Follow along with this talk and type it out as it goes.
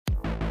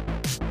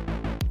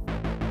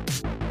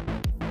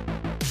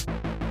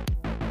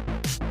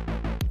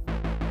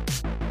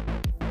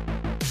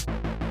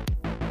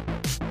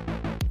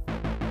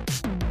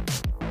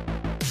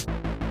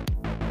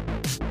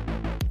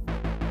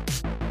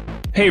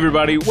Hey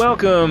everybody,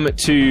 welcome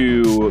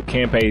to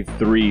Campaign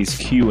 3's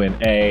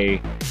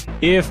Q&A.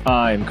 If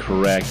I'm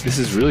correct, this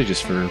is really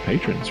just for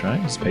patrons, right?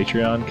 It's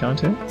Patreon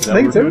content? Is that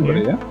I think what it's we're doing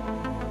everybody,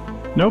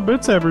 here? yeah. No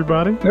bits,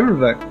 everybody.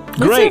 Everybody.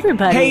 Great.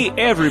 Everybody? Hey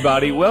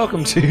everybody,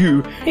 welcome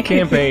to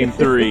Campaign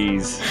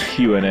 3's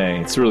Q&A.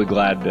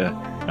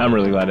 I'm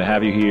really glad to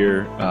have you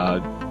here.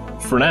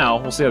 For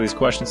now, we'll see how these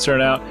questions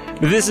turn out.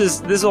 But this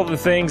is all the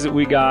things that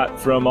we got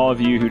from all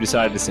of you who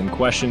decided to send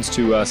questions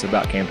to us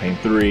about Campaign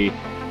 3.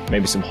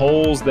 Maybe some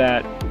holes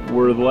that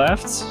were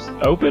left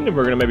open, and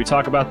we're going to maybe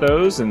talk about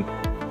those. And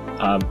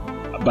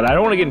but I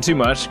don't want to get into too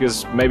much,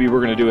 because maybe we're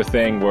going to do a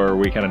thing where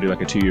we kind of do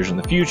like a 2 years in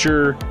the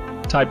future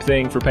type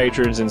thing for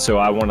patrons, and so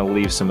I want to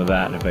leave some of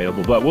that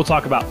available. But we'll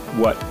talk about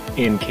what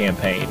in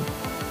campaign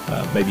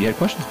maybe you had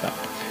questions about.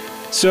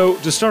 So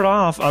to start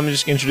off, I'm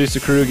just going to introduce the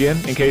crew again,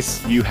 in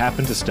case you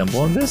happen to stumble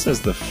on this as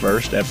the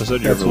first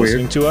episode you're ever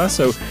listening to us.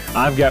 So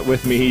I've got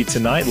with me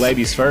tonight,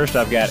 ladies first,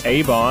 I've got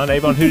Avon.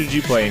 Avon, who did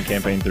you play in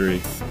Campaign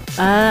 3?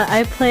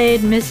 I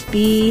played Miss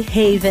B.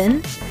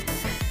 Haven.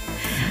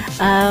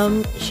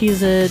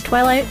 She's a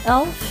Twilight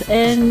elf,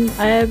 and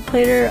I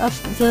played her up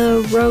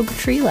the rogue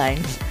tree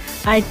line.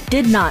 I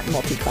did not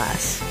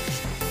multi-class.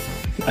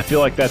 I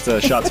feel like that's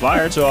a shots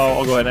fired, so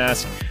I'll go ahead and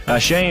ask.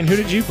 Shane, who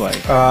did you play?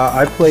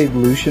 I played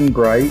Lucian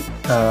Bright.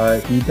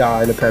 He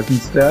died a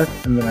peasant's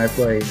death, and then I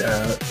played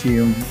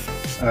Fume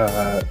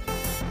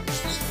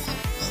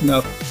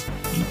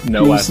Snuff.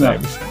 No last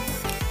name.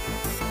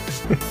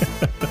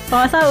 Oh,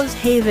 I thought it was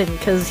Haven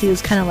because he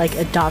was kind of like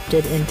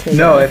adopted into.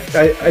 No,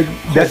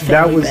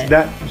 the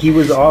that he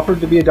was offered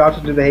to be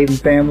adopted to the Haven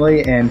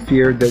family and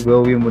feared that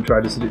William would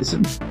try to seduce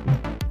him.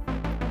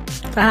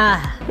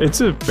 It's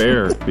a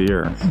fair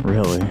fear,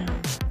 really.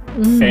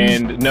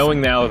 And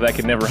knowing now that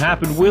could never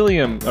happen,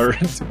 William, who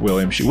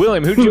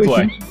did you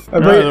play?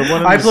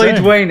 I played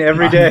Dwayne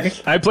every day.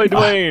 I played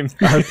Dwayne.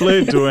 I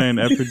played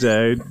Dwayne every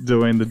day,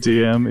 doing the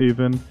DM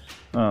even.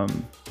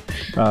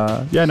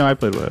 I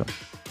played William.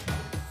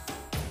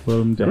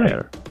 William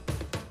Dare.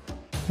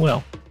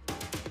 Well,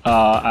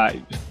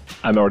 I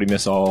already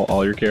miss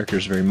all your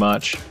characters very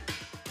much.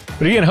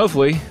 But again,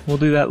 hopefully we'll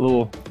do that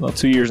little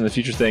 2 years in the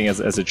future thing as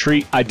a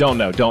treat. I don't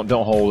know. Don't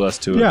hold us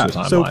to a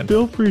timeline. So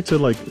feel free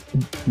to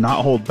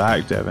not hold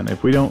back, Devin.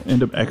 If we don't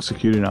end up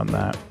executing on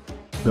that,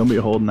 don't be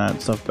holding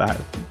that stuff back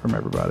from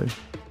everybody.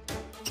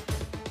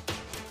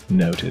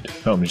 Noted.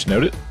 Just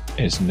note it.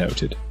 It's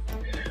noted.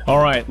 All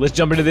right, let's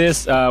jump into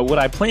this. What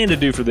I plan to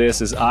do for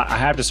this is I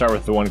have to start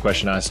with the one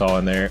question I saw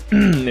in there.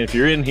 If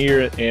you're in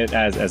here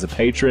as a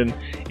patron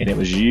and it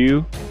was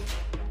you,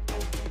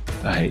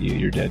 I hate you.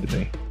 You're dead to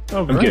me.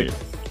 Oh, great.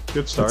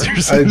 Good start.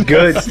 A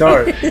good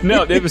start.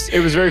 No, it was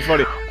very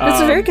funny. That's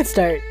a very good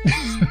start.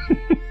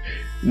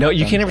 No,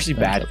 you can't ever see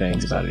bad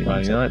things about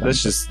anybody. You know,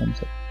 that's just.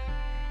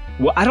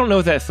 Well, I don't know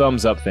what that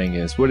thumbs up thing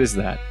is. What is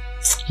that?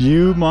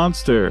 You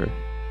monster.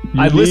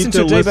 I listened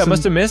to tape. I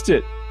must have missed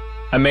it.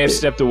 I may have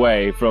stepped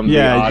away from the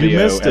audio you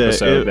missed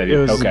episode. It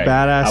was a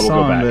badass I will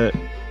song go back. that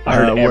I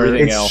heard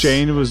everything else.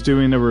 Shane was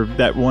doing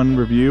that one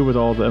review with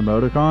all the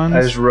emoticons.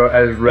 I just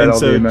read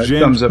all the emoticons.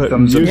 Thumbs up,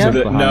 thumbs up.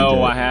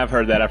 No, I have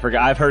heard that. I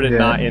forgot. I've heard it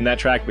not in that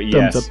track, but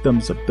yes.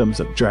 Thumbs up,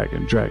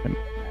 dragon.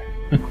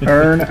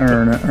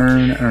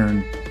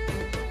 Earn.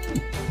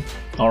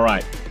 All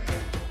right.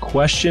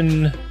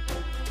 Question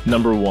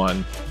number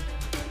 1.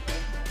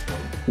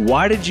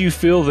 Why did you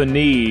feel the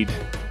need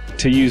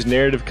to use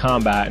narrative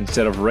combat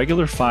instead of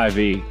regular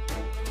 5e?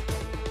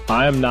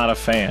 I am not a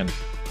fan.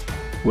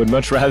 Would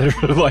much rather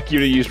like you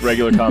to use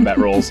regular combat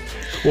rolls.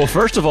 Well,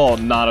 first of all,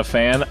 not a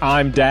fan.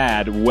 I'm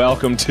Dad.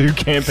 Welcome to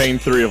Campaign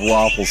 3 of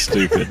Lawful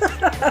Stupid.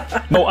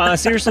 No,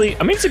 seriously,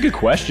 I mean, it's a good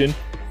question.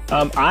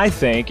 I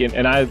think,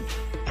 and I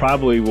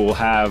probably will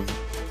have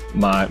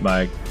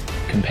my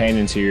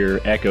companions here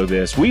echo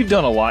this. We've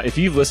done a lot. If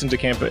you've listened to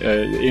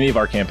any of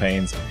our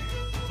campaigns,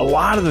 a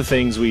lot of the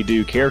things we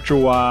do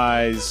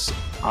character-wise,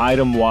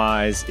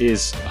 item-wise,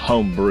 is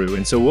homebrew.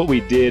 And so what we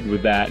did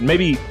with that, and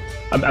maybe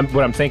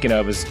what I'm thinking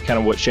of is kind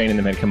of what Shane and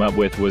them had come up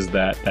with, was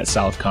that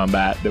style of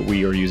combat that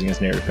we are using as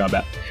narrative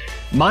combat.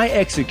 My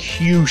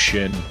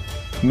execution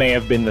may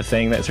have been the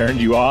thing that turned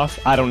you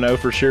off. I don't know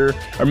for sure.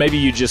 Or maybe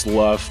you just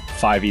love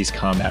 5e's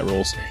combat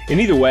rules.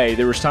 And either way,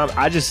 there was time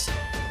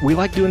we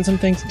like doing some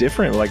things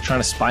different. We're like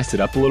trying to spice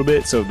it up a little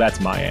bit. So that's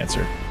my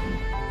answer.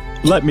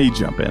 Let me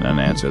jump in and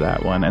answer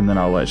that one, and then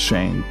I'll let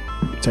Shane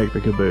take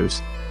the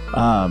caboose,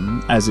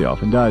 as he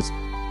often does.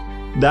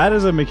 That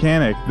is a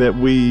mechanic that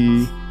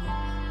we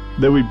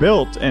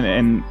built,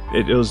 and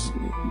it was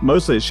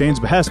mostly at Shane's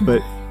behest,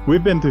 but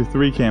we've been through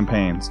 3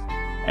 campaigns.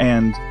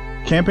 And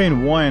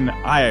campaign 1,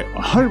 I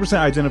 100%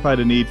 identified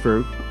a need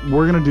for,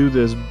 we're going to do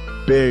this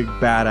big,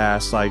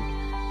 badass,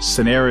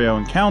 scenario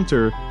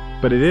encounter,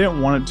 but I didn't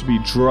want it to be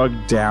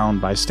drugged down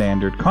by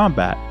standard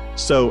combat.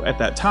 So at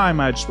that time,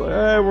 I just,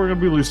 we're going to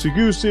be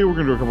loosey-goosey, we're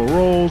going to do a couple of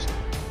rolls.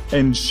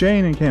 And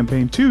Shane in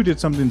campaign 2 did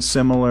something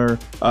similar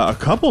a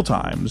couple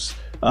times,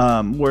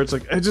 where it's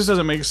it just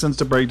doesn't make sense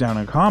to break down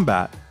in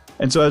combat.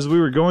 And so as we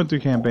were going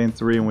through campaign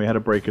 3 and we had a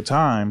break of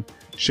time,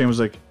 Shane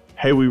was like,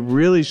 hey, we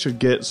really should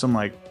get some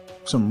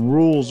some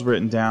rules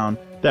written down.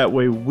 That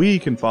way we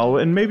can follow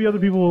it, and maybe other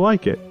people will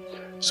like it.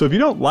 So if you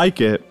don't like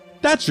it,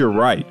 that's your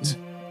right.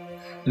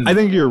 I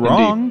think you're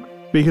wrong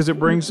because it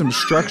brings some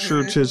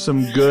structure to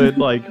some good,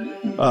 like,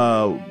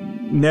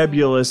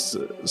 nebulous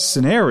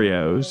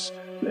scenarios,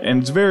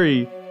 and it's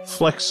very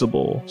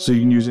flexible. So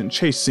you can use it in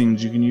chase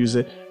scenes, you can use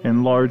it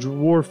in large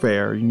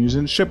warfare, you can use it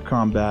in ship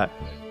combat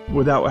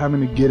without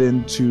having to get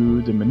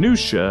into the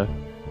minutia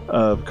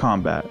of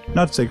combat.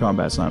 Not to say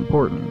combat's not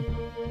important,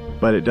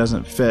 but it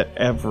doesn't fit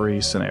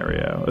every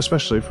scenario,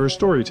 especially for a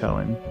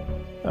storytelling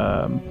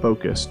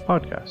focused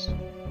podcast.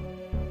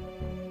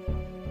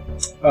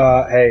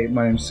 Hey,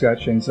 my name's Scott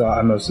Chainsaw.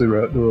 I mostly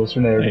wrote the rules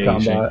for narrative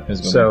combat.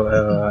 So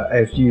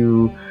if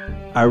you...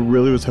 I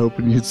really was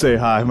hoping you'd say,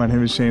 hi, my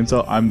name is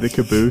Chainsaw. I'm the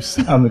caboose.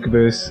 I'm the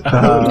caboose.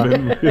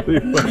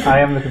 Really I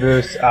am the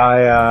caboose.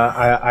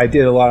 I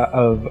did a lot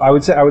of... I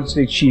would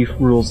say chief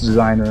rules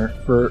designer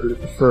for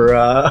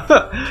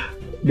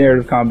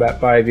narrative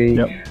combat 5e.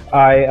 Yep.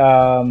 I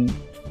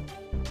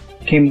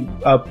came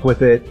up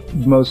with it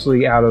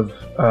mostly out of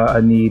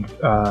a need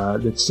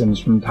that stems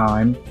from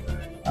time.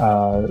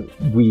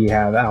 We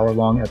have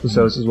hour-long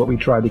episodes is what we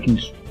try to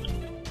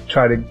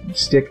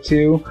stick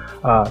to.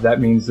 That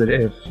means that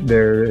if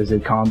there is a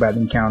combat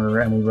encounter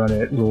and we run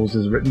it rules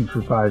as written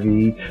for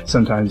 5e,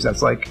 sometimes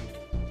that's like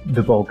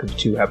the bulk of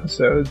 2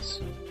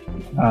 episodes.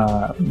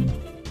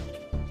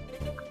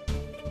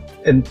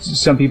 And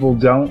some people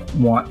don't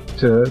want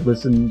to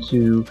listen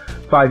to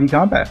 5e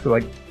combat for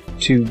like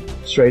 2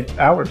 straight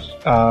hours.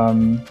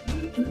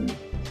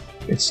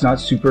 It's not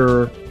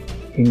super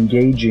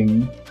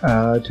engaging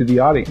to the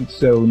audience.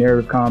 So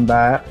narrative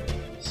combat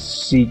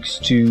seeks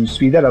to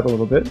speed that up a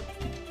little bit.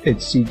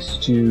 It seeks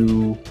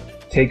to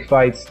take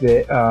fights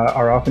that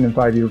are often in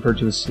 5e referred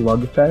to as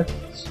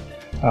slugfests,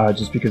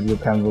 just because of the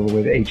kind of the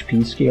way the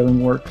HP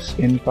scaling works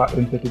in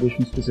 5th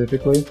edition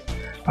specifically.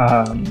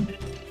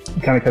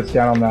 It kind of cuts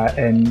down on that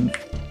and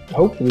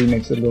hopefully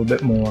makes it a little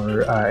bit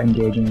more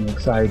engaging and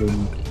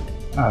exciting,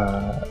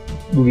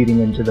 leading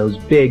into those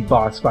big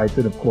boss fights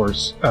that, of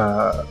course,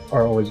 are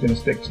always going to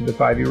stick to the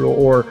 5e rule.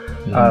 Or,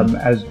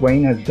 as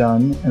Wayne has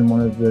done in one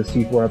of the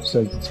C4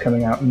 episodes that's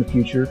coming out in the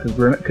future,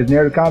 because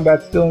narrative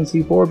combat's still in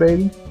C4,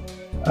 baby.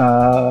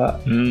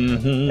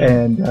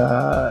 And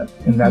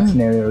in that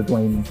scenario,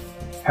 Dwayne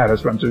had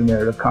us run through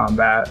narrative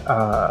combat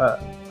up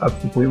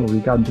to the point where we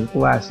got into the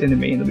last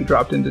enemy, and then we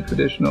dropped into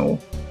traditional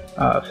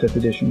 5th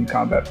edition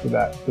combat for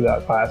that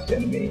last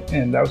enemy,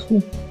 and that was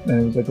cool.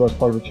 And it was like the last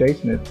part of a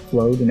chase, and it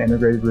flowed and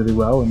integrated really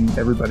well, and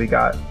everybody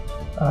got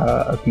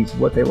a piece of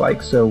what they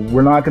like. So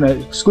we're not going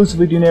to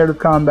exclusively do narrative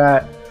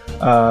combat,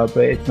 but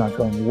it's not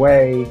going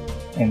away.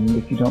 And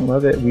if you don't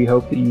love it, we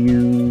hope that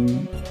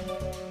you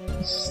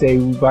stay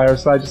by our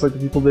side, just like the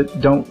people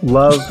that don't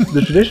love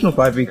the traditional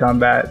 5e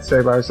combat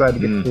stay by our side to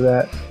get to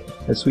that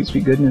sweet,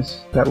 sweet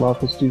goodness, that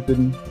lawful,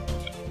 stupid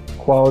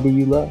quality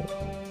you love.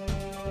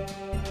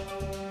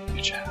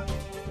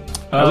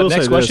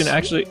 Next question,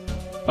 actually.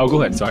 Oh,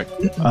 go ahead. Sorry.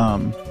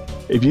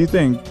 If you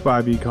think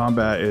 5e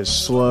combat is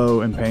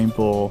slow and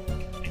painful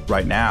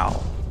right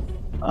now,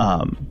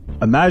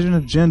 imagine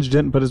if Ginge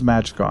didn't put his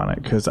magic on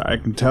it, because I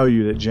can tell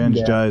you that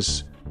Ginge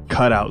does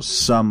cut out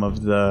some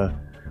of the,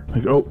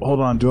 like, oh, hold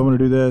on, do I want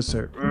to do this?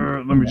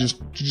 Or let me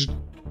just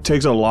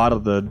takes a lot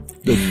of the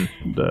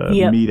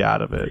meat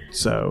out of it,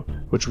 so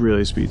which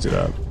really speeds it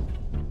up.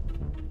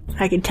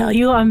 I can tell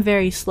you I'm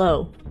very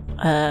slow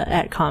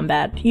at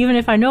combat. Even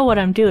if I know what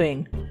I'm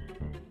doing,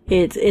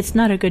 it's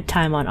not a good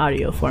time on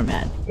audio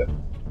format.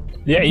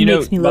 Yeah, you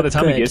know, by the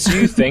time it gets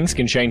to you, things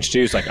can change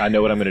too. It's like, I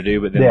know what I'm going to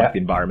do, but then like, the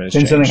environment has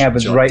changed. Then something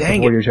happens so right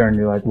before your turn.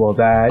 You're like, well,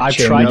 that I've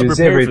changes tried to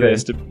prepare everything. for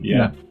this.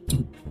 Yeah.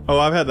 Oh,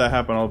 I've had that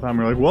happen all the time.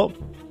 You're like, well,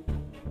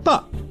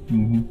 fuck.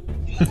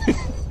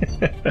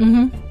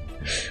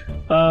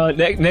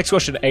 Next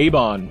question,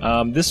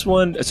 Abon. This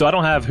one, so I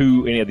don't have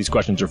who any of these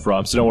questions are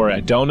from, so don't worry. I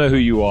don't know who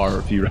you are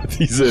if you write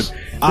these in. This is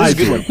a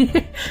good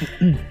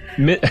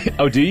one.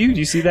 Oh, do you? Do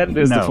you see that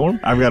as the form?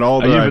 I've got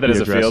all the you IP that as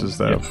a addresses,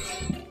 field?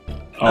 though.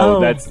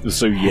 Oh, that's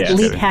so. Yes,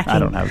 Elite hacking. I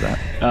don't have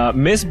that.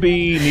 Miss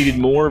B needed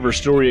more of her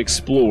story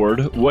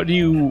explored. What do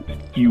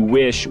you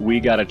wish we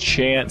got a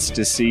chance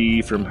to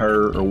see from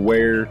her, or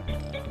where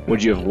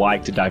would you have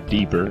liked to dive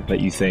deeper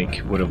that you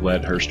think would have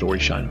let her story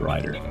shine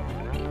brighter?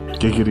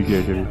 Giggity,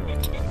 giggity.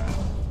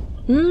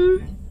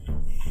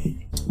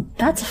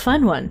 That's a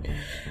fun one.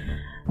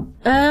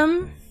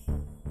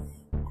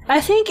 I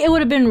think it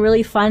would have been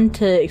really fun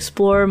to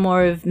explore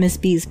more of Miss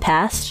B's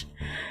past.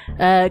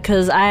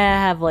 Because I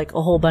have like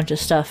a whole bunch of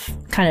stuff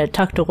kind of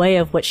tucked away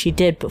of what she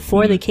did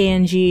before the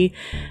KNG,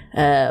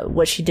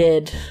 what she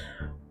did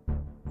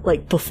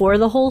like before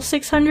the whole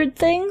 600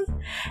 thing.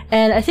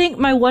 And I think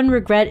my one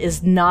regret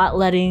is not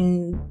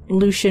letting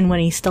Lucian, when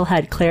he still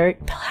had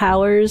cleric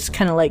powers,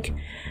 kind of like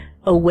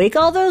awake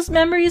all those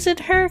memories in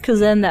her, because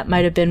then that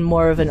might have been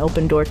more of an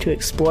open door to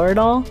explore it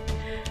all.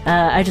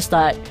 I just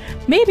thought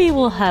maybe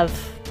we'll have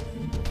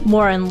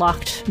more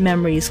unlocked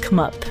memories come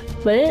up.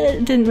 But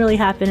it didn't really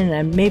happen,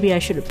 and maybe I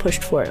should have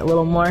pushed for it a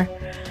little more.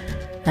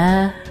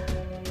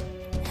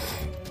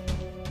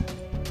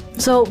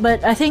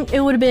 But I think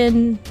it would have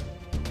been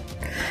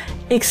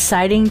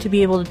exciting to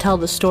be able to tell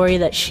the story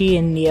that she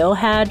and Neo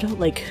had,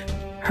 like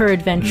her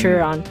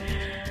adventure on.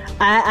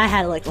 I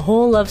had like a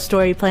whole love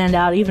story planned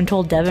out. I even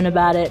told Devin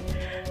about it.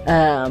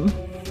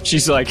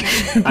 She's like,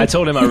 I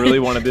told him I really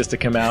wanted this to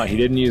come out. He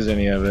didn't use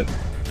any of it.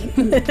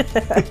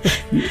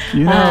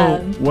 You know,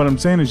 what I'm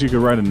saying is you could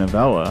write a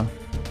novella.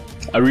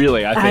 I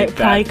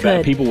think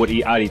that people would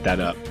I'd eat that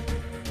up.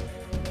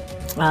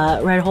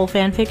 Write a whole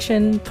fan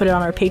fiction, put it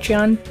on our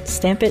Patreon,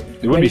 stamp it.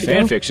 It wouldn't be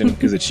fan fiction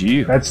because it's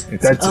you. That's true.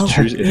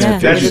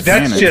 It's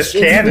that's just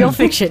canon. Real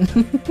fiction.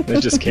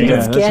 That's just canon.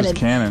 Yeah, that's just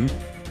canon.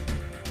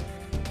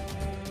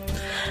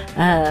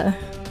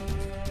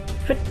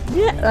 But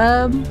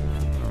yeah,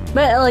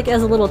 but like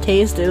as a little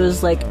taste, it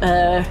was like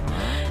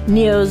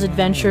Neo's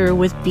adventure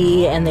with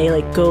B, and they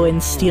like go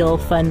and steal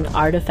fun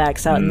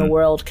artifacts out in the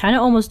world, kind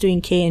of almost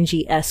doing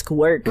KNG-esque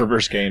work.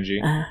 Reverse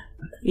KNG.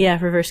 Yeah,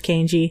 reverse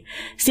KNG.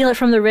 Steal it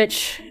from the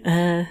rich,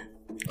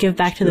 give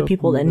back to the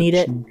people that need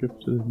it.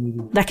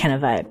 That kind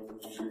of vibe.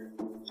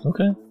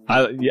 Okay.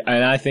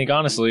 And I think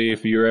honestly,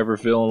 if you're ever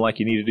feeling like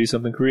you need to do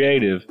something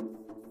creative,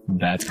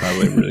 that's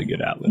probably a really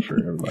good outlet for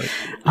everybody.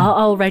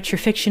 I'll write your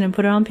fiction and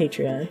put it on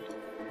Patreon.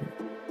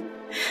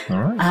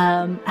 All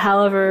right.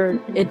 However,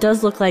 it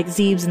does look like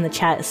Zeebs in the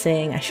chat is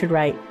saying I should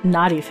write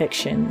naughty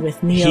fiction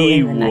with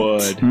Neo in the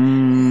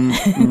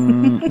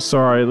night.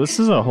 Sorry, this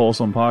is a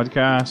wholesome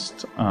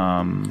podcast.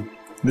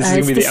 This is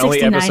going to be the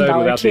only episode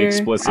without the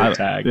explicit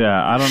tag.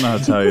 Yeah, I don't know how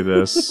to tell you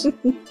this.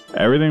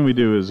 Everything we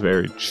do is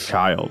very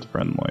child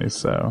friendly,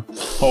 so.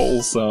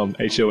 Wholesome.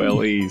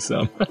 HOLE.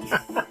 Some.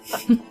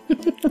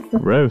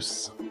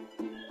 Gross.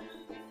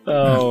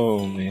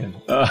 Oh, man.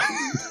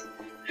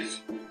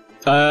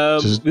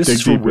 This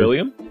is for deeper.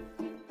 William.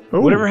 Ooh.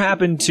 Whatever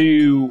happened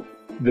to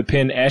the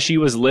pen Eshy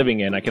was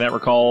living in? I cannot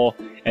recall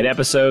an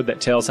episode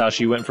that tells how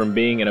she went from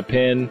being in a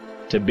pen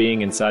to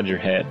being inside your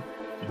head.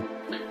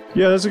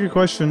 Yeah, that's a good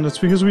question. That's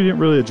because we didn't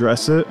really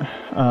address it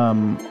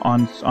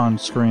on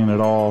screen at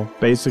all.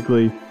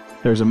 Basically,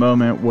 there's a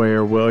moment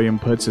where William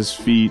puts his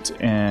feet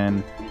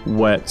in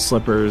wet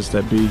slippers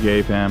that B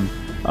gave him,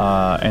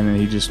 and then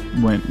he just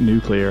went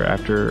nuclear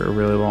after a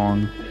really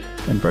long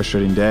and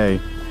frustrating day.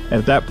 And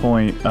at that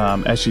point,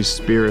 Eshy's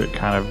spirit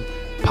kind of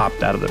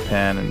popped out of the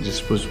pen and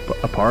just was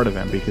a part of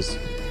him because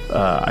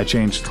I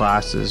changed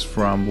classes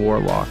from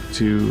Warlock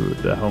to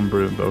the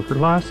Homebrew Invoker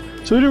class,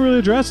 so we didn't really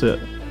address it.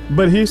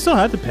 But he still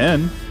had the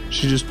pen.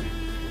 She just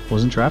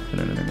wasn't trapped in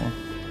it anymore.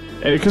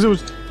 Because it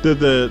was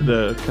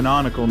the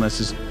canonicalness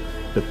is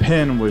the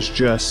pen was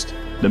just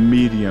the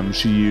medium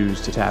she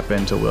used to tap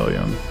into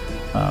William,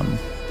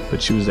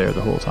 but she was there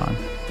the whole time.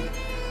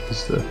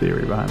 Is the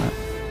theory behind that.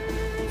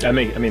 That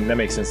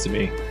makes sense to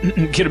me.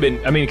 It could have been.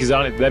 I mean, because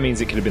that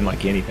means it could have been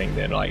like anything.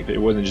 Then, like it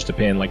wasn't just a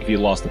pen. Like if you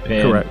lost the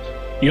pen, correct.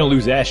 You don't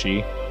lose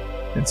Eshy,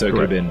 and so it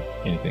could have been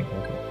anything.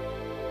 Okay,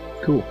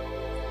 cool.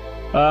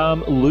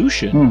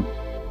 Lucian,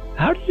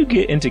 how do you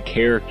get into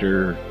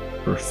character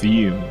for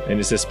Fume? And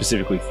it says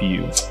specifically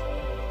Fume.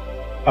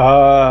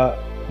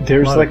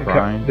 There's like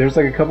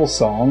a couple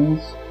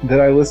songs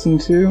that I listen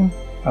to.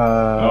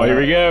 Oh, here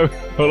we go.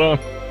 Hold on.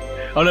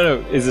 Oh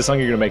no! Is this song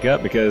you're gonna make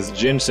up? Because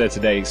Jen said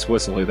today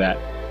explicitly that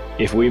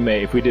if we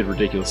did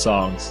ridiculous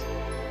songs,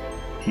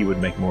 he would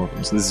make more of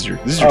them. So this is your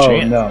chance.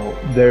 Oh no!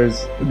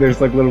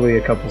 There's like literally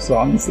a couple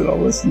songs that I'll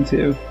listen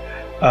to.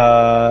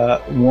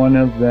 One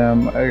of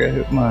them, I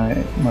got my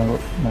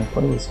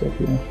playlist up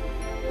here.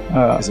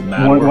 Is it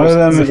Mad World? One of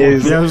them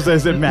is.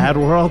 Is it Mad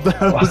World?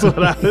 That was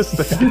what I was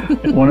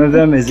saying. One of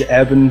them is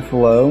Ebb and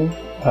Flow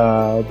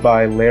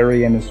by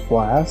Larry and His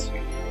Flask.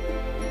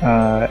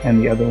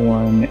 And the other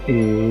one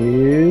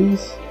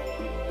is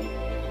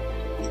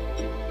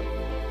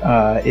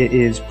it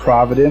is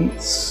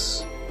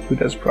Providence. Who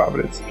does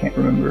Providence? I can't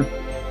remember.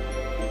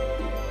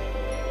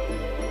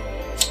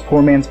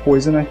 Poor Man's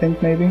Poison, I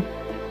think, maybe.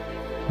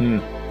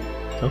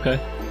 Okay.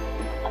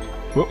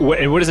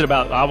 And what is it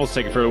about? I will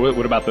take it further.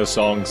 What about those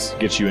songs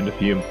get you into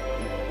Fume?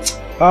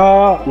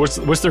 What's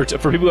their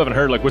for people who haven't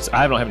heard? Like,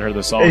 I haven't heard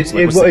those songs.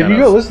 If you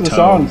go listen to the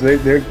songs,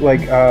 they're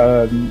like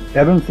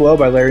Ebb and Flow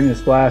by Larry and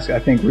His Flask. I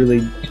think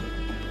really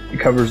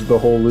covers the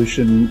whole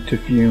Lucian to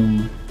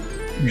Fume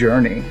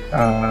journey,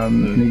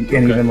 and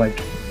even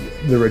like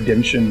the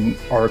redemption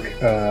arc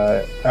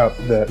out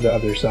the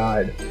other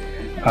side.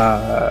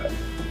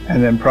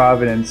 And then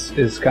Providence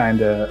is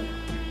kind of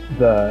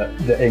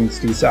the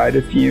angsty side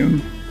of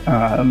Fume,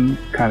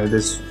 kind of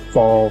this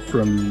fall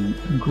from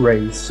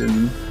grace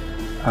and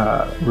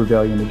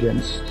rebellion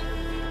against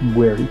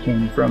where he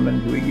came from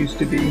and who he used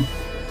to be.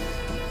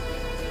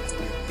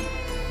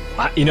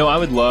 I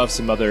would love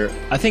some other.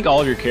 I think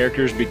all of your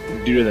characters, due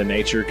to the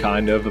nature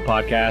kind of the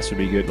podcast, would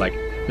be good. Like,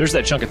 there's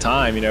that chunk of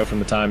time, from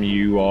the time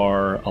you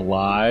are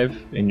alive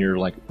in your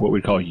like what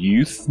we call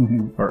youth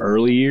or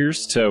early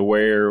years to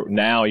where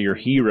now you're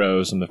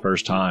heroes in the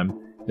first time.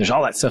 There's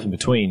all that stuff in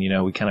between.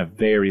 We kind of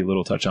very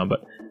little touch on,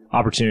 but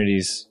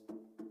opportunities.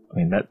 I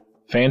mean that.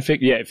 Fanfic,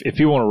 yeah. If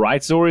people want to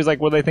write stories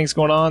like what they think's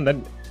going on,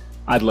 then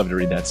I'd love to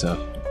read that stuff.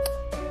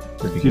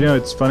 You know,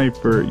 it's funny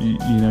for you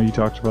know, you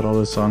talked about all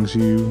the songs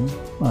you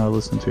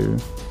listen to.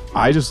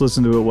 I just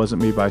listened to "It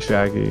Wasn't Me" by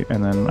Shaggy,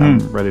 and then I'm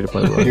ready to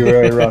play the You're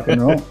ready to rock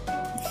and roll.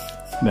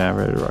 Yeah,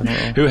 ready to rock and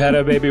roll. Who had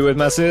a baby with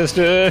my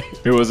sister?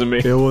 It wasn't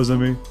me. It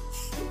wasn't me.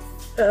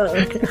 Oh,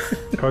 okay.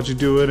 Caught you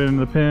do it in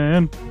the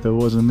pen. It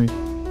wasn't me.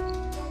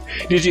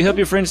 Did you help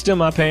your friend steal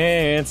my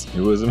pants?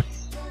 It wasn't me.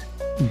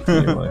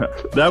 Anyway.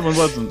 That one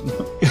wasn't.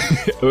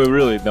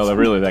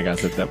 That guy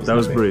said that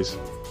was me. Breeze.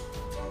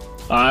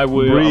 I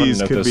would.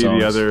 Breeze could be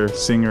the other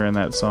singer in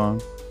that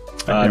song.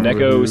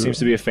 Neko seems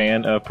to be a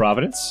fan of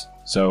Providence,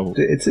 so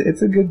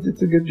It's a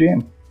good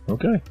jam.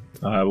 okay,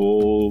 I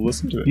will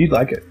listen to it. You'd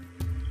like it.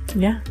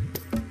 Yeah.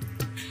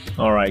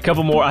 All right, a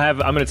couple more. I'm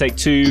going to take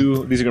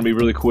two. These are going to be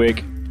really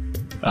quick.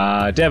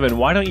 Devin,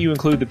 why don't you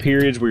include the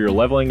periods where you're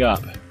leveling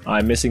up?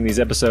 I'm missing these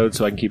episodes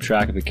so I can keep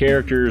track of the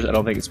characters. I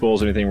don't think it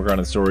spoils anything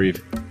regarding the story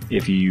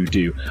if you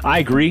do. I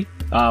agree.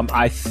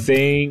 I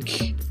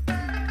think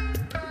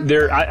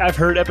I've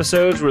heard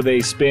episodes where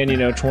they spend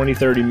 20,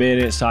 30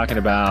 minutes talking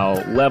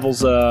about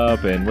levels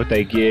up and what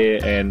they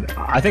get, and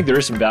I think there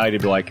is some value to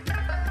be like,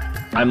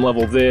 I'm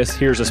level this,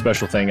 here's a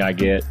special thing I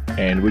get,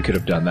 and we could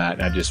have done that,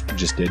 and I just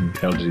didn't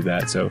fail to do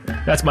that. So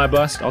that's my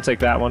bust. I'll take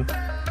that one.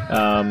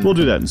 We'll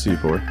do that in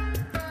C4.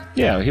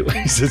 Yeah,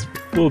 he says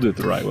we'll do it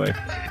the right way.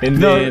 And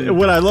No, then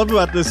what I love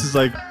about this is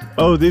like,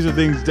 oh, these are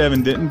things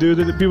Devin didn't do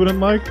that people didn't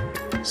like.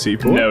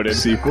 C4. Noted.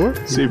 C4.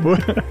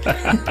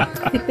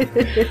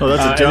 C4. Oh,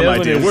 that's a dumb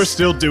idea. We're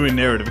still doing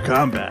narrative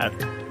combat.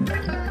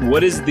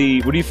 what do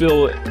you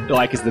feel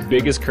like is the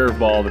biggest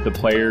curveball that the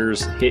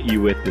players hit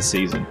you with this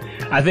season?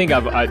 I think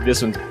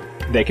this one,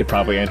 they could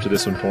probably answer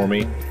this one for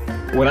me.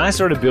 When I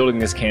started building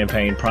this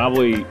campaign,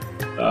 probably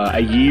a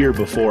year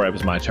before it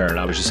was my turn,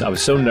 I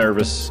was so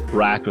nervous,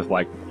 racked with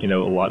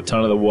a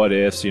ton of the what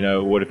ifs.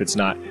 What if it's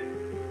not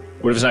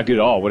good at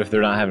all? What if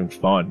they're not having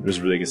fun? It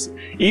was really,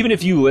 even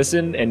if you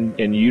listen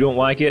and you don't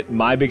like it,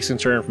 my biggest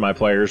concern for my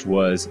players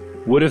was,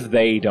 what if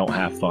they don't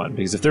have fun?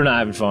 Because if they're not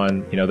having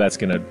fun, that's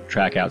going to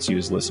track out to you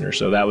as listeners.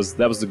 So that was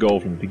the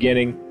goal from the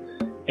beginning.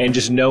 And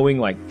just knowing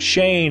like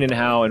Shane and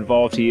how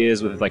involved he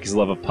is with like his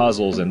love of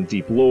puzzles and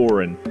deep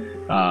lore, and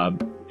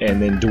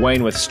then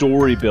Dwayne with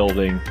story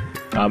building.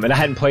 And I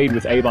hadn't played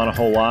with Avon a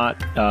whole lot.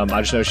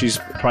 I just know she's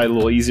probably a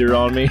little easier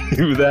on me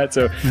with that.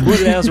 So it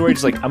was an answer where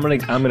just like I'm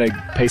gonna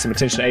pay some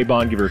attention to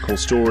Avon, give her a cool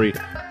story.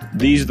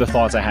 These are the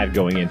thoughts I had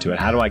going into it.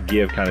 How do I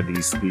give kind of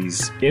these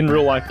in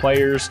real life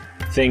players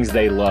things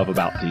they love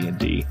about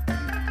D&D?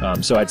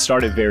 So I'd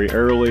started very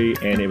early,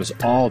 and it was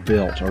all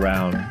built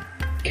around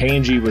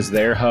KNG was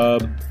their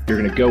hub. You're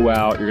going to go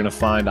out, you're going to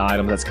find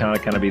items. That's kind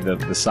of be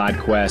the side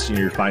quest, and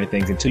you're finding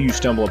things until you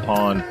stumble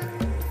upon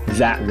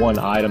that one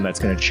item that's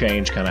going to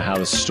change kind of how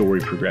the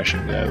story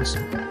progression goes.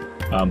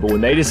 But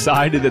when they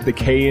decided that the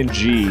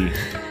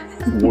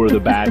KNG were the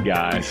bad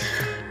guys,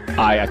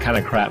 I kind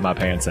of crapped my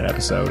pants that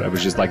episode. I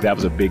was just like, that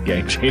was a big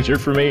game changer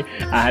for me.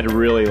 I had to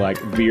really like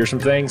veer some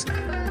things.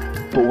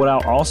 But what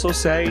I'll also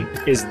say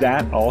is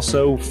that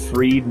also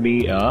freed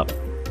me up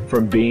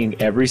from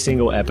being every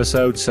single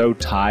episode so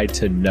tied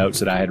to notes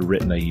that I had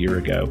written a year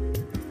ago.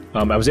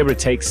 I was able to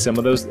take some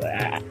of those.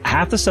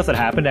 Half the stuff that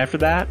happened after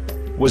that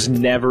was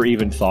never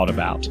even thought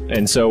about,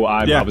 and so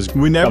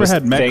we never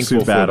had mech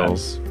suit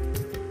battles.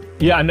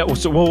 Yeah, I know.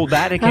 So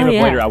that came up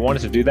later. I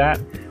wanted to do that.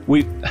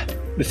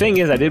 The thing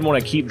is, I didn't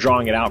want to keep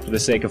drawing it out for the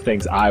sake of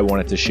things I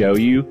wanted to show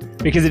you,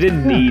 because it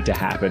didn't need to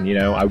happen.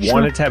 I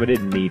wanted to have it,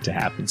 didn't need to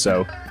happen.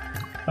 So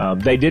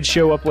they did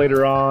show up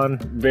later on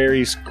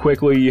very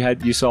quickly.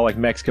 You saw like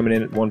mechs coming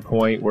in at one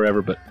point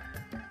wherever, but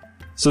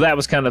so that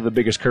was kind of the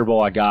biggest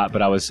curveball I got.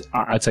 But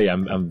I tell you,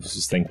 I'm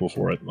just thankful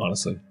for it,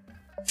 honestly.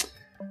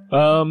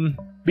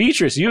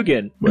 Beatrice, you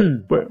again.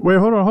 Wait,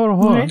 hold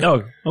on.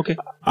 Oh, okay.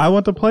 I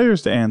want the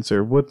players to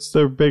answer. What's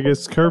the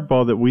biggest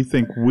curveball that we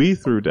think we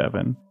threw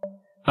Devin?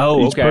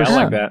 Oh, okay. I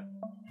like that.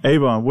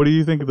 Avon, what do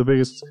you think the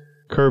biggest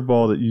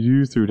curveball that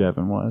you threw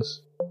Devin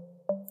was?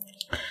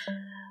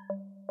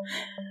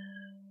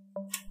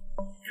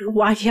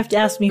 Why do you have to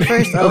ask me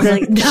first? I was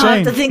like, no, I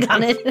have to think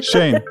on it.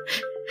 Shane,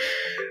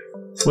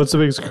 what's the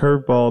biggest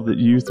curveball that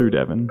you threw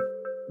Devin?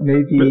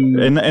 Maybe,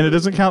 and it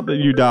doesn't count that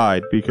you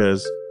died,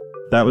 because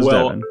that was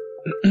Devin.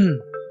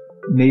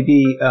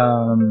 Maybe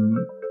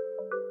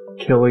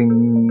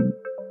killing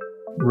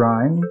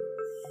Ryan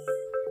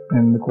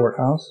in the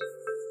courthouse.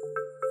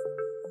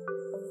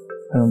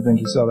 I don't think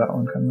he saw that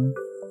one coming.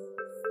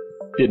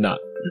 Did not.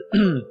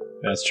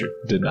 That's true.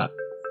 Did not.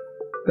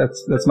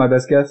 That's my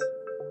best guess.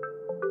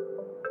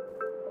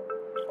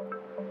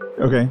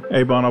 Okay,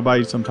 Avon, I'll buy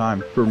you some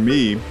time. For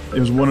me, it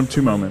was one of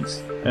two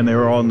moments, and they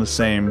were all in the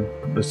same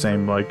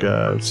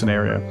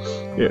scenario.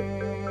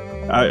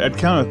 I'd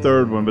count a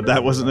third one, but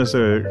that wasn't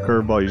necessarily a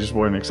curveball. You just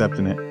weren't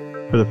accepting it.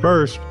 For the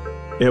first,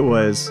 it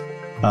was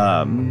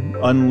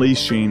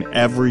unleashing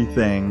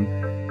everything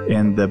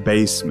in the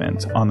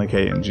basement on the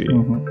KNG.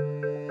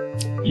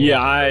 Mm-hmm. Yeah,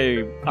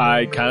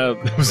 I kind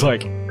of was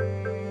like,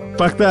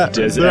 fuck that.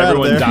 Does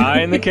everyone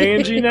die in the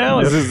KNG now?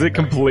 Is it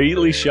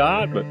completely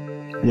shot? But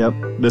Yep.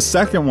 The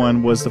second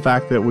one was the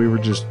fact that we were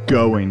just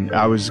going.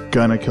 I was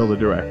gonna kill the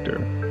director,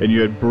 and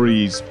you had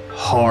Breeze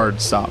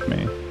hard stop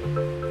me.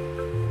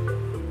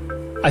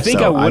 I think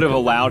So I would I- have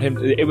allowed him.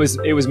 It was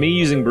me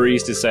using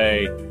Breeze to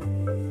say,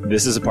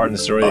 "This is a part in the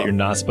story that you're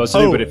not supposed to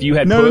do." But if you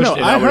had pushed,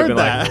 it, I would have heard been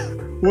that.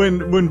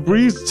 like, when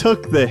Breeze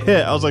took the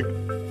hit, I was like,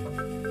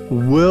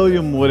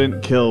 William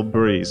wouldn't kill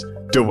Breeze.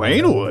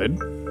 Dwayne would.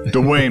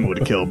 Dwayne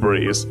would kill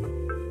Breeze.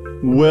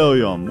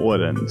 William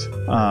wouldn't.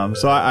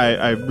 So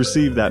I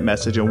received that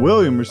message, and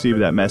William received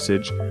that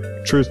message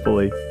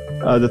truthfully.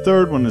 The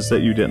third one is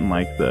that you didn't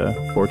like the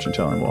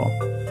fortune-telling wall.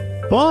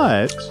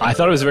 But I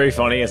thought it was very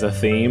funny as a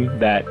theme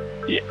that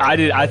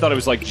I thought it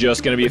was like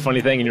just going to be a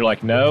funny thing, and you're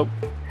like, nope.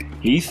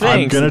 He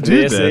thinks gonna do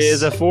this this.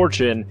 is a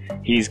fortune.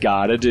 He's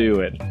got to do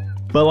it.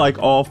 But like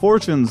all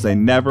fortunes, they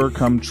never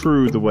come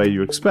true the way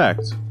you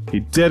expect. He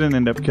didn't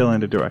end up killing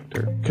the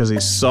director because he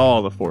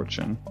saw the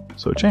fortune,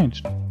 so it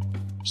changed.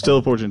 Still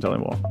a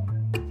fortune-telling wall.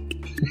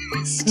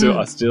 I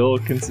still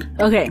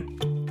Okay.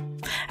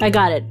 I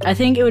got it. I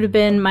think it would have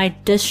been my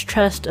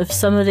distrust of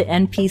some of the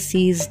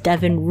NPCs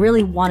Devin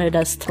really wanted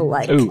us to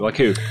like. Ooh, like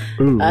who?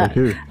 Ooh, like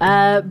who?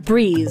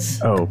 Breeze.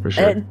 Oh, for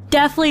sure.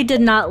 Definitely did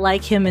not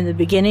like him in the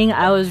beginning.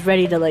 I was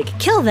ready to like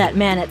kill that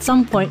man at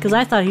some point because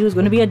I thought he was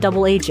going to be a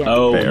double agent.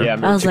 Oh, Fair. yeah.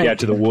 I was Took you like- out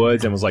to the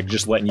woods and was like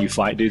just letting you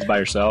fight dudes by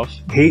yourself.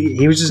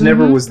 He was just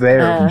never was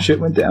there when shit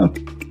went down.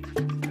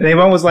 And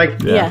everyone was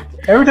like, Yeah.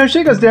 every time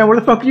shit goes down, where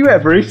the fuck you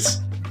at, Breeze?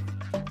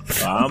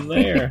 I'm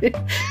there.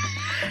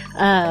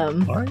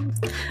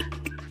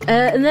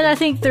 And then I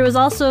think there was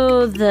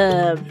also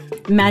the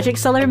Magic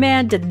Seller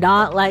Man. Did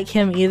not like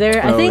him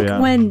either. I Oh, think yeah.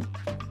 when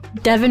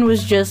Devin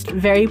was just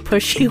very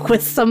pushy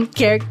with some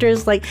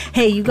characters, like,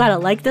 "Hey, you gotta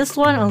like this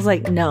one." I was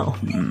like, "No,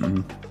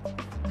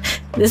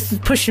 this is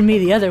pushing me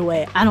the other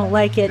way. I don't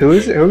like it. Who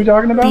is it? Who are we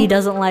talking about? He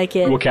doesn't like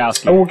it."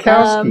 Wachowski. Oh,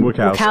 Wachowski.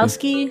 Wachowski.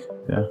 Wachowski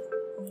Yeah.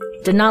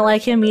 did not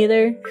like him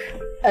either.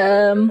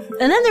 And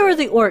then there were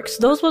the orcs.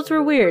 Those ones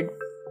were weird.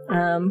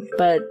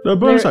 But The they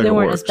motorcycle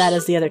weren't as orcs. bad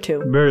as the other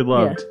two. Very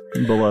loved,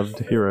 beloved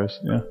heroes.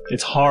 Yeah.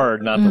 It's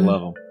hard not to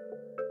love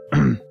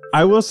them.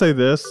 I will say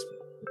this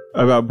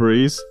about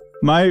Breeze.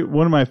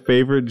 One of my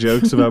favorite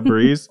jokes about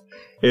Breeze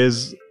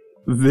is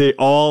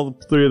all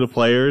three of the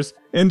players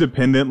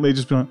independently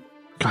just being like,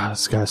 God,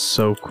 this guy's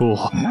so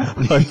cool.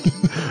 Like,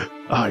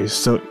 oh,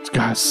 this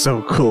guy's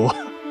so cool.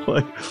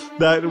 Like,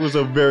 that was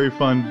a very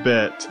fun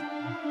bit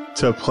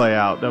to play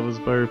out. That was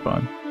very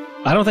fun.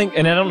 I don't think,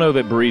 and I don't know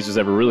that Breeze was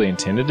ever really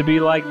intended to be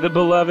like the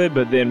beloved,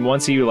 but then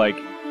once he like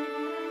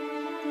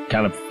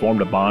kind of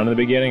formed a bond in the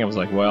beginning, I was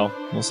like, well,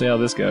 we'll see how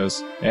this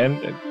goes. And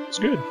it's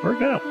good.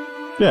 Worked out.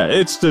 Yeah,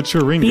 it's the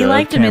Chiringa You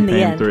liked him in the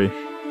campaign end.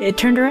 3. It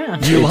turned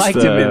around. You It's liked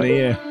him in the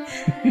end.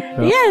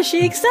 Yeah,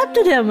 she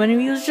accepted him when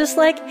he was just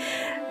like,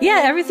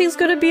 yeah, everything's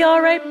gonna be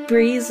alright,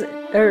 Breeze.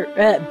 Or,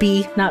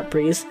 B, not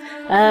Breeze.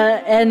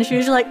 And she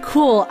was like,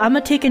 cool, I'm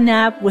gonna take a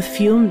nap with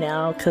Fume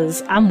now,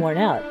 because I'm worn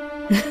out.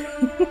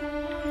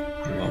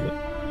 Love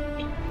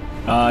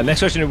it. Next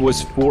question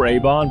was for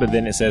Abon, but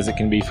then it says it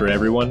can be for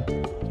everyone.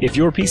 If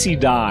your PC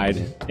died,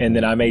 and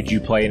then I made you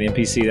play an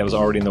NPC that was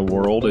already in the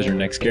world as your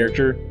next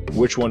character,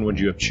 which one would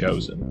you have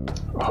chosen?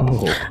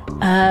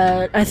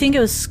 I think it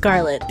was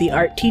Scarlet, the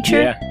art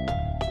teacher.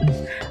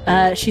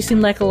 Yeah. She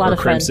seemed like a lot Or of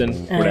Crimson,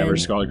 fun. whatever,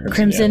 And Scarlet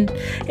Crimson,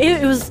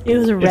 It was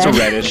a red. It's a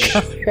reddish.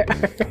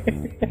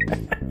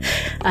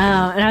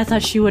 And I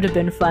thought she would have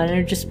been fun. It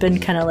had just been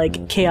kind of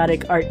like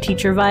chaotic art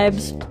teacher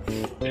vibes.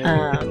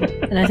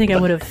 And I think I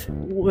would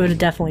have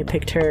definitely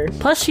picked her.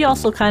 Plus, she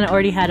also kind of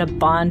already had a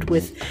bond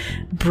with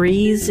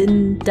Breeze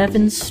in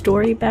Devin's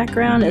story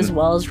background, as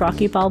well as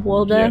Rocky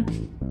Balboa.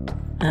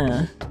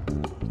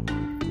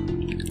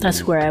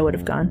 That's where I would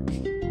have gone.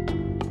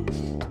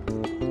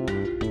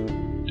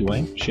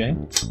 Dwayne? Shay?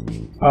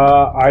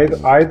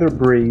 Either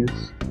Breeze.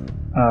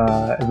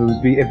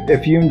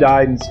 If Fume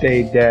died and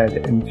stayed dead,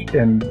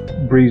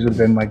 and Breeze would have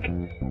been like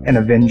an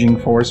avenging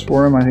force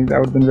for him, I think that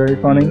would have been very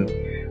funny.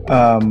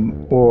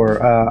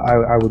 Or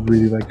I would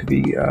really like to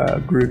be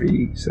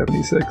Groovy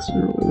 76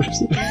 or whatever.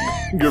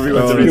 Groovy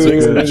Oh, that's a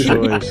good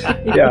choice.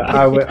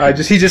 Yeah,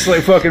 he just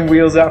like fucking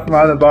wheels out from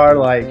out of the bar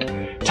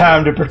like,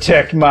 time to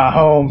protect my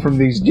home from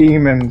these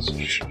demons.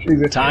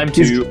 Time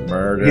to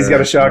murder. He's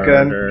got a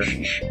shotgun. murder.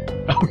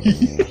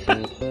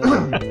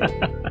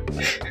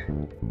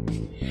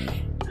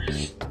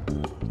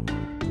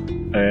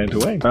 And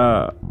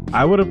Dwayne.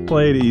 I would have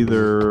played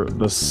either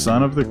the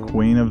son of the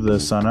queen of the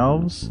Sun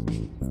Elves,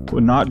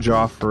 well, not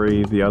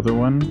Joffrey, the other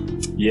one,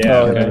 Yeah.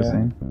 Oh, Okay. his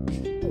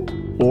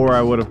name. Or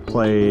I would have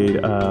played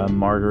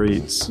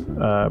Marguerite's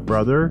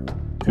brother,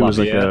 who was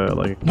like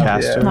a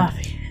caster,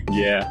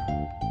 Yeah.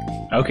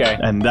 Okay.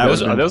 and that would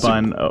have been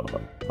fun.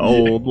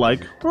 Old,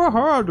 like,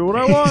 haha, do what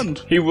I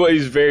want.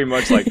 He's very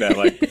much like that.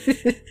 Like,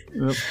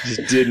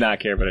 just did not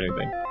care about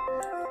anything.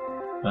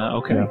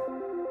 Okay. Yeah.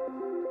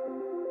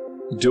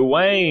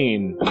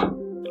 Dwayne,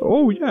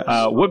 Oh yes.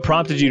 what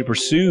prompted you to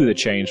pursue the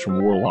change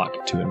from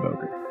Warlock to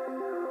Invoker?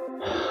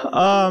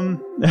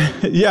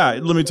 Yeah,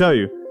 let me tell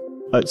you.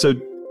 So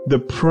the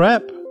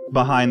prep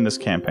behind this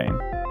campaign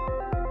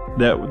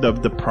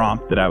that the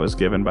prompt that I was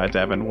given by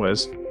Devin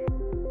was,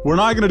 we're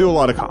not going to do a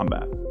lot of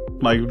combat.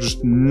 Like,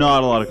 just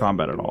not a lot of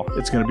combat at all.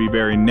 It's going to be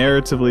very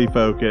narratively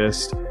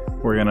focused.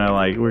 We're going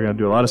to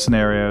do a lot of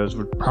scenarios.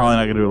 We're probably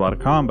not going to do a lot of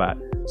combat.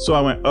 So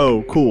I went,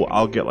 oh, cool.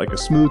 I'll get like a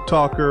smooth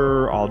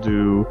talker. I'll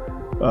do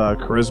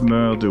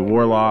charisma. I'll do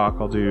warlock.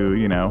 I'll do,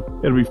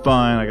 it'll be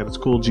fun. I got this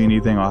cool genie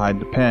thing. I'll hide in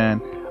the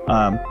pen.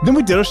 Then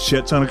we did a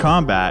shit ton of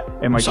combat,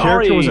 and my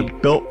character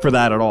wasn't built for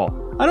that at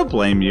all. I don't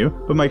blame you,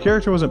 but my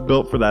character wasn't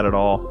built for that at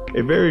all.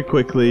 It very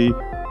quickly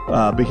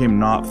became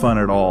not fun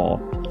at all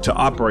to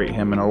operate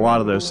him in a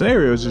lot of those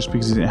scenarios just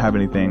because he didn't have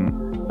anything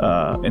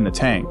in the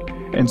tank.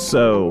 And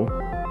so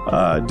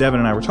Devin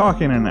and I were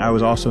talking, and I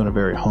was also in a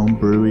very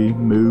homebrewy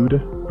mood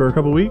for a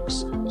couple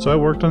weeks. So I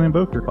worked on the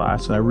Invoker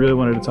class, and I really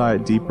wanted to tie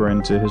it deeper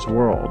into his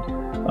world.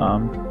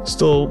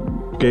 Still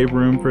gave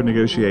room for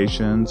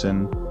negotiations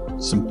and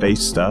some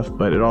face stuff,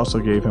 but it also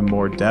gave him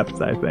more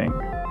depth, I think,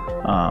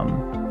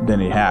 than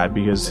he had,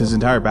 because his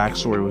entire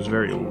backstory was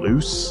very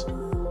loose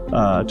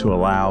to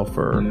allow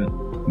for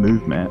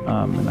movement.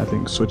 And I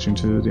think switching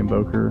to the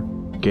Invoker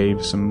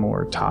gave some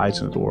more ties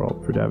into the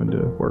world for Devin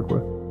to work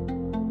with.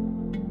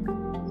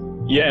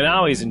 Yeah, and I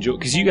always enjoy,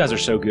 because you guys are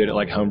so good at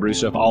like homebrew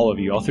stuff. All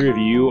three of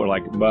you are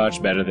like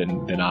much better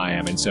than I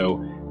am, and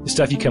so the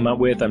stuff you come up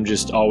with, I'm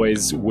just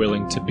always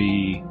willing to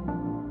be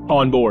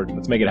on board.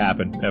 Let's make it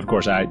happen. And of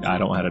course, I don't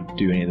know how to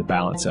do any of the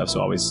balance stuff,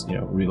 so I always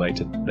relate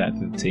to that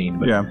to the team.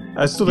 But yeah,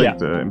 I still think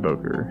the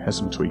Invoker has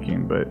some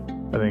tweaking, but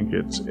I think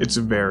it's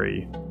a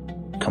very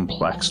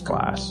complex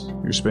class.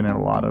 You're spending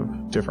a lot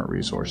of different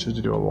resources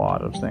to do a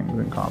lot of things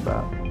in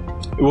combat.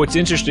 What's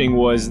interesting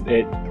was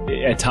that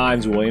at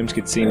times Williams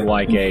could seem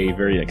like a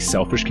very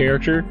selfish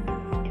character,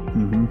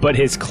 but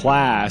his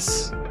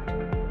class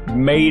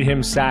made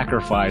him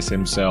sacrifice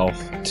himself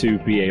to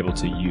be able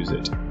to use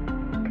it.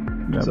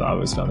 Yep. So I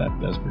always found that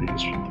was pretty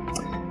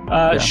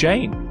interesting.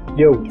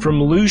 Shane,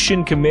 from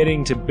Lucian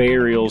committing to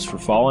burials for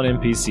fallen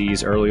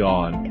NPCs early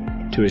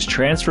on to his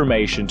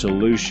transformation to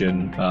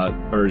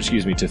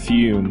to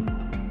Fume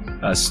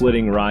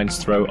slitting Ryan's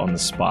throat on the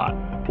spot,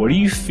 what do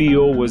you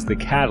feel was the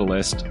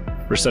catalyst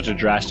for such a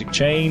drastic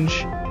change?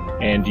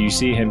 And do you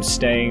see him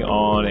staying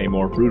on a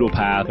more brutal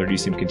path, or do you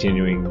see him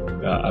continuing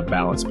a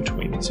balance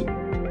between the two?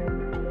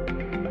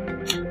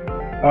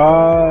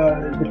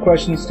 The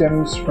question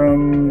stems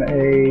from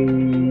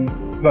a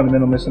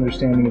fundamental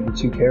misunderstanding of the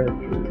two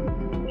characters,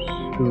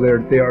 because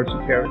they are two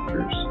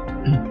characters.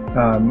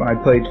 I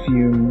played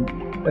Fume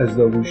as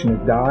though Lucian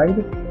had died,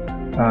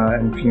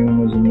 and Fume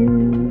was a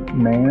new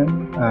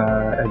man,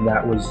 and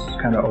that was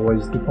kind of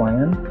always the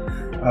plan.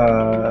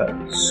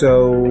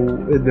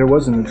 So there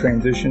wasn't a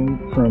transition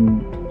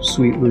from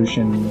Sweet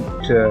Lucian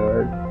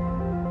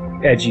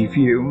to edgy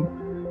Fume.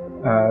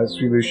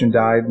 Sweet Lucian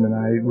died, and then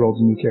I rolled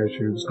a new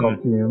character who was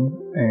called Fume,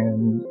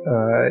 and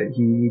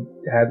he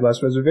had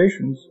less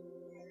reservations.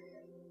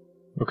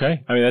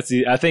 Okay, I mean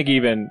I think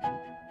even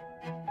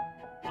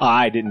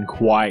I didn't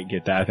quite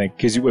get that. I think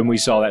because when we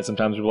saw that,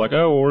 sometimes we were like,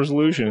 "Oh, where's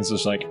Lucian?" It's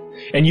just like,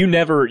 and you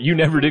never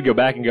did go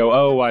back and go,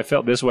 "Oh, I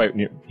felt this way."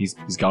 He's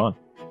gone.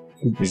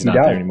 He's not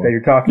there anymore. That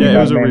you're talking about, it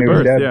was a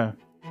rebirth.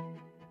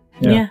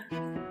 Yeah.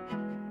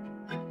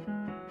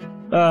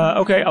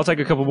 Okay, I'll take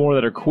a couple more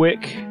that are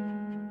quick.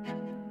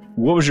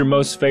 What was your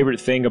most favorite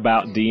thing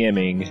about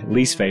DMing,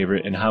 least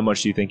favorite, and how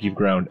much do you think you've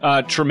grown?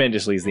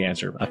 Tremendously is the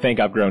answer. I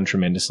think I've grown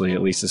tremendously,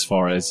 at least as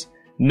far as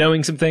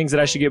knowing some things that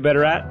I should get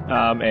better at,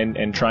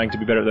 and trying to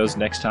be better at those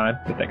next time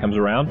that comes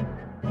around.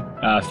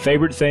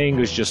 Favorite thing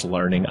was just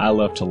learning. I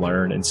love to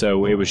learn, and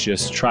so it was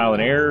just trial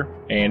and error,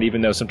 and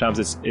even though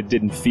sometimes it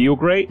didn't feel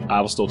great,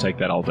 I will still take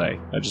that all day.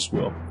 I just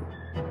will.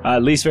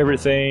 Least favorite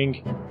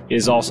thing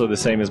is also the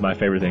same as my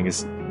favorite thing,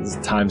 is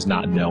times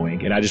not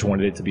knowing, and I just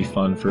wanted it to be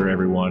fun for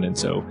everyone, and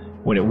so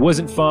when it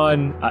wasn't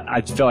fun,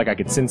 I felt like I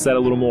could sense that a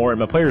little more, and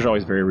my players are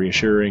always very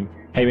reassuring.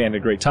 Hey man, I had a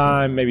great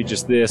time, maybe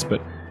just this,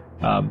 but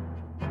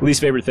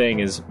least favorite thing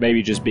is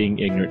maybe just being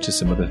ignorant to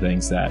some of the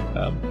things that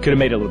could have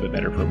made it a little bit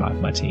better for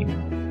my team.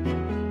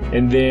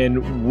 And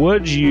then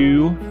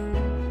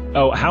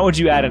how would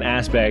you add an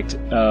aspect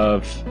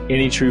of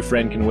any true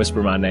friend can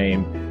whisper my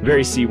name?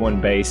 Very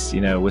C1 based,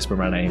 whisper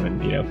my name,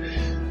 and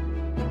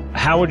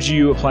how would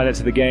you apply that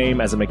to the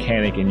game as a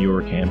mechanic in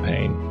your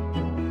campaign?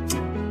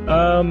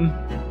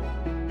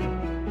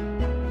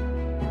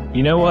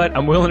 You know what?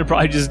 I'm willing to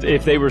probably just,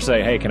 if they were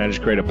say, hey, can I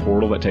just create a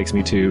portal that takes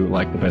me to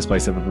like the best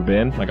place I've ever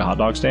been, like a hot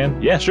dog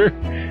stand? Yeah, sure.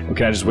 Well,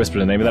 can I just whisper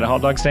the name of that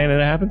hot dog stand and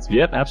it happens?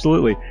 Yep,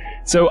 absolutely.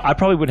 So I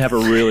probably would have a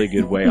really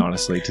good way,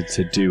 honestly,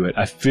 to do it.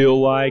 I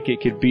feel like it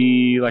could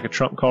be like a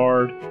trump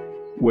card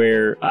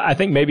where I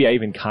think maybe I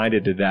even kind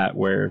of did that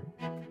where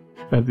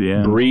at the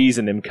end, Breeze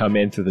and them come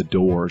in through the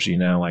doors,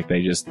 like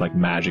they just like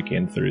magic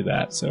in through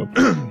that. So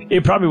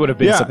it probably would have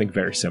been something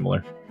very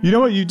similar. You know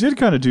what? You did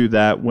kind of do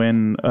that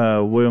when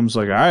William's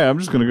like, all right, I'm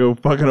just going to go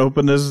fucking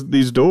open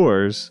these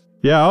doors.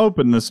 Yeah, I'll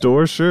open this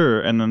door,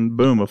 sure. And then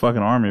boom, a fucking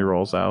army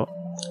rolls out.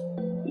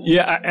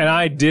 Yeah, and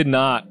I did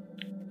not.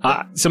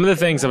 Some of the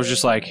things I was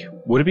just like,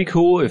 would it be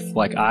cool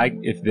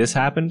if this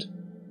happened?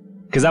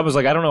 Because I was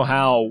like, I don't know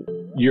how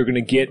you're going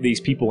to get these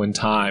people in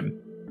time.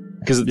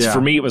 Because Yeah. for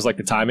me, it was like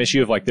the time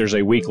issue of like there's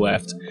a week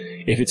left.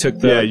 If it took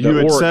the you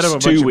had orcs set up a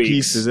 2 bunch of weeks,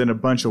 pieces in a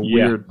bunch of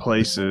Yeah. weird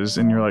places,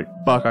 and you're like,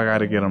 "Fuck, I got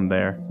to get them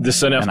there." the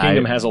Sun Elf And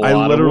Kingdom has a lot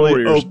I of literally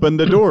warriors. opened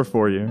the door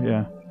for you.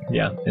 Yeah,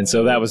 Yeah, and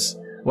so that was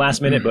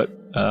last minute, but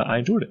I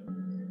enjoyed it.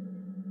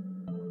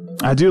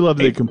 I do love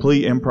the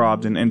complete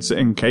improv. And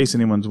in case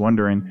anyone's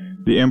wondering,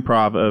 the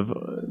improv of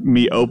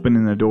me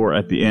opening the door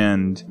at the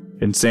end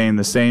and saying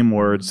the same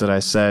words that I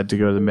said to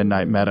go to the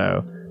Midnight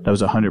Meadow. That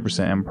was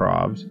 100%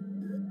 improv,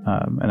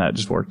 and that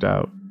just worked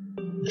out.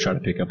 Try to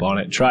pick up on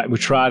it. We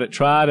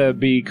try to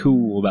be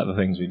cool about the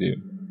things we do,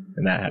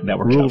 and that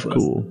works Real out for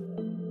cool.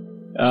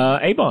 us.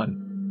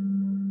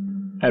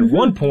 Avon, at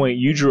one point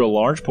you drew a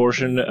large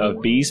portion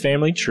of Bee's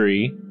family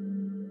tree.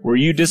 Were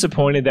you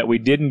disappointed that we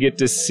didn't get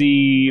to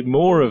see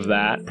more of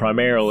that?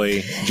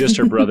 Primarily, just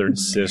her brother and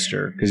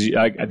sister, because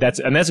that's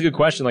a good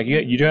question. Like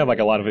you do have like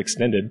a lot of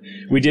extended.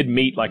 We did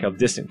meet like a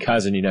distant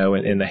cousin,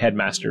 in the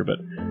headmaster, but.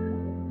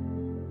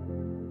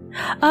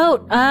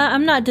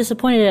 I'm not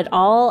disappointed at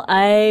all.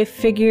 I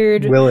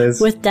figured Will is.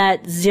 with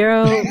that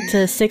 0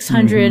 to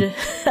 600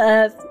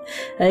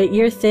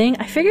 year thing,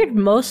 I figured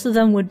most of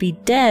them would be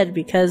dead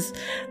because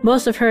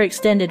most of her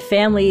extended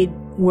family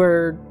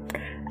were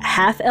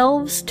half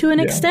elves to an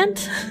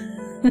extent.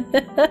 So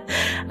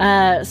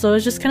it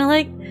was just kind of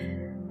like,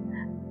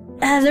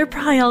 they're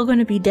probably all going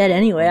to be dead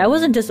anyway. I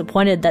wasn't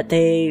disappointed that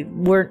they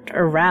weren't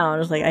around. It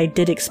was like I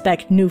did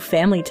expect new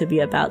family to be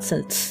about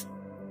since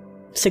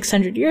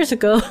 600 years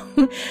ago.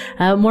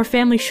 More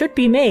family should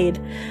be made,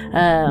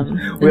 and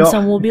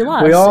some will be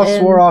lost. We all And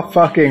swore off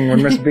fucking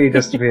when Miss B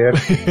disappeared.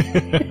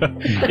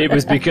 It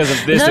was because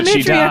of this the that she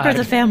matriarch of died.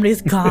 the family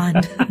is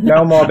gone.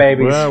 No more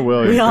babies. Well,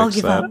 William We all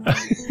fixed give that.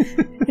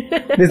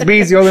 up. Miss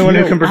B's the only one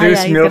who can produce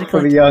yeah, he's milk gotta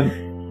for the collect-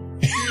 young.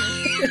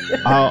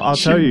 I'll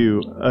tell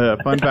you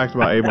a fun fact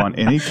about Avon.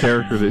 Any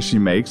character that she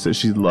makes that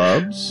she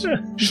loves,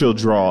 she'll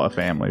draw a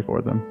family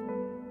for them.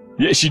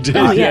 Yeah, she did.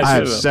 Oh, yeah. I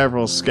have she-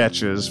 several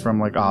sketches from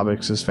like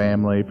Obix's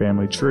family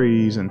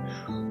trees, and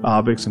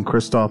Obix and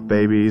Kristoff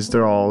babies.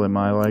 They're all in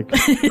my like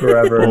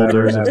Forever and ever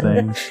folders and of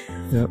ever.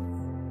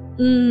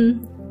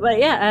 things. But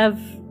yeah,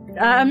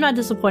 I'm not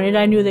disappointed.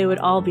 I knew they would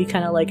all be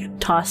kind of like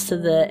tossed to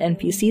the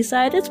NPC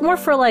side. It's more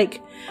for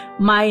like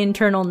my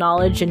internal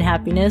knowledge and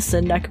happiness,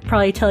 and I could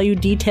probably tell you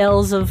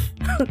details of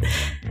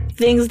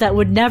things that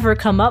would never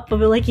come up, but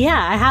be like,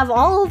 yeah, I have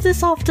all of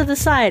this off to the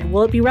side.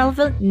 Will it be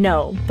relevant?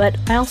 No. But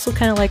I also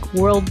kind of like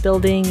world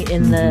building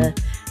in the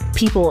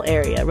people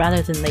area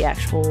rather than the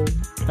actual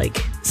like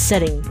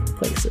setting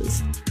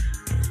places.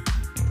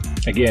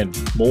 Again,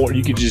 more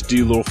you could just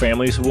do little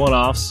families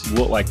one-offs,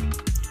 like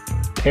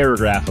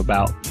paragraph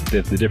about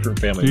the different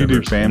family You do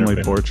members. family and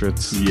their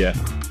portraits. Yeah.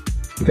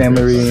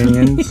 Family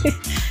reunions.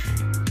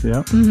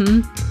 Yep.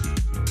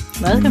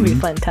 That's gonna be a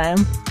fun time.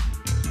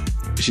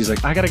 She's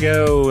like, I gotta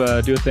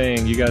go do a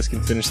thing. You guys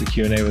can finish the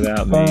Q&A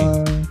without me.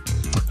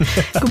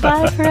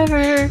 Goodbye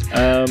forever.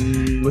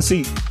 Let's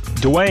see.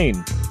 Dwayne.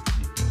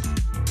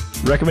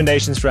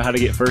 Recommendations for how to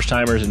get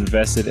first-timers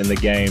invested in the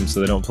game so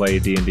they don't play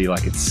D&D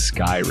like it's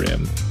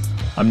Skyrim.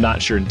 I'm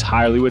not sure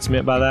entirely what's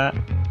meant by that.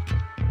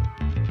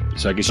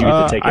 So I guess you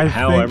get to take it I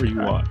however think-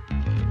 you want.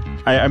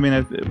 I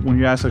mean, when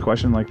you ask a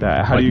question like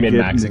that, how Like do you get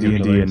min-maxing into D&D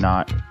abilities. and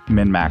not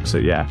min-max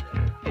it? Yeah.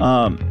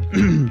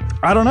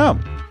 I don't know.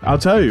 I'll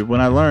tell you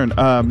when I learned.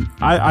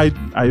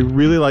 I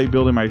really like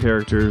building my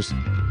characters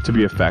to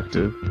be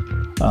effective.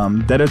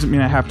 That doesn't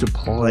mean I have to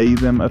play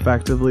them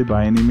effectively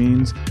by any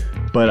means,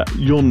 but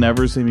you'll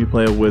never see me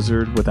play a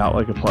wizard without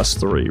like a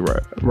 +3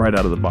 right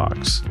out of the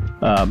box.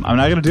 I'm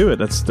not gonna do it.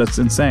 That's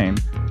insane.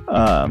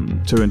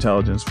 To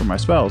intelligence for my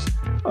spells.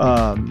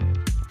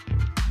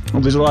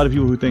 There's a lot of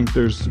people who think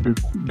there's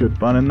good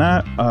fun in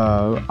that.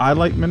 I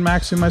like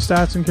min-maxing my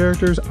stats and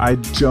characters. I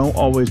don't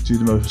always do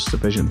the most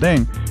efficient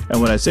thing. And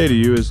what I say to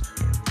you is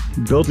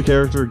build the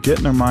character, get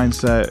in their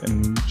mindset,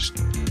 and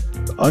just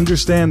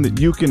understand that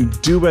you can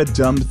do a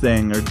dumb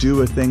thing or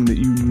do a thing that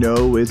you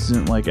know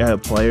isn't like a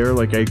player,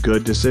 like a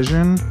good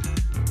decision.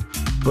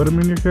 But I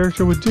mean, your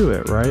character would do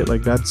it, right?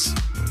 Like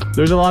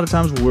there's a lot of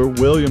times where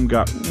William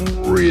got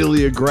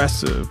really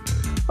aggressive.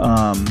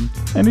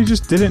 And he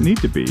just didn't need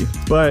to be.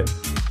 But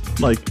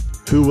like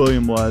who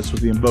William was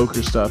with the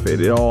Invoker stuff,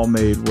 it all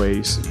made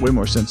way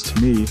more sense to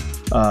me.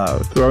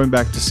 Throwing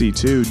back to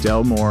C2,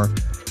 Delmore,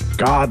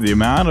 God, the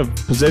amount of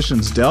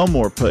positions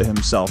Delmore put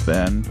himself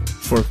in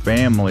for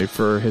family,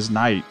 for his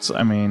knights.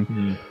 I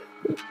mean,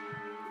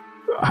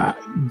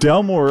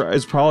 Delmore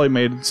has probably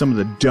made some of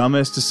the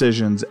dumbest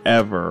decisions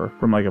ever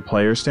from like a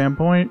player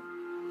standpoint.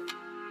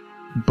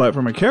 But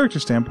from a character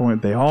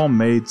standpoint, they all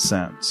made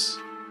sense.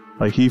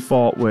 Like he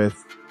fought with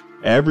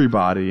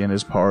everybody in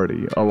his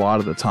party a lot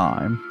of the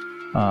time.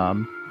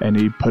 And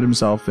he put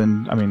himself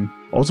in, I mean,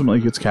 ultimately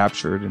he gets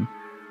captured. And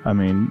I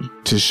mean,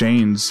 to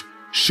Shane's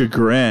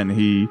chagrin,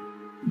 he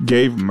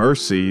gave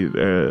mercy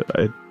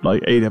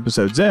like 8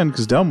 episodes in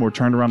because Delmore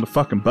turned around the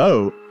fucking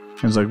boat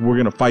and was like, we're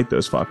going to fight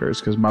those fuckers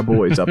because my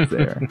boy's up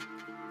there.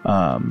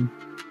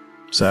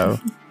 So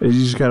you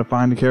just got to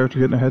find the character,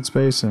 get in their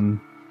headspace, and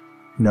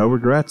no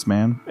regrets,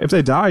 man. If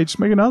they die, just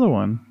make another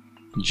one.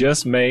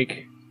 Just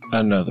make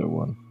another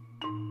one.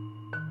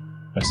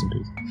 Rest in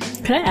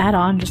peace. Could I add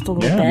on just a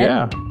little bit?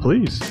 Yeah,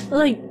 please.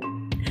 Like,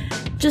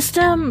 just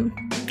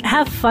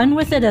have fun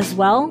with it as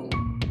well.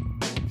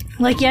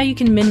 Like, yeah, you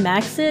can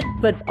min-max it,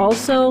 but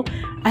also,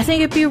 I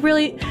think it'd be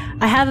really...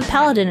 I have a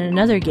paladin in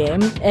another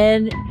game,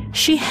 and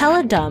she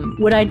hella dumb.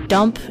 Would I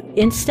dump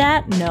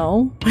Instat?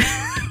 No.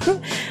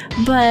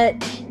 But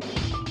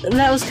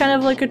that was kind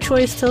of like a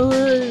choice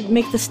to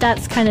make the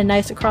stats kind of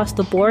nice across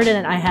the board,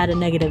 and I had a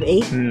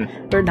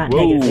 -8. Or not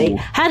Whoa. -8.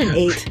 Had an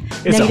 8.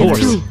 It's a horse.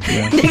 -2.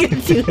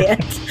 -2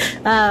 hits.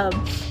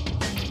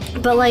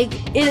 But, like,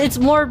 it's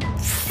more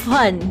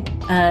fun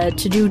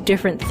to do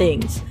different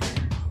things.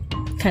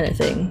 Kind of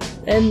thing.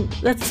 And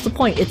that's the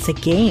point. It's a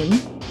game.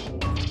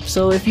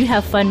 So if you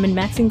have fun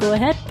min-maxing, go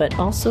ahead, but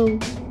also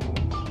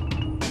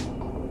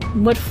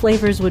what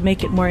flavors would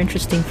make it more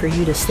interesting for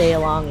you to stay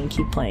along and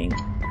keep playing?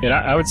 And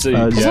I would say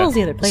as well as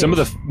the other players.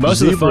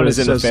 Most of the fun is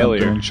in the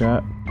failure. In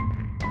chat.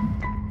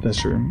 That's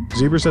true.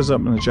 Zebra says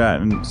something in the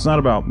chat, and it's not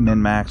about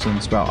min-maxing,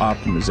 it's about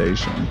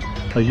optimization.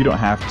 Like, you don't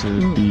have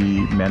to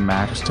be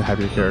min-maxed to have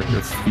your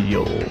character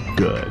feel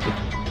good.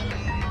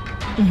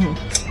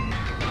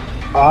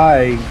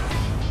 I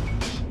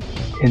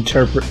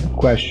interpret the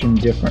question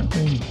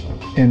differently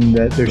in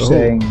that they're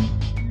saying,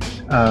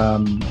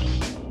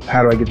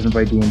 how do I get them to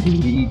play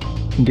D&D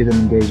and get them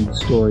engaged with the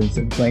story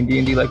instead of playing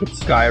D&D like it's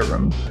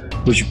Skyrim,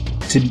 which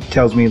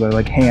tells me they're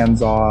like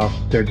hands off,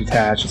 they're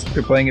detached, it's like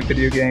they're playing a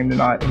video game, they're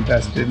not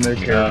invested in their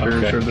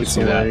characters or the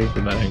story.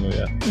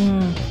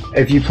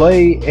 If you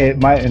play it,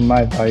 my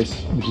advice,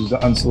 which is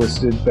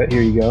unsolicited, but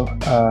here you go.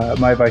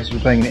 My advice: if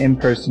you're playing an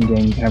in-person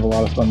game, you can have a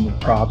lot of fun with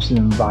props and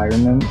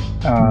environment.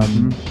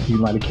 You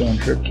can light a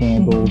cantrip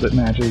candle that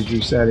matches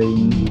your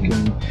setting. You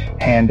can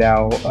hand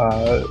out,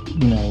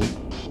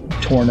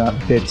 torn up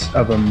bits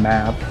of a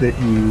map that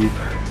you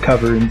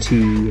cover in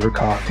tea or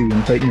coffee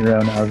and put in your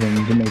own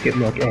oven to make it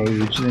look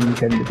aged, and then you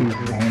cut into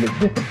pieces and hand it to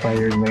different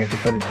players and they have to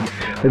put it in.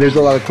 But there's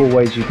a lot of cool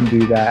ways you can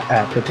do that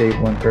at the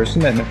table in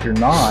person, and if you're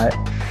not,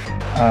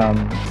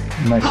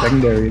 my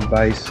secondary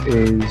advice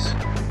is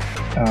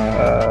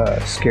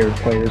scared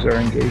players are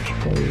engaged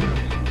players.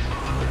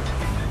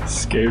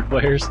 Scared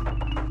players?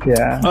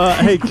 Yeah.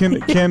 Hey,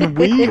 can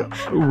we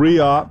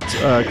re-opt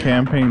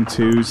Campaign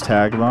 2's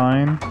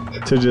tagline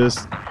to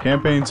just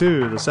Campaign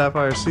 2, the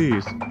Sapphire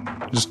Seas?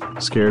 Just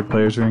scared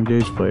players or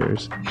engaged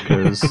players.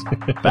 Because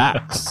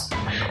facts.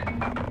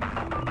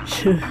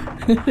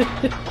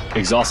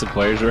 Exhausted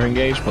players or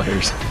engaged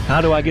players. How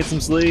do I get some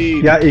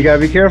sleep? Yeah, you gotta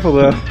be careful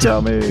though.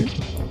 Tell me.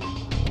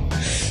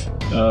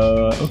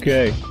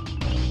 Okay.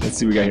 Let's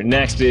see what we got here.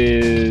 Next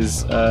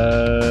is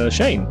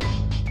Shane.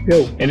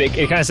 Yo. And it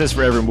kind of says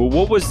for everyone,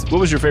 well, what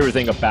was your favorite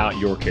thing about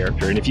your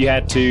character? And if you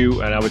had two,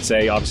 and I would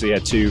say obviously you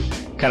had two,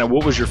 kind of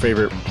what was your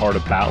favorite part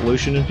about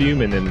Lucian and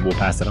Fume? And then we'll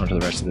pass that on to the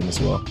rest of them as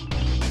well.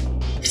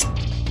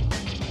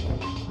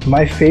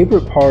 My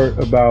favorite part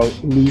about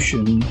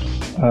Lucian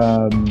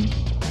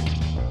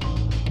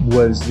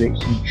was that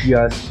he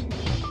just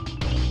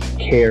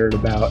cared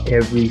about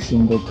every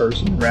single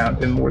person around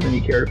him more than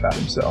he cared about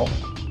himself.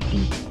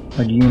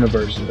 Like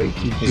universally,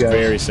 He's just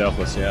very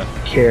selfless, yeah.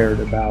 Cared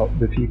about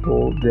the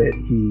people that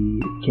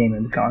he came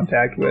into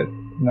contact with,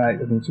 and I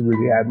think it's a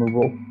really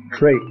admirable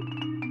trait.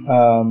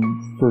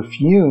 For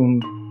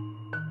Fume,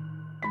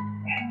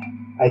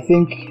 I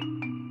think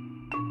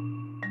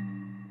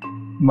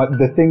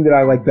the thing that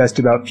I like best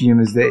about Fume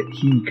is that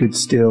he could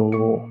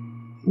still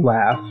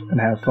laugh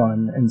and have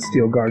fun and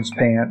steal guards'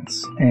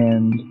 pants,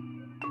 and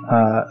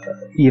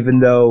even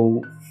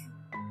though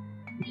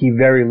he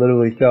very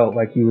literally felt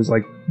like he was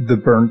like the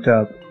burnt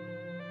up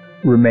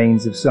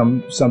remains of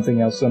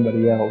something else,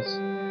 somebody else,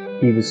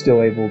 he was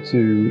still able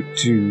to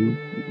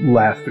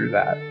laugh through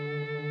that.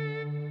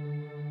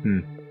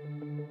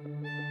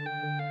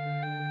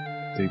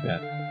 Dig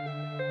that.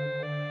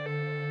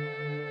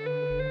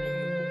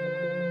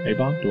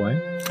 Avon, Dwayne?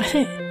 I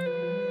think,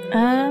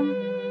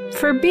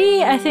 for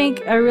B, I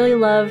think I really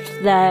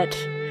loved that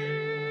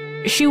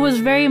she was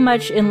very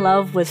much in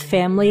love with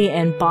family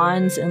and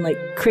bonds and like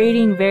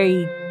creating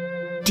very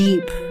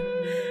deep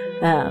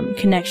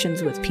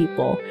connections with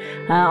people.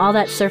 All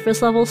that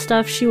surface level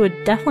stuff, she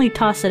would definitely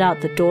toss it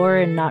out the door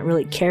and not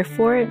really care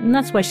for it, and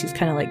that's why she's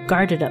kind of like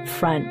guarded up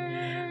front.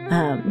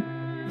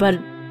 But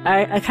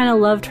I kind of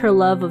loved her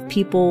love of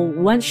people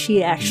once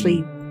she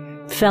actually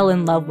fell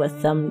in love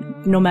with them,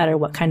 no matter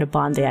what kind of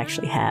bond they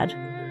actually had.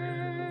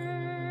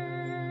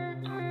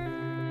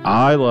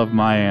 I love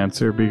my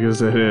answer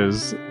because it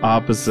is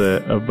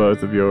opposite of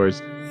both of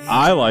yours.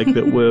 I like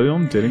that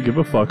William didn't give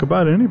a fuck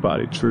about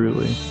anybody,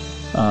 truly.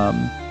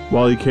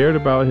 While he cared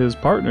about his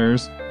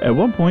partners, at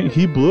one point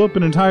he blew up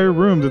an entire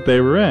room that they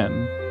were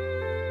in.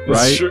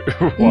 Right? Sure.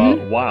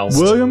 Wow.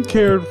 William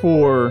cared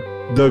for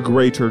the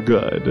greater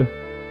good.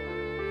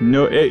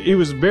 No, it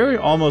was very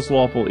almost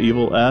Lawful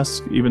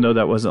Evil-esque, even though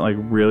that wasn't like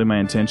really my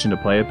intention to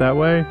play it that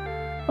way.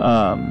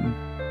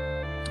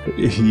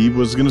 He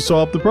was going to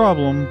solve the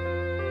problem,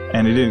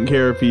 and he didn't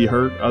care if he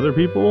hurt other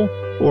people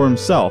or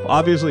himself.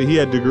 Obviously, he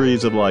had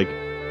degrees of like,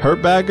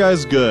 hurt bad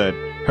guys, good.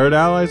 Hurt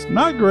allies,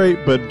 not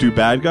great, but do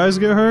bad guys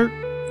get hurt?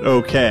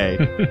 Okay.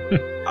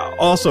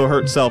 Also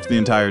hurt self the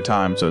entire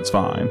time, so it's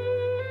fine.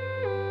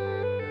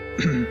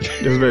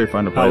 It was very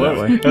fun to play that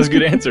way. That was a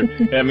good answer.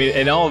 I mean,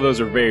 and all of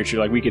those are very true.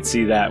 Like, we could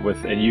see that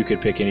and you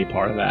could pick any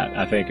part of that.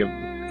 I think,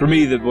 for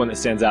me, the one that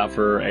stands out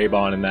for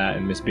Avon and that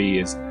and Miss B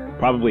is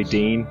probably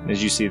Dean,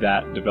 as you see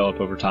that develop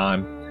over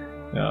time.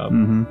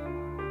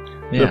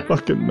 The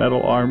fucking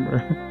metal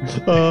armor.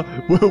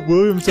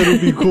 William said it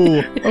would be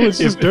cool. Oh, it's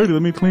just dirty.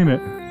 Let me clean it.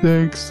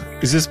 Thanks.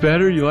 Is this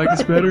better? You like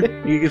this better?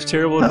 You give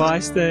terrible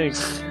advice?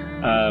 Thanks.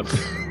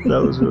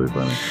 That was really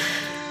funny.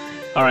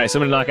 All right, so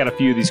I'm going to knock out a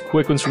few of these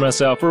quick ones for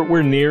myself.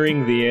 We're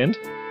nearing the end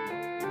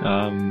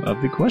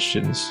of the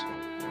questions.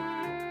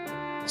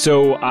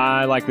 So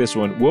I like this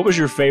one. What was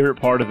your favorite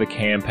part of the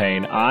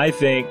campaign? I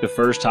think the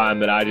first time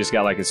that I just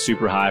got like a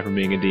super high from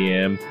being a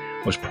DM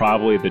was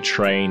probably the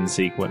train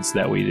sequence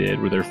that we did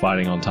where they're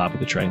fighting on top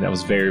of the train. That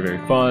was very, very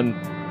fun.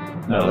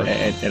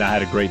 And I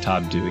had a great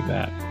time doing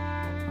that.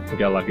 We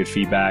got a lot of good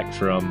feedback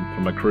from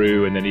my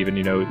crew, and then even,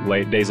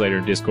 days later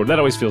in Discord. That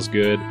always feels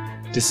good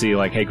to see,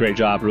 like, hey, great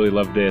job, really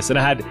love this. And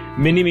I had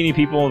many, many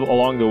people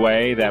along the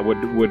way that would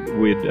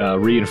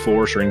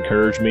reinforce or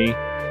encourage me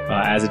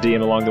as a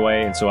DM along the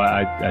way. And so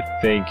I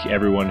thank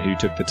everyone who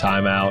took the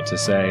time out to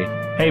say,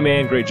 hey,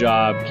 man, great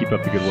job, keep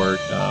up the good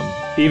work.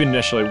 Even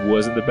initially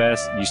wasn't the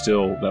best,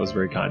 that was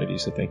very kind of you,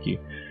 so thank you.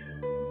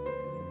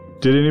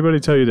 Did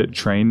anybody tell you that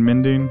train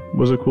mending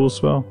was a cool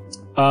spell?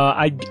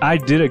 I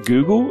did a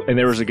Google, and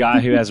there was a guy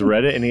who has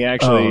Reddit, and he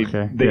actually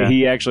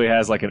he actually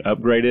has like an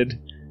upgraded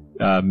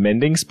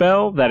mending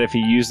spell that if he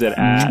used it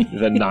at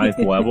the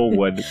 9th level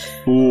would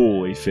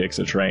fully fix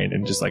a train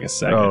in just like a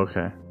second. Oh,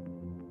 okay.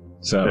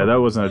 So yeah,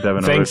 that wasn't a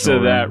Devin. Thanks to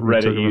that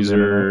Reddit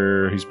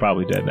user who's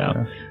probably dead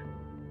now.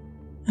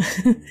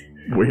 Yeah.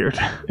 Weird.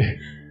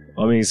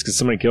 I mean, it's because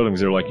somebody killed him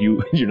because they're like,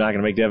 you're not going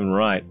to make Devin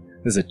right.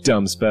 This is a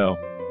dumb spell.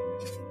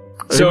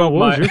 So, what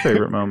was your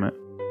favorite moment?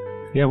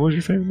 Yeah, what was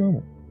your favorite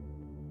moment?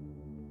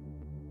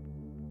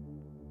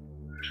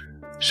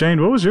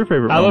 Shane, what was your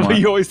favorite moment? I love how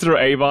you always throw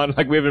Avon.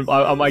 Like,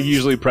 I'm like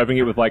usually prepping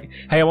it with like,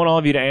 hey, I want all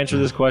of you to answer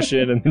this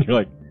question, and then you're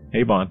like,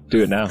 Avon,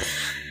 do it now.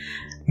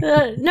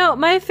 No,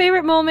 my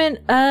favorite moment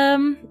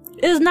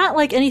is not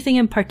like anything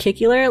in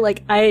particular.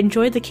 Like, I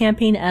enjoyed the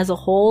campaign as a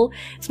whole.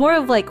 It's more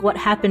of like what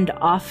happened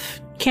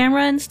off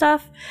camera and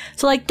stuff.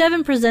 So like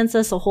Devin presents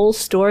us a whole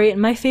story,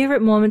 and my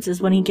favorite moments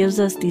is when he gives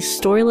us these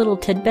story little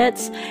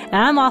tidbits, and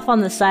I'm off on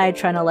the side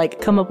trying to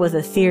like come up with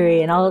a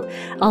theory, and I'll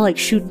like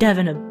shoot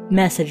Devin a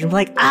message and be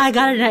like, I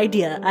got an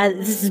idea.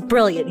 This is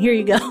brilliant. Here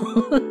you go.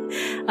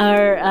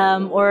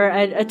 Or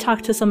I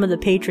talk to some of the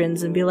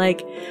patrons and be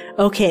like,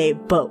 okay,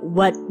 but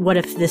what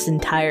if this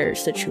entire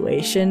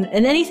situation,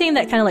 and anything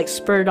that kind of like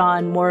spurred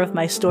on more of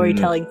my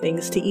storytelling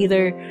things to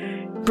either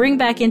bring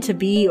back into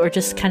B or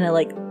just kind of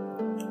like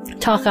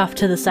talk off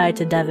to the side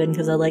to Devin,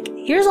 because I'm like,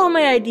 here's all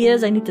my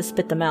ideas, I need to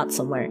spit them out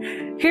somewhere.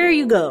 Here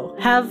you go.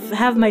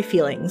 Have my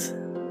feelings.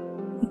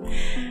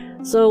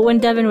 So when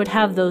Devin would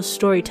have those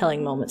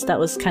storytelling moments, that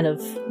was kind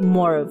of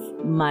more of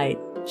my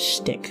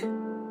shtick.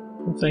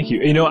 Well, thank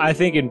you. I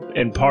think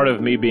in part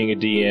of me being a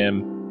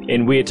DM,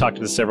 and we had talked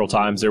about this several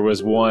times, there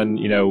was one,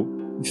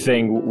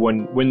 thing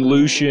when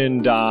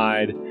Lucian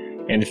died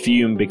and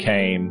Fume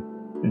became,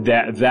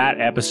 that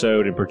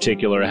episode in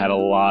particular had a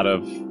lot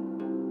of,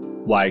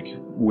 like,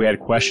 we had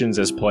questions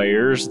as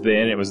players.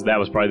 Then that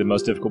was probably the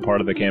most difficult part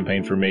of the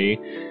campaign for me,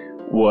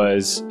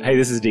 was, hey,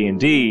 this is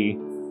D&D.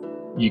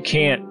 You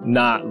can't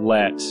not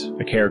let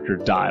a character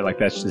die. Like,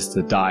 that's just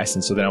the dice.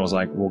 And so then I was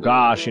like, well,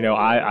 gosh,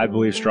 I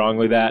believe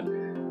strongly that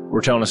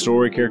we're telling a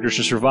story, characters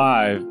should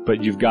survive,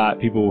 but you've got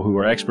people who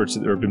are experts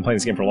that have been playing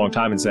this game for a long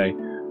time and say,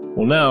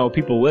 well, no,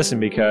 people listen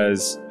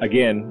because,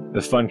 again,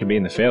 the fun can be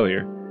in the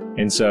failure.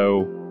 And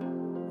so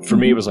for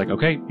me, it was like,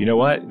 okay, you know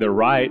what? They're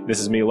right. This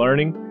is me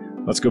learning.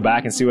 Let's go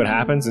back and see what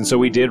happens. And so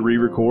we did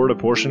re-record a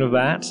portion of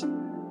that.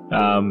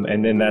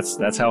 And then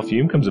that's how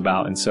Fume comes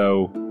about. And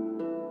so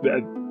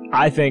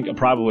I think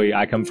probably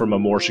I come from a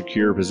more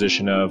secure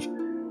position of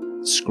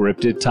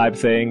scripted type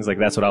things. Like,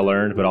 that's what I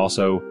learned, but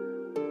also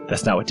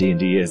that's not what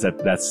D&D is.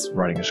 That's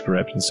writing a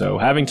script. And so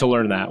having to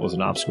learn that was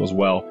an obstacle as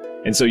well.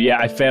 And so, yeah,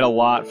 I fed a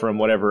lot from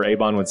whatever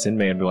Avon would send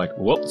me and be like,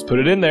 well, let's put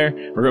it in there.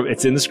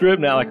 It's in the script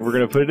now. Like, we're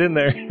going to put it in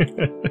there.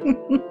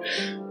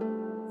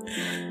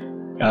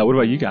 What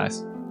about you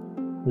guys?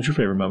 What's your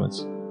favorite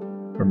moments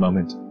or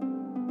moment?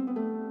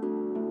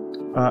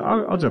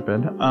 I'll jump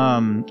in.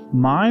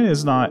 Mine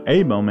is not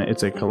a moment;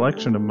 it's a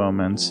collection of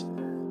moments,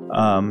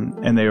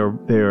 and they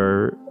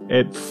are.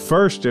 At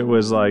first, it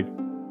was like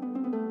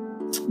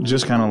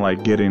just kind of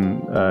like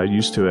getting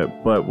used to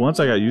it. But once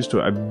I got used to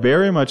it, I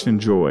very much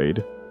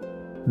enjoyed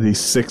the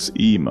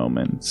 6E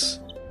moments.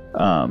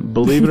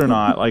 Believe it or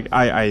not, like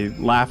I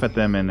laugh at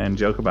them and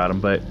joke about them,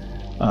 but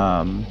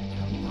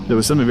there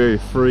was something very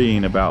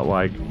freeing about,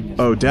 like,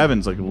 oh,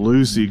 Devin's like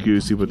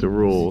loosey-goosey with the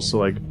rules, so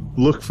like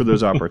look for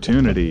those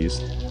opportunities.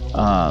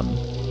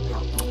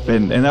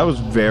 And that was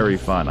very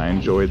fun. I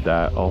enjoyed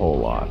that a whole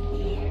lot.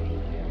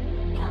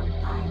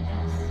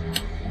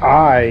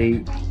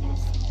 My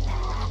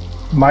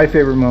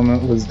favorite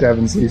moment was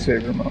Devin C's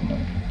favorite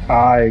moment.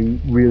 I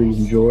really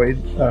enjoyed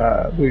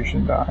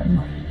Lucian dying.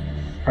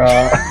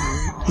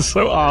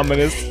 So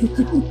ominous.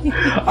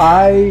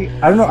 I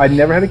don't know. I'd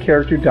never had a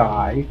character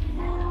die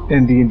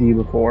in D&D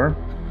before.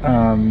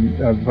 I've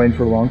been playing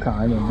for a long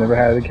time. I've never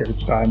had a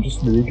character die. I'm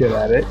just really good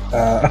at it.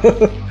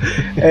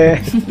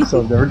 And,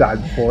 so I've never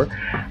died before.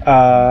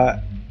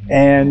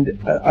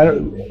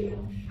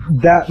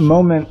 That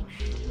moment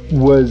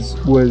was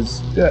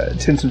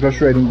tense and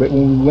frustrating. But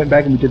when we went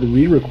back and we did the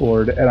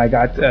re-record, and I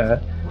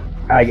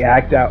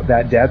act out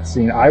that death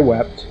scene, I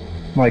wept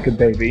like a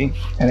baby,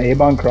 and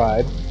Avon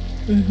cried.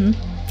 Mm-hmm.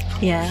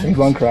 Yeah.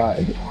 Avon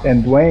cried,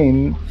 and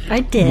Dwayne. I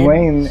did.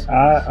 Dwayne,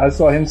 I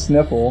saw him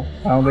sniffle.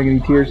 I don't think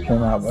any tears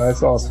came out, but I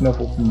saw a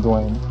sniffle from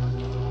Dwayne.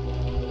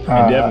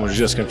 And Devin was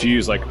just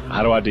confused, like,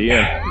 how do I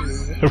DM?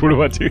 What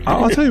do I do?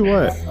 I'll tell you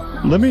what.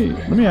 Let me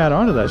add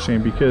on to that,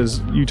 Shane,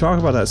 because you talk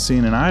about that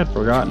scene, and I had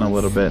forgotten a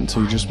little bit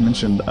until you just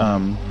mentioned.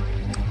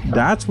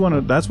 That's one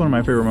of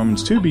my favorite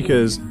moments too,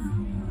 because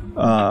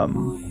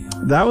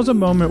that was a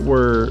moment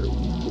where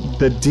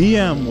the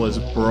DM was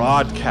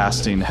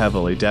broadcasting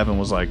heavily. Devin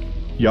was like,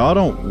 "Y'all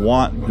don't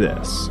want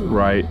this,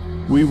 right?"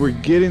 We were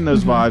getting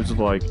those vibes of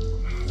like,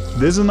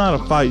 "This is not a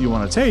fight you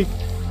want to take,"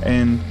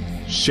 and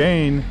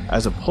Shane,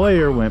 as a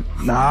player, went,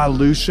 "Nah,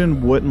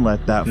 Lucian wouldn't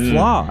let that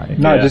fly."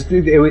 No, Yeah. just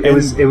it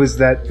was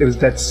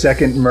that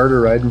second murder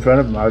right in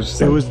front of him. I was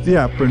just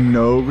like, for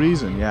no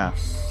reason, yeah.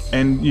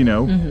 And you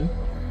know,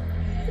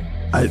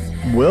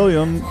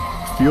 William,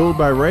 fueled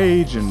by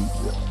rage and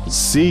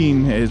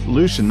seeing his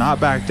Lucian not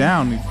back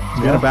down,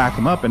 he's gonna back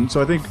him up. And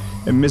so I think,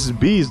 and Mrs.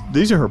 B's,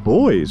 these are her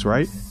boys,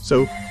 right?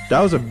 So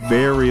that was a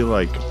very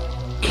like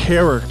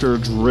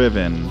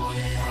character-driven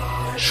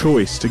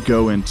choice to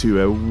go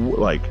into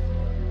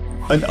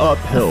an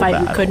uphill fight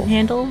battle. we couldn't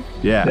handle.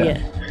 Yeah.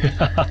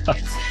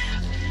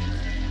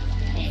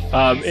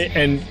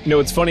 And you know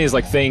what's funny is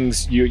like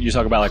things you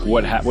talk about, like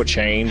what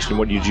changed and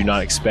what did you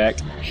not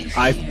expect.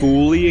 I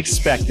fully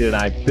expected, and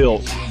I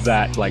built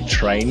that like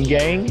train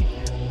gang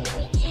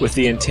with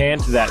the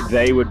intent that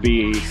they would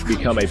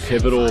become a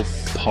pivotal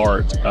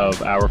part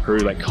of our crew,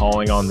 like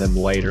calling on them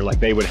later. Like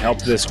they would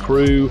help this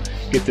crew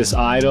get this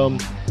item,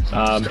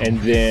 and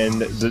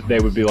then they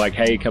would be like,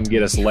 "Hey, come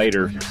get us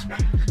later."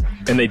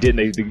 And they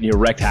didn't. They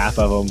wrecked half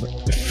of them.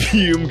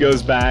 Fume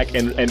goes back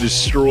and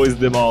destroys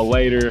them all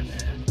later.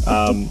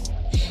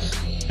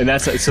 And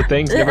that's so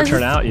things never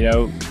turn out. You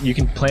know, you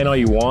can plan all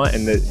you want,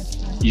 and that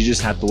you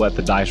just have to let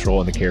the dice roll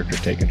and the characters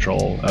take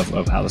control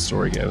of how the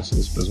story goes.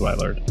 Is what I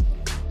learned.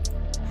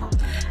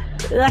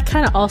 That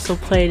kind of also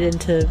played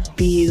into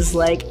B's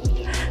like,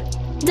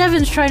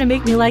 Devin's trying to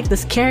make me like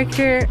this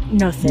character.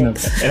 No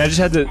thanks. And I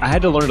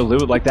had to learn to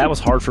live with, like, that was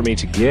hard for me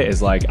to get,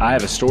 is like, I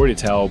have a story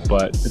to tell,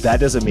 but that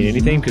doesn't mean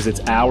anything because it's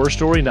our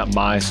story, not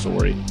my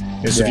story.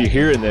 And so if you're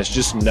hearing this,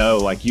 just know,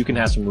 like, you can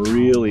have some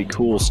really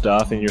cool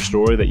stuff in your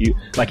story that you,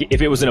 like,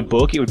 if it was in a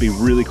book, it would be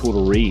really cool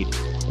to read,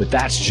 but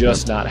that's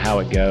just not how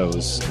it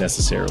goes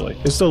necessarily.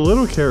 It's the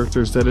little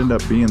characters that end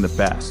up being the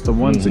best, the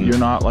ones that you're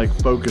not like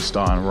focused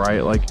on,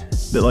 right? Like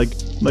that,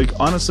 like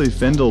honestly,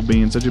 Findle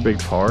being such a big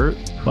part,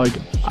 like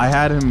I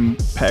had him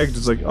pegged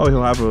as like, oh,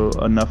 he'll have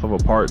enough of a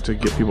part to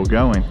get people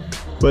going,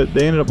 but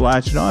they ended up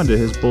latching on to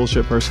his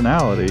bullshit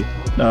personality.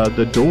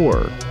 The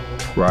door,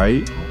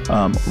 right?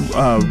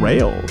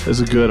 Rail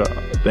is a good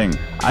thing.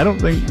 I don't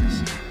think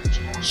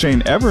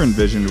Shane ever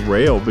envisioned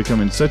Rail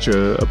becoming such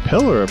a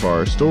pillar of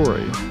our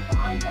story.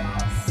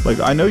 Like,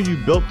 I know you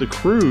built the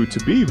crew to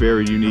be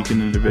very unique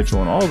and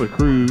individual, and all the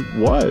crew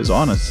was,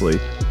 honestly,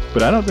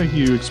 but I don't think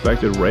you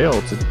expected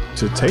Rail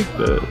to take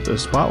the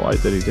spotlight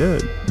that he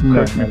did.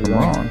 Correct me if I'm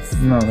wrong.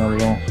 No, not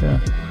at all. Yeah.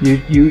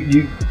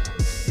 You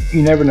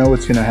never know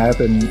what's going to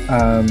happen.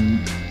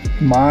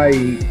 My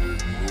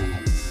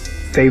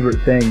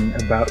favorite thing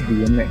about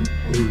DMing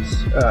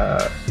is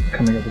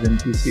coming up with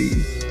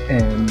NPCs,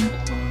 and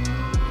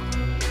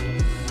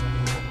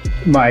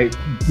my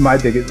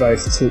big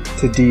advice to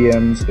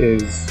DMs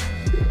is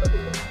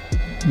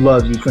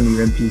love each one of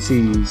your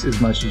NPCs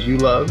as much as you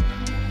love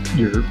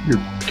your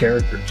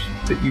characters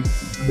that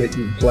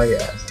you play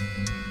as.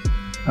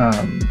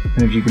 And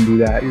if you can do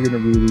that, you're going to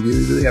really,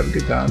 really, really have a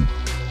good time.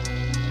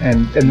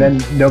 And then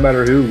no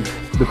matter who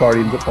the party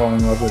ends up falling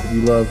in love with, if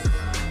you love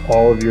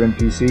all of your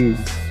NPCs,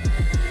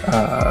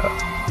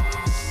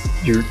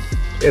 you're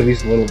at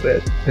least a little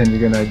bit, then you're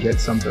going to get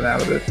something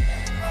out of it.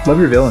 Love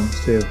your villains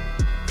too.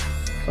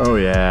 Oh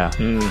yeah.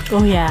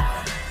 Oh yeah.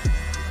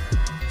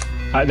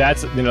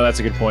 That's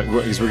a good point,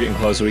 because we're getting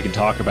close, so we can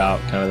talk about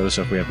kind of the other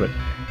stuff we have. But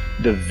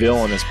the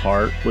villainous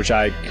part, which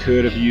I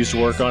could have used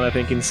to work on, I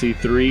think, in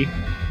C3,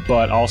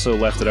 but also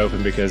left it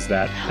open because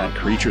that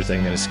creature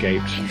thing that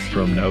escaped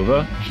from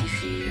Nova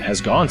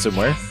has gone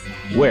somewhere.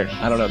 Where?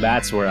 I don't know.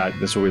 That's where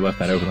we left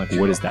that open. Like,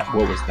 what is that?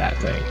 What was that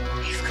thing?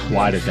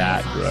 Why did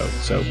that grow?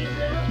 So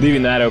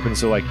leaving that open.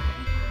 So like,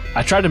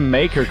 I tried to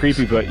make her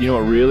creepy, but you know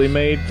what really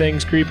made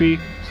things creepy?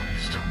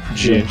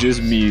 Ginger's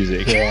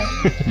music. Yeah.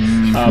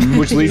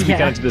 Which leads me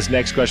kind of to this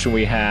next question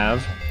we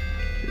have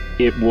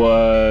it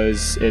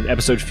was in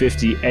episode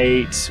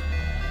 58.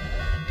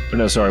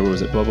 No, sorry, what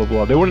was it? Blah, blah,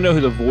 blah. They want to know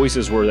who the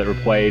voices were that were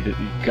played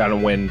kind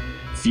of when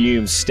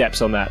Fume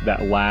steps on that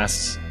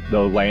last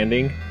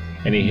landing,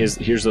 and he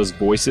hears those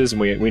voices,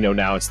 and we know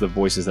now it's the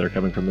voices that are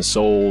coming from the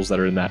souls that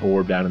are in that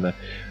orb down in the...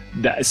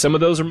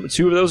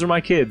 two of those are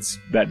my kids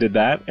that did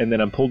that, and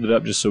then I pulled it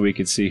up just so we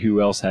could see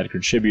who else had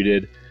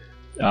contributed.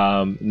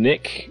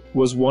 Nick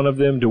was one of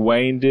them.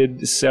 Dwayne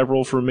did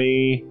several for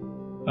me.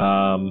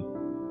 I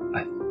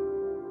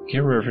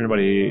can't remember if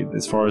anybody,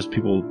 as far as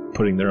people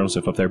putting their own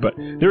stuff up there, but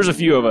there was a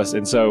few of us,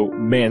 and so,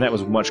 man, that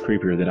was much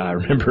creepier than I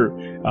remember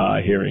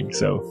hearing.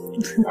 So,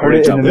 Heard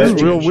it in the That's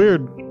message. real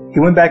weird. He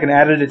went back and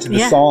added it to the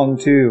song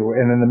too,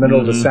 and in the middle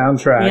of the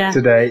soundtrack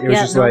today, it was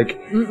just like,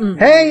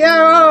 "Hey,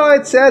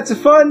 it's a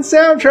fun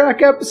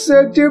soundtrack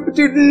episode,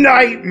 dude,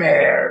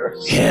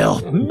 nightmares.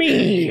 Help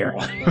me!"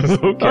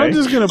 Okay. I'm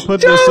just gonna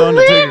put this on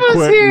to take a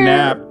quick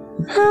nap.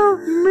 Help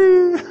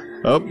me.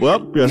 Oh, well,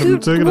 guess I'm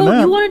taking a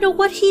nap. You want to know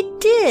what he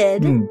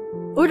did?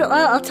 Or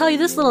I'll tell you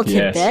this little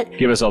tidbit. Yes.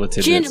 Give us all the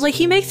tidbits.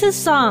 He makes his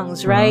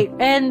songs, right?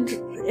 And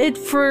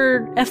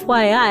for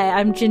FYI,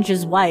 I'm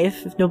Ginger's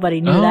wife, if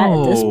nobody knew that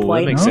at this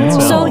point. That makes sense.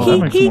 So that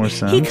makes more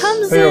sense. he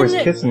comes They're always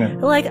in, kissing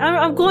him. like,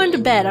 I'm going to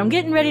bed. I'm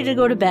getting ready to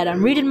go to bed.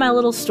 I'm reading my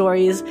little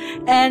stories.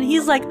 And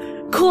he's like,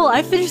 cool,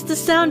 I finished the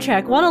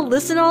soundtrack. Want to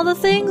listen to all the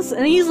things?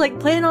 And he's like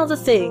playing all the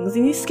things.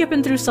 And he's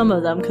skipping through some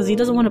of them because he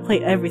doesn't want to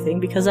play everything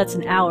because that's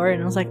an hour.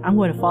 And I was like, I'm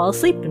going to fall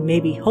asleep in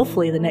maybe,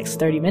 hopefully, the next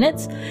 30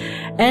 minutes.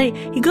 And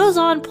he goes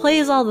on,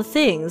 plays all the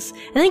things.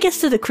 And then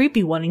gets to the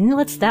creepy one. And he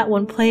lets that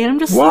one play. And I'm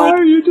just Why like,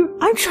 are you doing?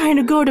 I'm trying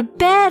to go to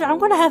bed. I'm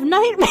going to have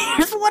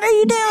nightmares. What are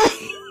you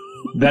doing?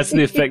 That's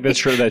the effect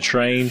that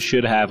train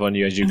should have on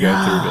you as you go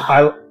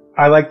through it.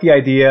 I like the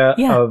idea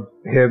Yeah. of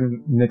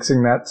him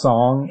mixing that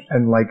song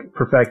and like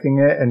perfecting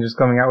it and just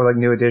coming out with like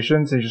new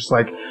additions. And just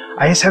like,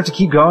 I just have to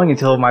keep going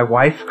until my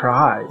wife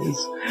cries.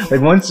 Like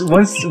once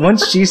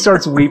she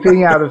starts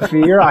weeping out of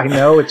fear, I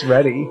know it's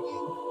ready.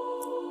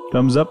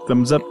 Thumbs up,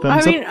 thumbs up,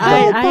 thumbs I mean, up. I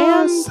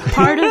am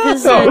part of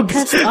his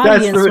test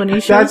audience when he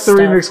shows That's the stuff.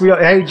 remix.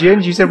 Hey,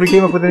 Ginge, you said we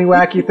came up with any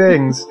wacky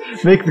things.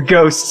 Make the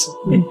ghosts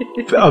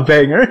a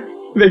banger.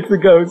 Make the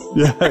ghosts.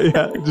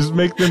 Yeah. Just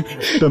make them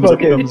thumbs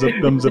Okay. up,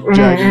 thumbs up,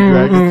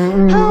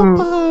 dragon. Help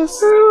us.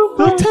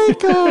 They'll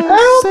take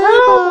us.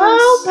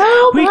 Save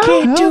us. We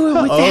can't do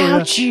it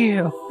without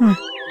you.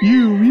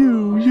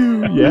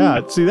 You.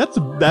 Yeah. See, that's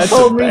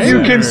Only a you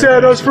banger. can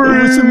set us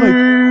free.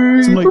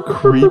 Some like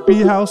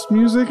creepy house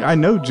music. I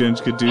know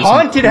Ginge could do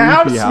Haunted some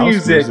house creepy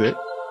house music.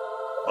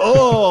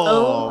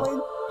 Oh.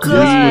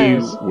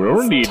 Goodness. We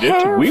will need it.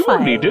 We will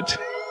Terrifying. need it.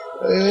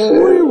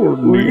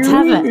 Let's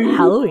have a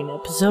Halloween The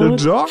episode.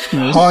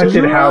 darkness.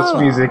 Haunted is house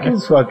around. music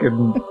is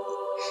fucking.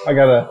 I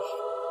gotta.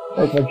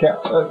 Like my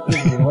cat.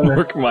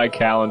 Work my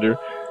calendar.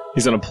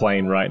 He's on a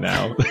plane right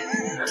now.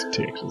 It's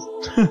Texas.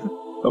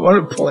 I want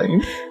a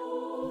plane.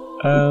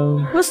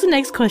 What's the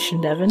next question,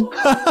 Devin?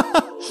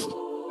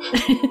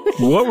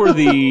 What were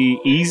the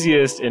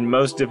easiest and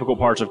most difficult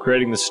parts of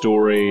creating the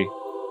story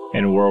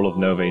and world of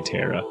Nove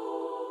Terra?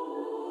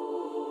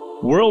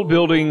 World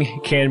building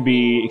can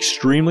be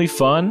extremely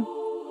fun,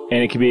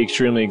 and it can be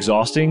extremely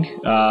exhausting.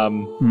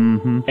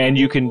 And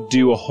you can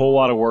do a whole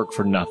lot of work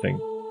for nothing.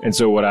 And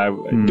so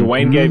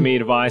Dwayne gave me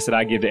advice that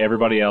I give to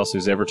everybody else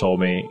who's ever told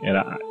me, and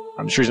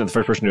I'm sure he's not the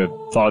first person to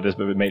have thought of this,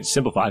 but it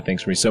simplified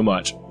things for me so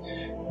much.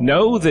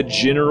 Know the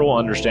general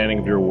understanding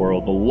of your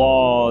world, the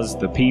laws,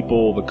 the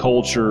people, the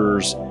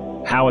cultures,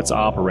 how it's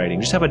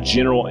operating. Just have a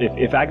general,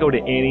 if I go to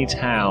any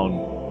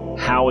town,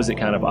 how is it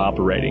kind of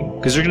operating?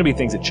 Because there's going to be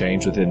things that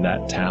change within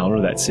that town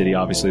or that city.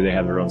 Obviously, they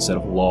have their own set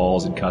of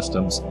laws and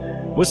customs.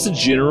 What's the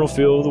general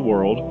feel of the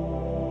world?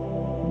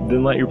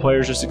 Then let your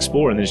players just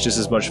explore, and it's just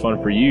as much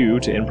fun for you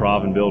to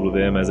improv and build with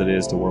them as it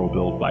is to world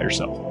build by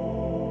yourself.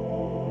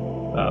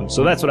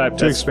 So that's what I've...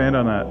 To expand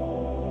on that.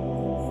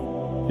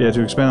 Yeah,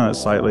 to expand on that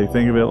slightly,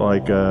 think of it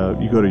like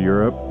you go to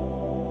Europe,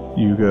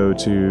 you go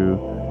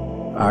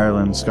to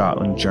Ireland,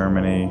 Scotland,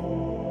 Germany.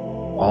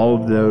 All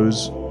of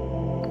those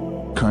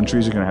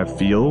countries are going to have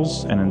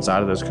feels, and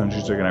inside of those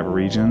countries they're going to have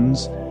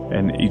regions,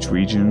 and each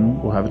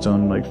region will have its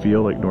own like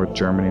feel. Like North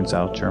Germany and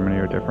South Germany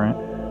are different.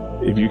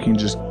 If you can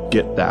just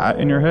get that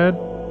in your head,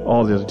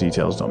 all the other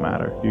details don't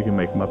matter. You can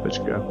make them up as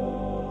you go.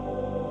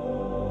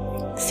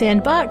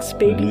 Sandbox,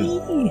 baby.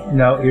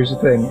 No, here's the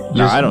thing.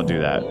 No, I don't do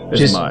that as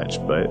just-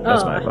 much, but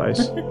that's my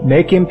advice.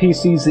 Make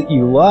NPCs that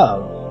you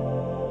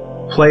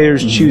love.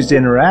 Players choose to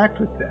interact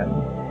with them.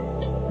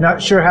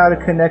 Not sure how to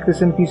connect this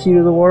NPC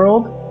to the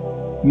world?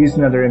 Use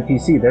another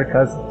NPC. They're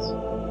cousins.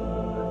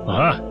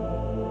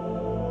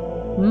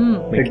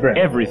 Make Big brain.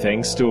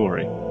 everything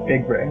story.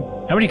 Big brain.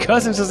 How many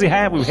cousins does he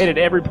have? We've hated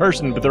every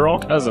person, but they're all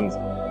cousins.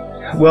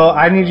 Well,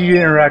 I need you to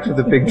interact with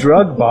the big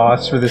drug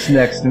boss for this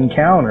next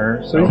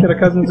encounter. So he's got a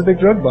cousin that's a big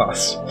drug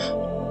boss.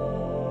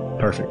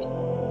 Perfect.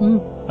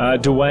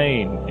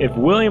 Dwayne, if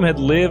William had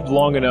lived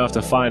long enough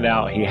to find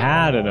out he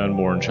had an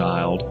unborn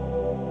child,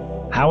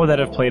 how would that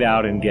have played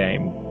out in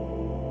game?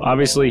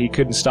 Obviously, he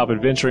couldn't stop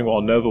adventuring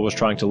while Nova was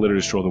trying to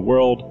literally destroy the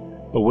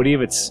world. But would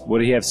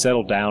he have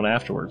settled down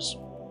afterwards?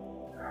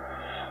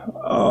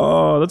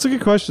 Oh, that's a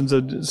good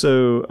question.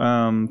 So,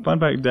 fun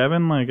fact: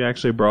 Devin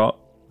actually brought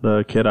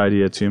the kid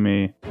idea to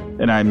me,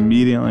 and I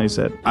immediately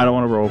said, "I don't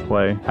want to role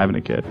play having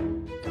a kid.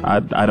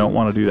 I don't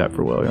want to do that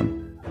for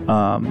William,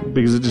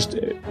 because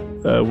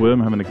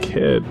William having a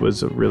kid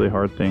was a really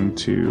hard thing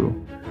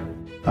to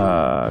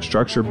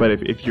structure. But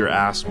if you're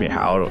asking me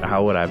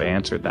how would I have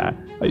answered that?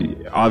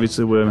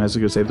 Obviously, William has to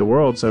go save the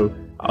world, so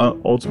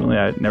ultimately,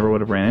 I never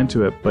would have ran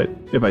into it. But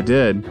if I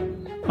did,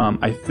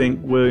 I think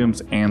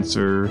William's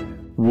answer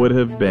would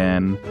have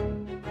been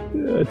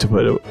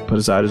to put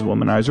aside his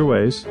womanizer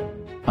ways,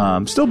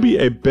 still be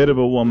a bit of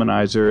a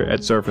womanizer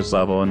at surface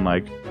level and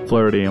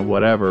flirty and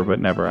whatever, but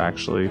never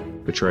actually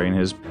betraying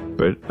his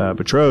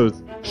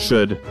betrothed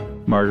should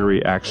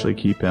Marguerite actually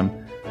keep him.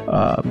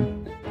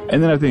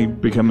 And then I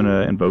think becoming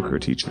an Invoker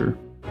teacher.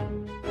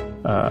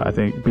 I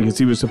think because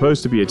he was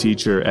supposed to be a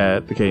teacher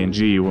at the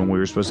K&G when we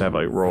were supposed to have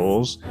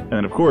roles, and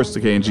then of course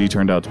the K&G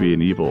turned out to be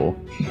an evil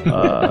thing.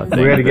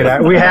 We had to get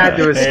out. We had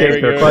to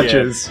escape their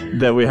clutches. Yeah.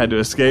 That we had to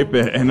escape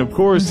it, and of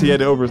course he had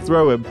to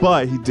overthrow it,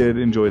 but he did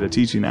enjoy the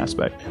teaching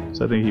aspect.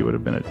 So I think he would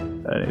have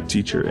been a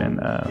teacher in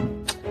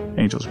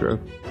Angel's Grove.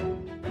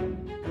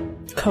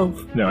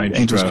 Cove. No,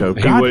 Angel's Cove.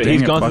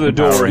 He's gone through the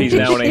door. He's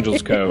now in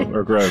Angel's Cove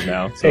or Grove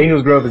now. So.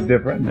 Angel's Grove is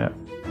different. Yeah.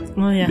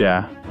 Oh yeah.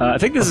 Yeah. I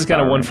think this is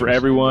kind of one for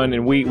everyone,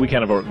 and we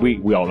kind of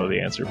we all know the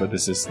answer, but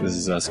this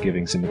is us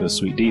giving some of those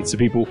sweet deets to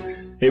people.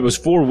 It was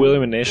for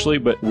William initially,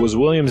 but was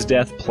William's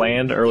death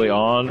planned early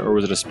on, or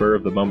was it a spur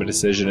of the moment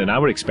decision? And I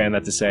would expand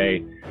that to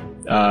say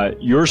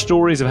your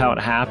stories of how it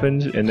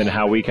happened, and then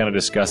how we kind of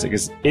discuss it,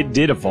 because it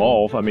did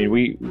evolve. I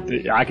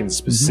mean, I can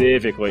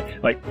specifically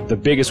the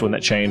biggest one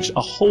that changed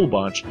a whole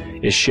bunch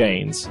is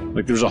Shane's.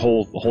 There's a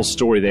whole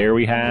story there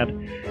we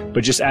had,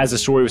 but just as the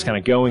story was kind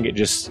of going, it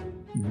just.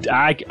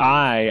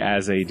 I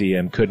as a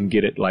DM couldn't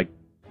get it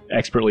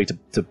expertly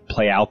to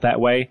play out that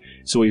way,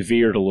 so we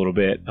veered a little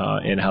bit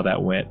in how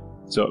that went.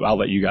 So I'll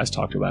let you guys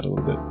talk to that a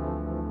little bit.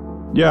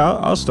 Yeah,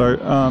 I'll start.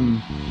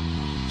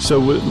 So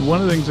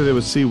one of the things I did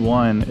with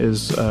C1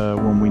 is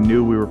when we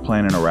knew we were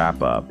planning a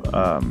wrap up,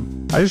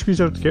 I just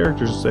reached out to the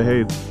characters and say,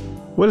 hey,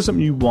 what is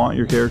something you want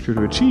your character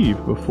to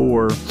achieve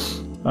before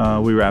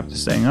we wrap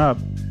this thing up?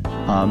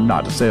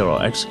 Not to say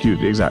it'll execute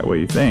the exact way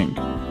you think.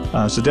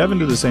 So Devin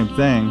did the same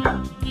thing,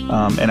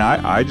 and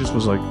I just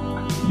was when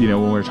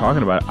we were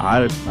talking about it,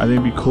 I think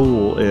it'd be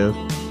cool if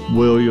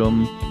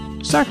William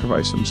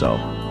sacrificed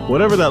himself,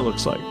 whatever that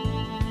looks like,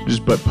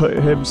 but put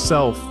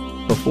himself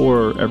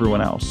before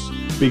everyone else,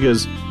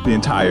 because the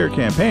entire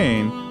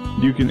campaign,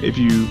 if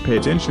you pay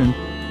attention,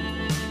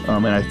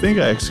 and I think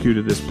I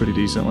executed this pretty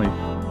decently,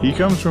 he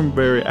comes from a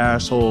very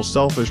asshole,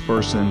 selfish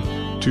person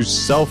to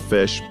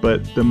selfish,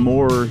 but the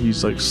more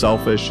he's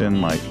selfish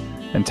and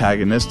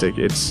antagonistic,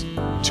 it's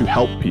to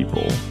help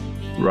people,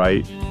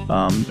 right?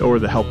 Or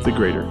to help the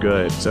greater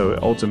good. So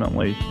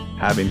ultimately,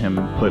 having him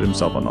put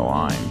himself on the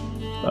line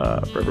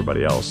for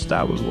everybody else,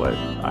 that was what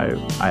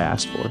I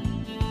asked for.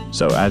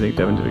 So I think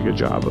Devin did a good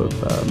job of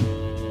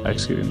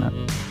executing that.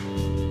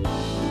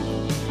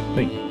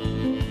 Thank you.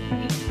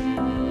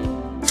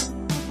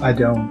 I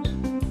don't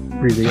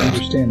really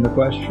understand the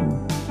question.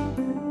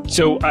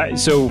 So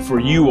for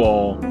you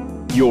all,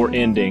 your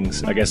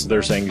endings, I guess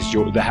they're saying, is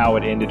how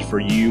it ended for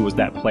you, was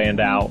that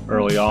planned out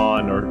early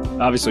on? Or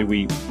obviously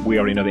we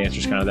already know the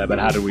answers kind of that, but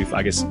how do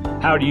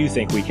you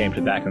think we came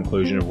to that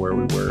conclusion of where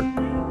we were?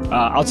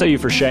 I'll tell you,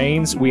 for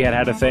Shane's, we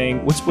had a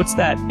thing. What's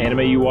that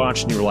anime you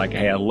watched and you were like,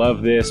 hey, I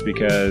love this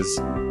because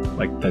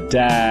the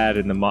dad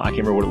and the mom, I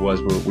can't remember what it was,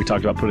 but we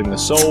talked about putting the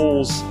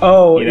souls.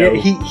 Oh, it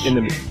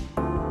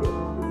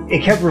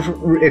kept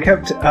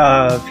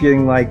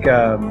feeling like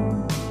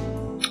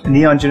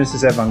Neon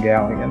Genesis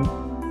Evangelion,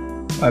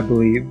 I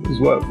believe, is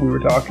what we were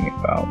talking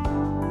about.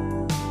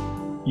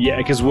 Yeah,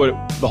 because what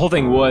the whole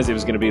thing was, it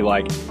was going to be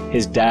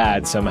his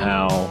dad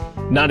somehow,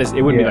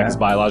 it wouldn't be his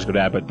biological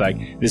dad, but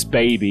this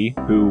baby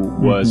who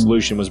was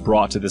Lucian was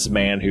brought to this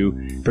man who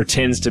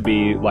pretends to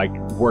be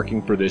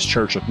working for this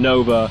Church of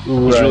Nova.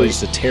 He's really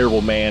just a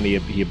terrible man.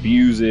 He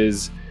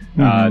abuses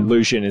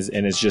Lucian,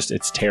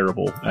 it's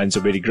terrible. And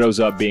so, but he grows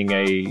up being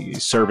a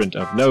servant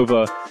of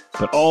Nova,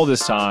 but all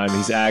this time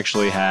he's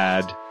actually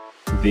had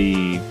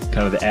the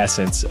kind of the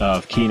essence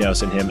of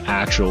Kinos in him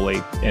actually,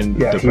 and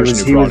the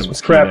person who brought him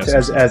was prepped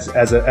Kinos.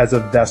 as a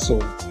vessel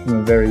from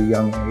a very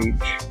young age,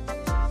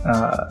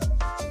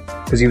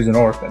 because he was an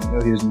orphan.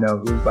 He doesn't know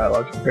who his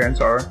biological parents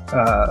are,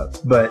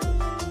 but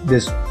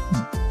this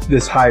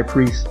high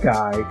priest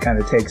guy kind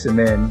of takes him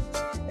in,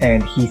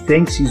 and he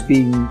thinks he's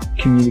being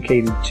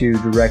communicated to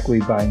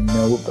directly by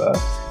Nova,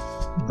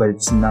 but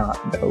it's not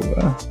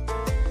Nova.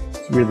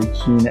 It's really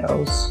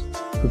Kinos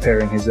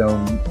preparing his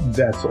own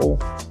vessel,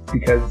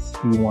 because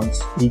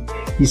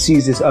he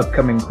sees this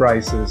upcoming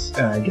crisis,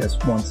 and I guess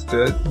wants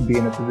to be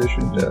in a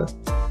position to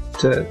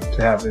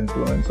have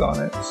influence on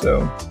it.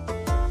 So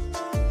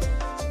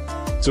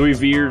we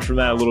veered from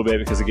that a little bit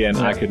because, again,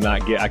 I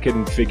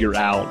couldn't figure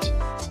out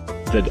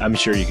that. I'm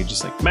sure you could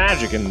just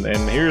magic and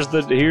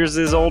here's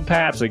his old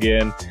paps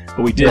again,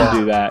 But we didn't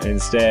do that.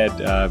 Instead,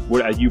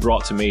 what you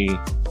brought to me,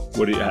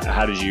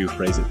 how did you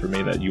phrase it for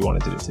me that you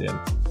wanted it to end?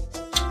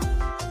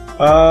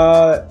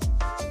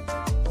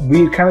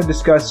 We kind of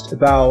discussed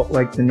about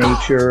like the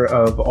nature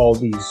of all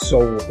these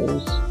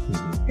souls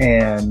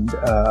and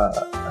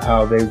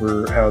how they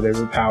were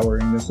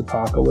powering this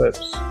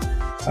apocalypse,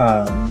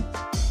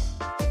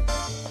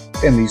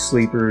 and these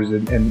sleepers,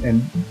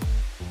 and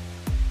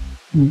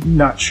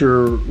not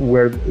sure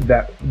where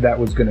that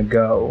was going to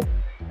go.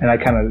 And I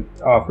kind of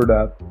offered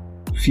up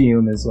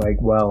Fume as like,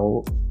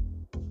 well,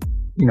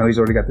 you know, he's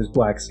already got this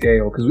black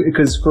scale,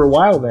 because for a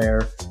while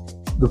there,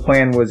 the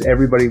plan was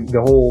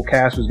the whole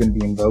cast was going to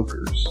be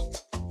invokers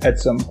at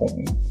some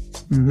point.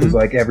 It was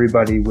like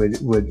everybody would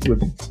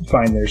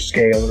find their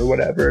scale or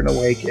whatever and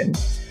awaken.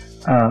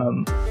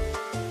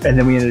 And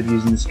then we ended up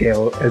using the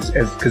scale as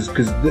because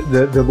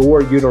the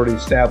lore you'd already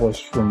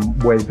established from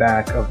way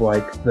back of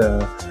like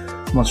the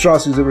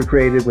monstrosities that were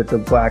created with the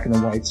black and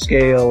the white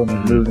scale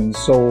and moving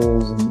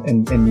souls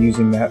and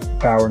using that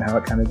power and how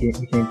it kind of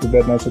became for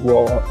bed. And I said,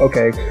 well,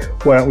 okay,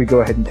 why don't we go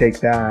ahead and take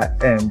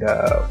that and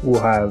we'll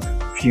have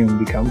Fume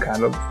become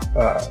kind of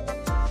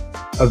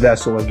a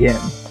vessel again,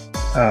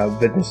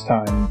 but this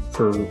time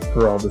for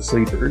all the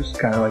sleepers,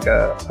 kind of like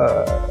a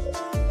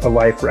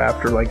life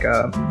raft, or like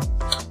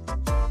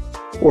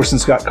Orson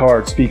Scott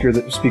Card, speaker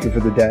for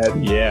the dead.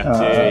 Yeah.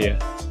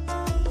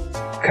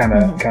 Kind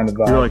of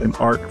vibe. You're like an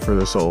arc for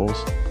the souls.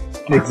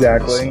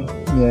 Exactly.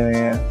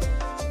 Yeah.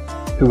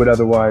 Who would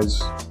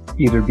otherwise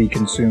either be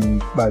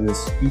consumed by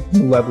this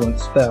malevolent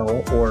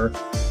spell or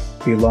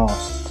be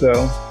lost. So.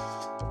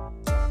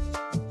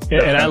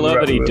 And I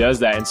love that he does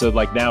that. And so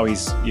like now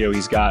he's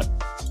got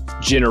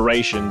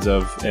generations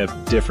of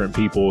different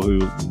people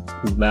who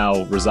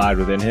now reside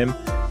within him.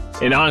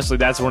 And honestly,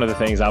 that's one of the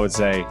things I would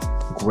say.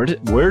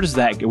 Where does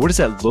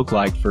that look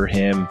like for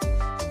him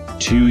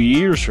 2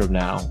 years from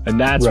now? And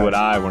that's what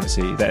I want to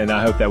see. And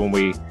I hope that when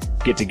we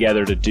get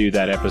together to do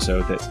that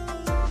episode,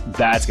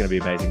 that's going to be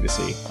amazing to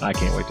see. I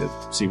can't wait to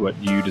see what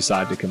you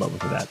decide to come up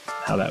with that,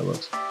 how that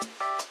looks.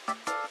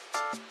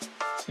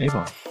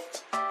 Avon.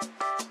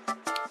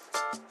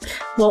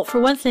 Well, for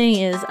one thing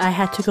is I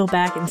had to go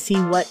back and see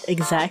what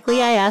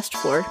exactly I asked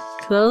for.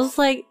 Because I was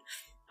like,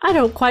 I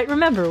don't quite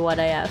remember what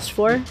I asked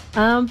for.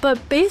 But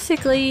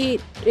basically,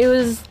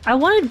 I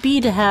wanted B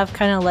to have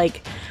kind of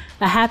like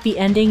a happy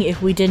ending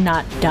if we did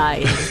not die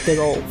in this big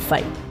old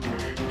fight.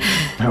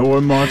 And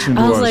we're marching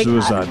to our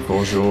suicide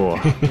for sure.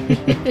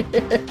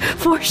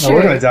 For sure. No,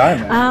 we're gonna die,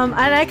 man.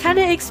 And I kind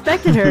of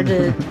expected her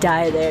to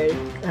die there.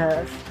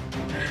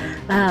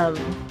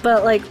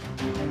 But like,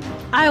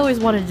 I always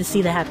wanted to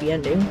see the happy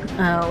ending.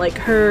 Like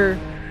her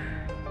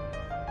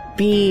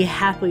be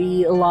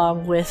happy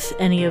along with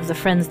any of the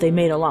friends they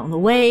made along the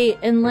way,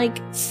 and like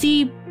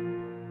see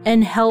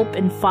and help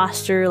and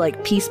foster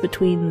like peace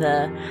between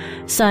the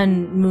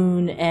sun,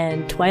 moon,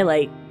 and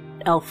twilight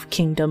elf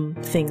kingdom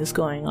things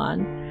going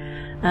on.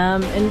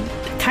 And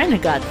kind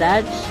of got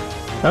that.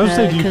 I would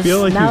say, do you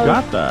feel like you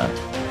got that?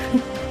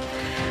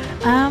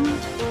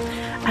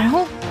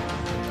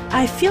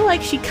 I feel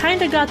like she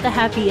kind of got the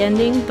happy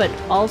ending, but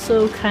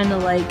also kind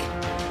of like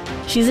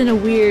she's in a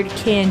weird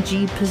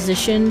Kanji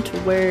position to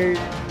where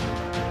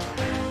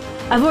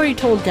I've already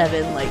told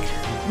Devin like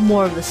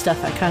more of the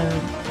stuff I kind of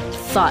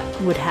thought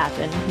would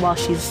happen while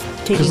she's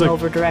taking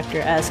over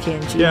director as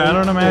Kanji. Yeah, I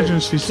don't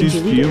imagine she sees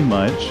Fume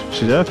much.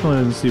 She definitely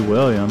doesn't see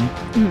William.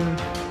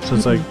 So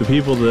it's like the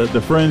people,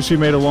 the friends she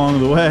made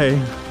along the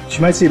way. She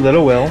might see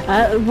Little Will.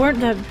 Weren't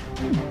that?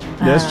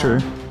 That's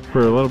true. For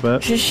a little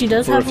bit. She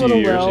does have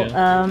Little Will.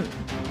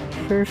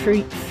 For a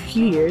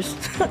few years.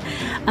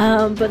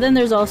 But then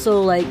there's also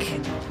like,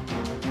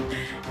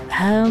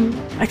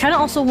 I kind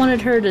of also wanted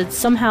her to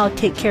somehow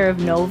take care of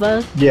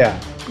Nova. Yeah.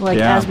 Like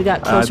as we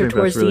got closer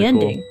towards the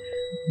ending. Cool.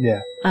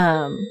 Yeah.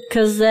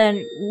 Because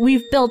then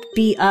we've built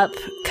B up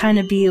kind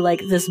of be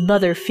like this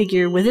mother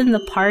figure within the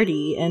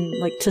party, and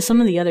like to some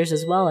of the others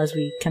as well, as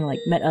we kind of like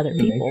met other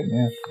people.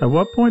 Yeah. At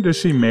what point does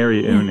she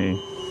marry Uni?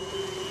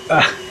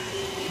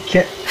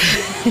 Can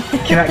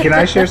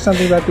I share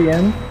something about the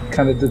end?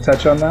 Kind of to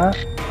touch on that?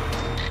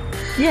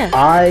 Yeah.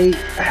 I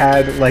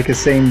had like a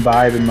same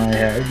vibe in my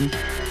head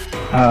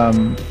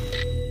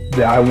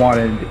that I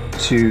wanted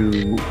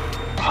to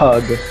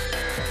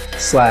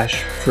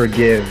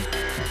hug/forgive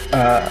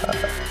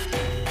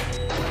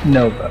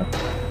Nova.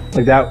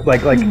 Like that,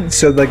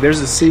 so like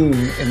there's a scene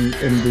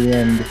in the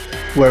end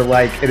where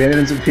like it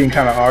ends up being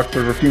kind of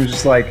awkward, where Fume's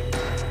just like,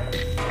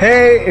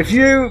 hey, if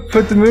you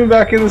put the moon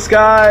back in the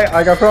sky,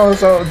 like I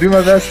promise I'll do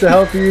my best to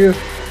help you,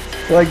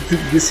 like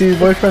to see your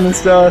boyfriend and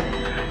stuff.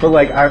 But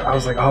like I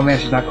was like, oh man,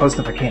 she's not close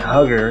enough. I can't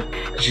hug her.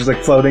 She's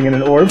like floating in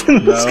an orb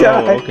in the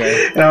sky.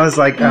 Okay. And I was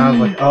like,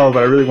 oh,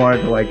 but I really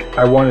wanted to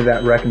I wanted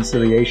that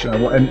reconciliation.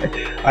 And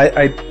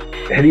I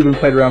had even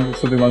played around with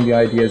something along the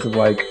ideas of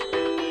like,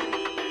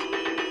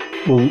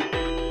 well,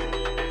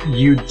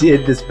 you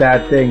did this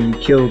bad thing. You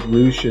killed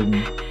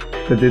Lucian,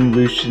 but then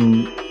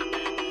Lucian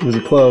was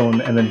a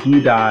clone, and then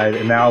he died,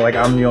 and now like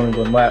I'm the only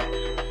one left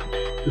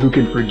who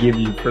can forgive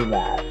you for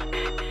that.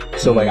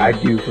 So like I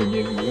do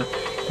forgive you,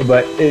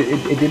 but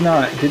it did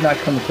not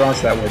come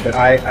across that way. But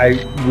I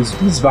was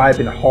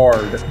vibing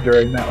hard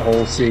during that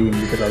whole scene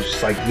because I was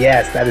just like,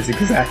 yes, that is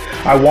exact.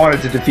 I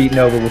wanted to defeat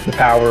Nova with the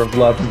power of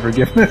love and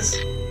forgiveness.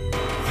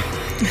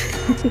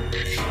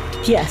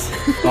 Yes.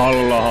 All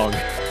along.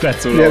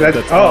 That's what. Yeah,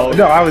 that's all.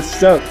 no, I was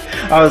stoked.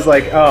 I was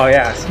like, oh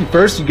yeah.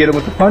 First you get him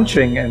with the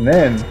punching, and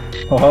then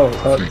hugs.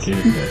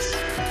 Forgiveness.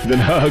 Then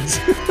hugs.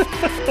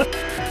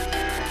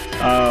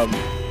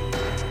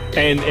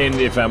 And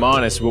if I'm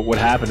honest, what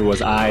happened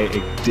was I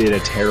did a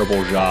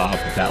terrible job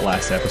that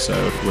last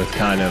episode with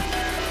kind of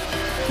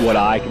what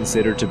I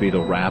consider to be the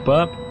wrap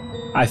up.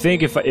 I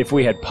think if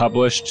we had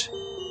published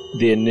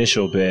the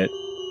initial bit,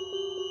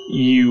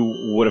 you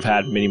would have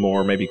had many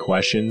more maybe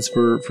questions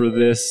for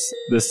this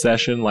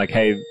session. Like,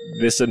 hey,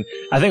 this, and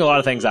I think a lot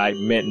of things I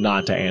meant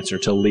not to answer,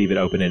 to leave it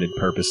open ended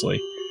purposely.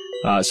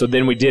 So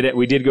then we did it.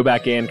 We did go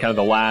back in kind of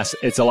the last.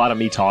 It's a lot of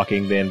me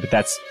talking then, but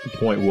that's the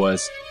point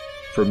was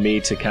for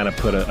me to kind of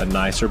put a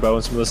nicer bow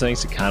on some of those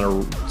things, to kind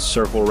of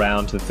circle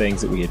around to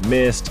things that we had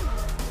missed,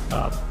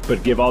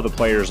 but give all the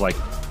players like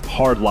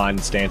hard line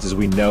stances.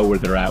 We know where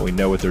they're at, we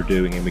know what they're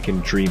doing, and we can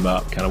dream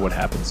up kind of what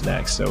happens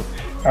next. So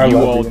you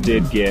all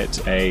did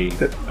get a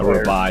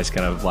revised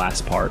kind of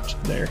last part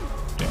there.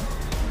 Yeah.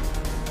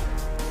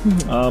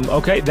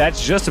 Okay,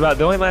 that's just about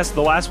the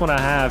last one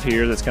I have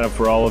here that's kind of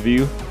for all of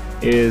you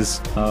is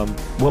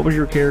what would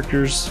your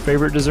character's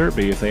favorite dessert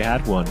be if they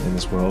had one in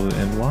this world,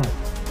 and why?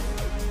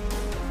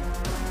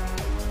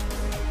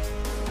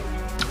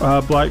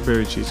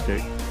 Blackberry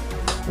cheesecake.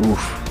 Oof,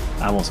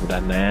 I want some of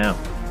that now.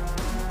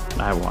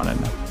 I want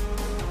it now.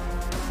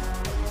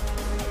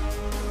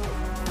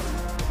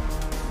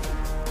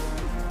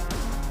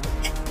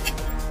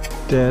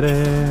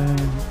 Da-da.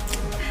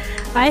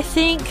 I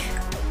think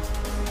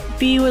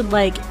B would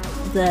like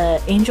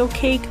the angel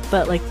cake,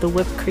 but like the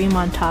whipped cream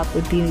on top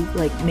would be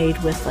like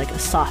made with like a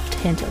soft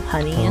hint of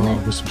honey in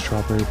it. With some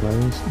strawberry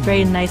glaze.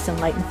 Very nice and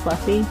light and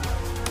fluffy.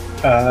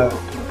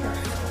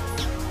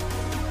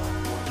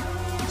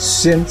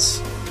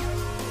 Since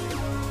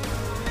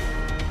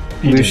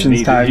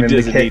Lucian's time in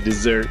the cake,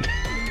 dessert.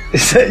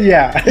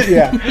 yeah.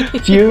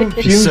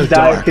 Fume's so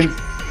diet.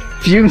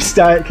 Fume's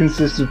diet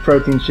consists of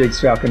protein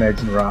shakes, falcon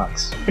eggs, and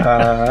rocks.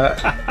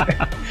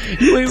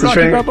 You ain't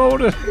rocking my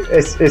boulder.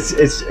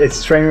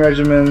 It's training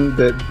regimen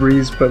that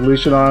Breeze put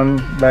Lucian on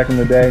back in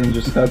the day, and he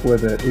just stuck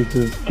with it. He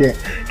just can't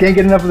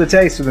get enough of the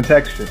taste and the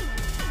texture.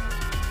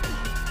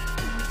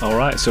 All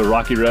right, so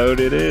Rocky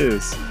Road it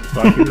is.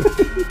 Rocky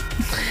Road.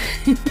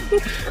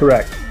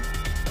 Correct.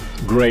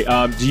 Great.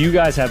 Do you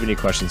guys have any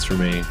questions for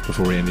me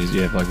before we end these?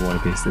 You have like one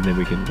piece, and then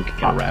we can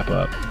kind of wrap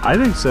up. I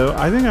think so.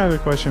 I think I have a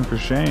question for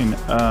Shane,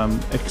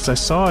 because I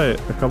saw it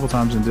a couple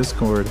times in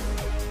Discord.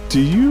 Do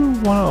you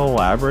want to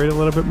elaborate a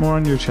little bit more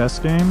on your chess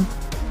game?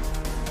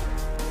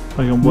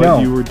 Like on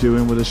what you were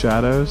doing with the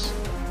shadows?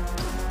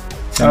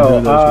 And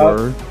who those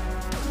were?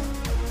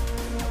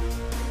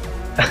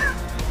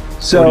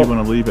 So, or do you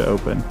want to leave it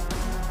open?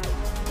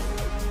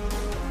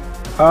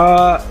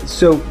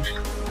 So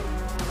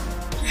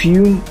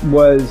Fume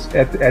was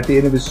at the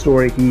end of his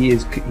story. He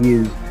is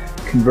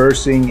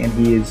conversing, and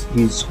he's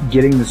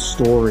getting the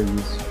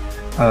stories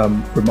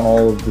from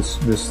all of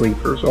the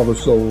sleepers, all the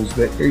souls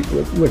that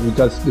what we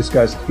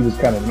discussed. He was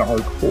kind of an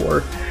arc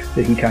for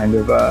that he kind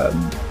of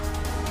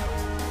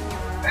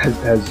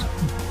has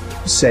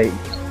saved.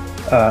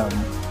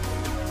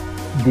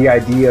 The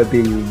idea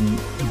being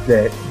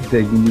that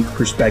the unique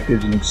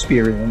perspectives and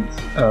experience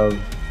of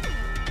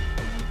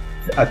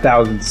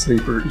 1,000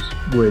 sleepers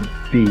would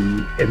be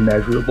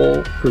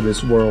immeasurable for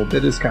this world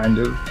that is kind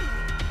of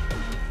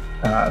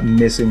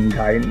missing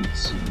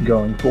guidance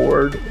going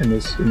forward in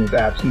this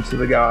absence of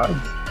the gods,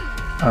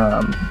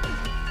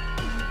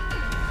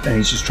 and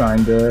he's just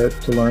trying to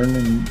learn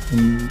and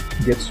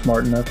get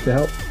smart enough to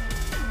help.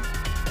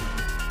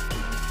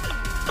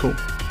 Cool.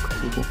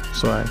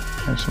 So I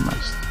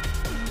surmised.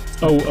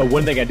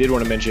 One thing I did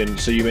want to mention.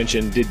 So you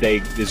mentioned,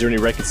 is there any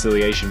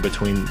reconciliation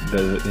between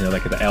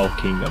the elf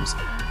kingdoms?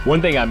 One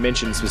thing I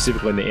mentioned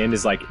specifically in the end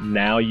is like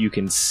now you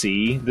can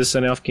see the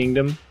Sun Elf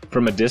Kingdom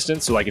from a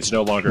distance, so like it's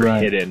no longer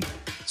hidden.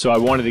 So I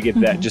wanted to get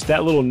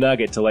that little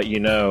nugget to let you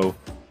know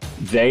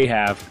they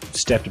have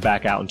stepped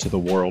back out into the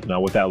world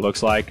now. What that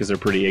looks like, because they're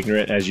pretty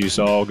ignorant, as you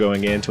saw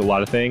going into a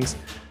lot of things.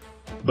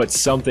 But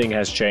something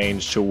has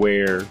changed to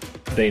where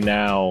they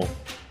now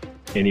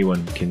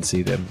anyone can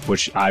see them,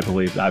 which I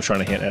believe I was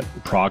trying to hint at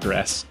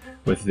progress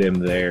with them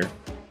there.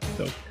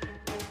 So.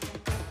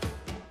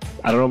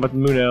 I don't know about the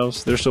Moon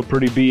Elves. They're still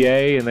pretty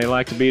BA, and they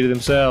like to be to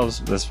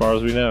themselves, as far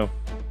as we know.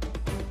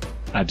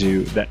 I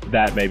do.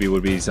 That maybe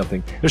would be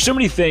something. There's so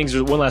many things.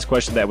 There's one last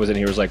question that was in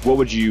here. Was like, what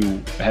would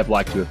you have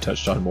liked to have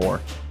touched on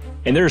more?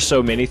 And there are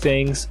so many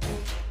things,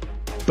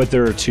 but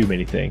there are too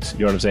many things. You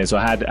know what I'm saying? So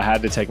I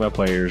had to take my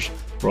players,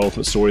 roll with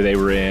what story they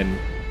were in,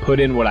 put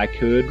in what I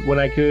could when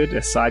I could,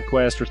 a side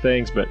quest or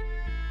things. But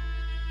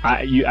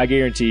I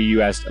guarantee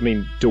you asked. I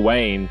mean,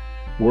 Dwayne,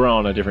 we're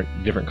on a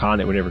different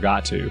continent we never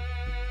got to,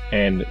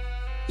 and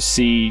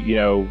C,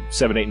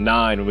 7, 8,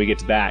 9, when we get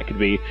to that, could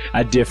be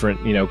a different,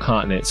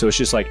 continent. So it's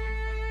just like,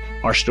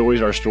 our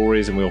stories are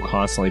stories, and we'll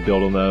constantly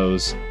build on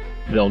those.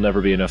 There'll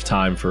never be enough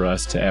time for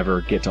us to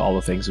ever get to all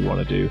the things we want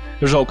to do.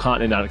 there's a whole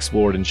continent not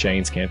explored in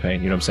Shane's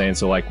campaign, you know what I'm saying?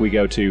 So like we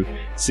go to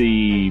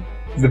see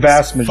The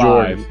vast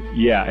majority. 5,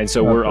 yeah, and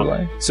so Not we're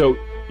really. on. So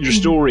your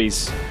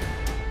stories,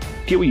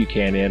 get what you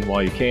can in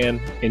while you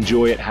can.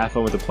 Enjoy it. Have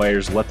fun with the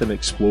players. Let them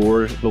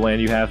explore the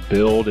land you have.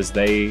 Build as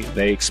they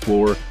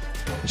explore.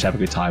 Just have a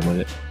good time with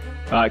it.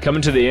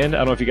 Coming to the end, I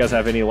don't know if you guys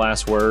have any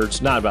last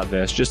words. Not about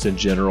this, just in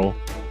general.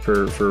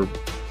 For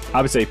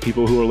I would say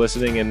people who are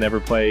listening and never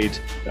played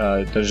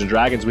Dungeons &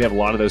 Dragons, we have a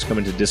lot of those come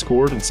into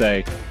Discord and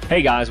say,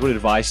 hey guys, what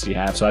advice do you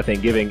have? So I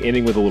think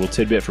ending with a little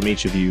tidbit from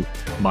each of you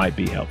might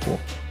be helpful.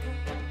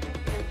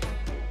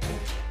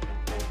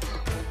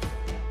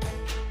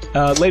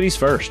 Ladies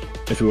first,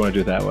 if we want to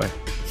do it that way.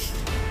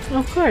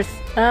 Of course.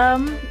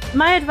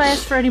 My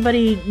advice for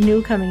anybody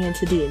new coming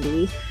into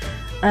D&D,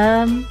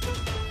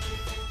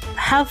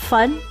 have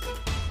fun.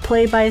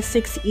 Play by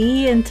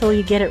 6E until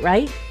you get it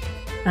right.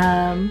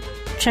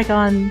 Check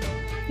on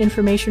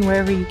information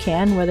wherever you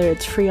can, whether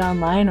it's free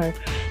online or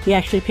you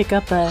actually pick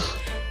up a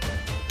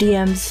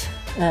DM's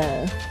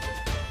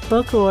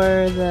book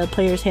or the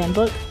player's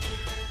handbook.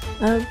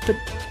 But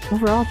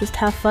overall, just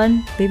have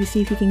fun. Maybe see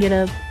if you can get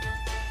a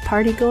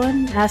party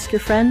going. Ask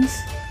your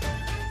friends.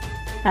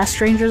 Ask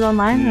strangers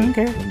online. I don't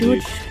care.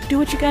 Do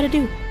what you gotta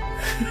do.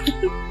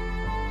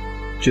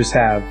 Just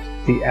have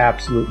the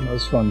absolute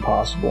most fun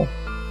possible.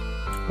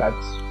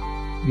 That's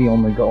the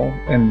only goal.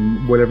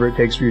 And whatever it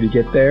takes for you to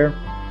get there,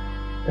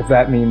 if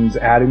that means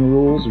adding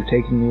rules or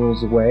taking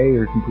rules away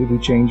or completely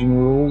changing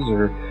rules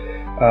or,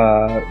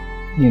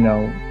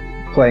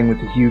 playing with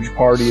a huge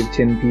party of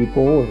 10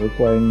 people or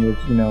playing with,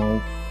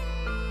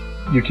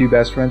 your 2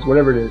 best friends,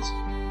 whatever it is,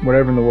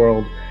 whatever in the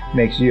world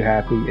makes you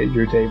happy at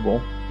your table,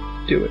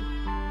 do it.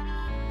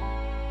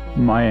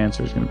 My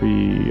answer is going to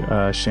be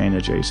Shane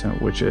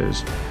adjacent, which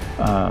is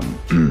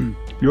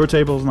your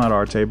table is not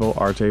our table.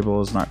 Our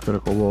table is not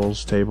Critical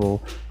Role's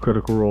table.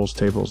 Critical Role's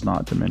table is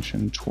not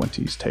Dimension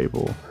 20's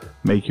table.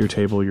 Make your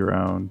table your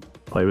own.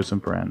 Play with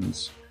some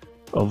friends.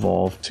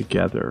 Evolve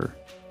together.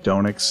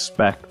 Don't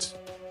expect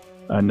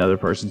another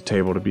person's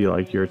table to be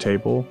like your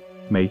table.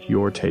 Make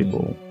your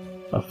table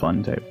a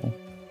fun table.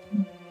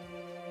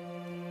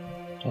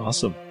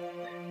 Awesome.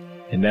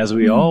 And as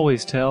we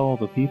always tell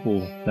the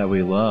people that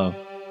we love,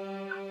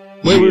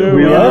 we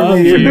love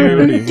you.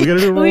 Humanity. We gotta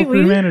do a roll for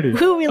humanity.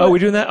 we're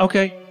doing that?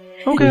 Okay.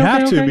 We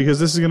have to because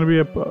this is going to be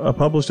a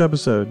published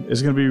episode.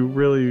 It's going to be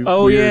really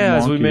weird,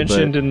 as we wonky,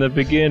 mentioned in the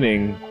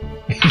beginning,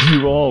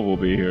 you all will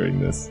be hearing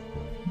this.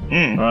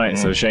 All right,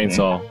 so Shane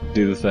Saul,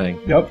 do the thing.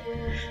 Yep.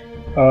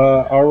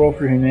 Our Roll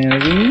for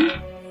Humanity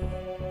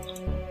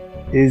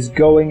is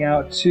going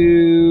out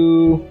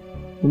to...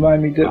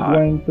 Remind me,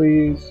 Wayne,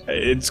 please.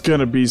 It's going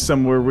to be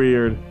somewhere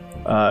weird.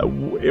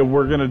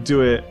 We're going to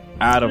do it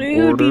out of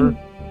order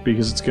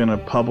because it's going to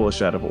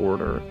publish out of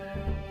order.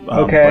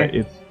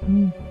 Okay.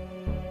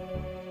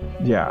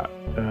 Yeah.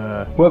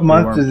 What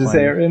month does this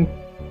air in?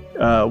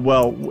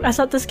 Well... I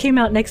thought this came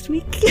out next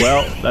week.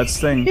 Well, that's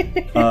the thing.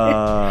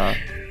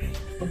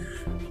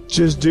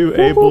 Just do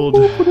Abled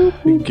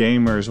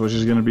Gamers, which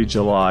is going to be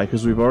July,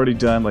 because we've already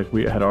done,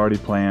 we had already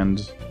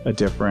planned a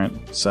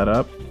different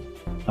setup.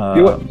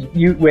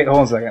 You wait, hold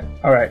on a second.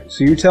 Alright,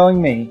 so you're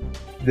telling me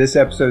this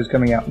episode is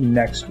coming out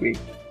next week.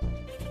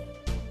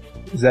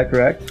 Is that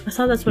correct? I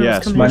thought that's when it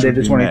was coming Monday out.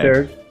 the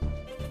 23rd?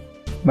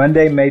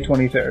 Monday, May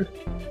 23rd.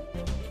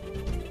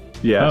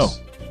 Yes,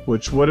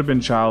 which would have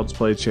been Child's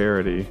Play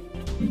Charity.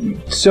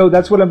 So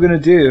that's what I'm going to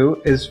do,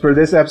 is for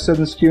this episode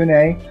in this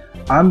Q&A,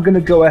 I'm going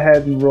to go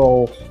ahead and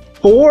roll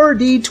 4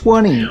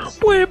 D20s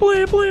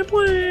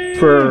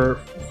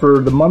for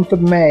the month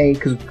of May,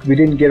 because we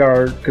didn't get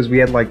because we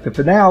had the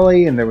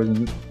finale and there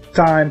wasn't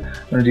time.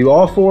 I'm going to do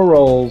all 4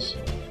 rolls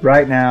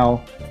right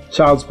now,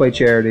 Child's Play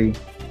Charity.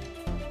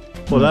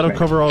 Well, that'll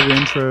cover all the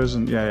intros,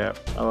 and yeah,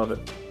 I love it.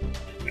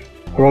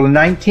 I rolled a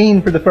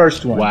 19 for the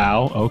first one.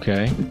 Wow,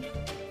 okay.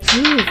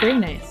 Ooh, very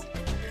nice.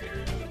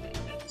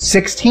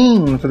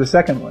 16 for the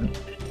second one.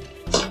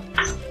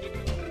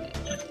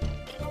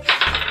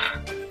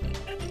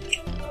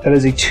 That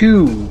is a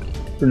 2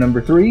 for number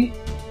 3.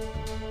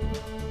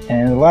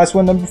 And the last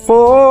one, number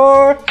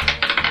 4.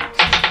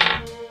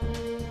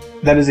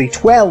 That is a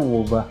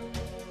 12.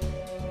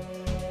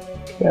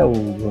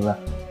 12.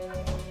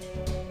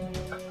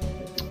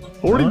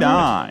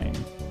 49.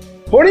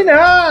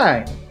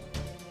 49!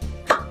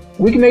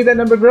 We can make that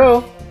number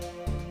grow.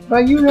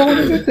 By you rolling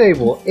at your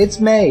table. It's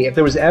May. If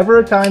there was ever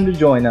a time to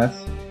join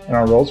us in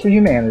our Rolls for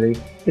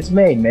Humanity, it's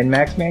May.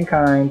 Min-Max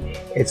Mankind.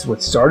 It's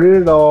what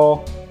started it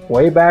all.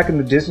 Way back in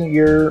the distant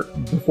year,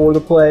 before the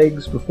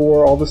plagues,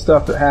 before all the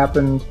stuff that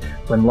happened,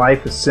 when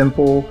life is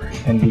simple,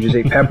 and you just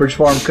ate Pepperidge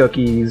Farm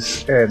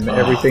cookies, and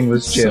everything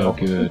was chill.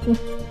 So good.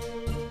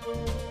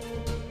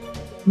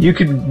 You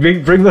could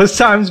bring those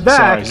times back.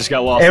 Sorry, I just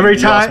got lost. Every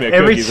You lost time, me at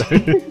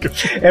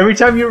cookies. every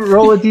time you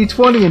roll a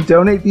d20 and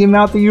donate the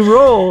amount that you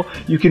roll,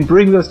 you can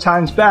bring those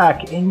times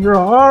back in your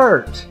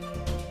heart.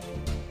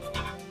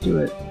 Do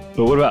it.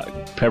 But what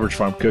about Pepperidge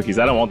Farm cookies.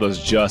 I don't want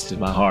those just in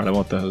my heart. I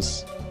want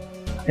those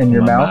in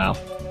your my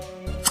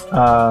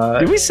mouth.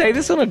 Did we say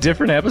this on a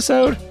different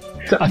episode?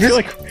 I feel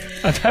like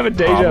I'm having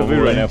deja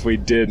vu right now if we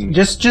didn't.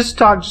 Just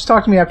talk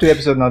to me after the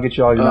episode and I'll get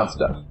you all your mouth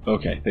stuff.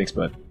 Okay, thanks,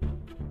 bud.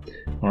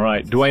 All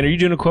right. Dwayne, are you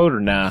doing a quote or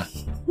nah?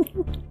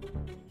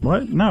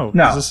 What? No.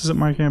 No. This isn't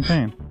my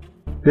campaign.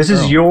 This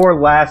is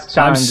your last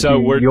time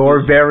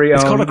your very own.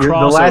 It's called a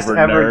crossover, the last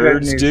ever nerds.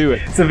 good news. Do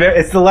it.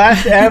 It's the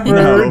last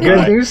ever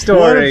good news What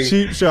story. a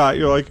cheap shot.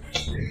 You're like,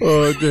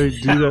 oh, they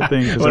do that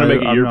thing. I want to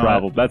make it your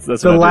problem. That's The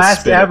what I just last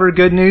spit. ever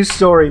good news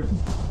story.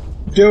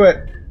 Do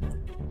it.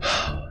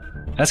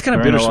 That's kind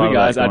of There ain't a lot bittersweet, of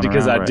guys. that going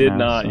Because I around did right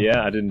now, not. so.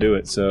 Yeah, I didn't do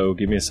it. So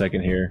give me a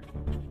second here.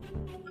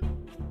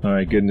 All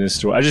right, good news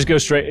story. I just go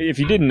straight. If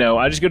you didn't know,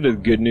 I just go to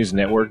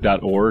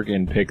goodnewsnetwork.org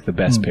and pick the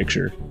best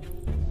picture.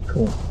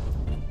 Cool.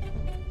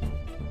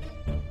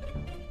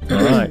 All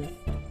right.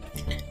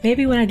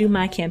 Maybe when I do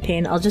my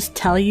campaign, I'll just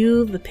tell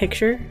you the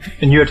picture.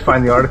 And you have to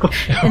find the article.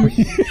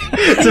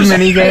 It's a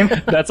mini game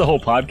That's a whole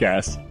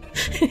podcast.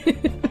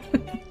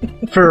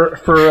 for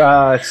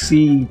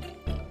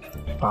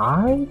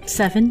C5.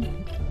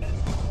 7.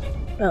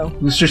 Oh,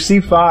 Mr.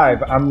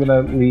 C5, I'm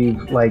gonna leave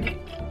like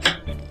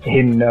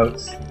hidden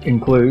notes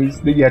and clues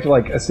that you have to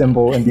like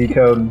assemble and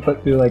decode and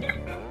put through like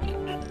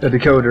a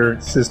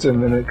decoder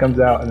system, and it comes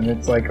out, and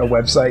it's like a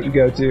website you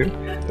go to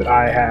that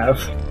I have.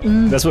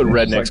 That's what It's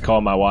rednecks like-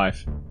 call my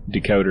wife.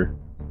 Decoder.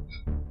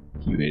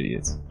 You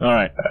idiots. All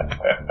right.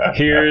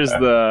 Here's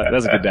the...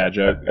 That's a good dad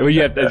joke. I mean,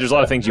 there's a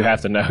lot of things you have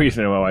to know. You have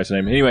to know my wife's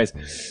name. Anyways,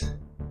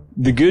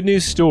 the good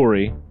news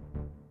story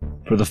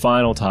for the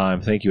final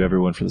time. Thank you,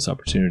 everyone, for this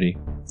opportunity.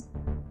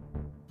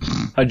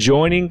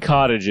 Adjoining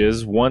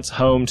cottages, once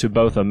home to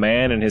both a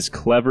man and his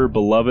clever,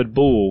 beloved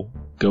bull,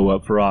 go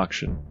up for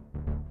auction.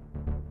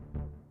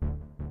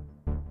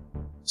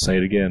 Say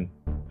it again.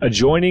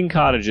 Adjoining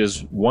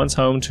cottages, once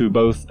home to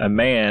both a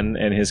man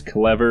and his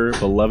clever,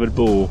 beloved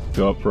bull,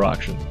 go up for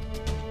auction.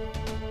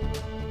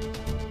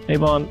 Hey,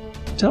 Vaughn,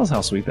 tell us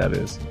how sweet that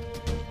is.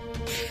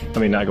 I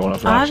mean, not going up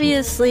for auction.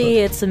 obviously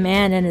it's a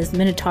man and his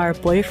Minotaur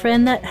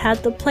boyfriend that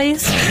had the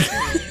place.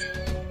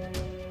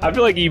 I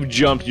feel like you've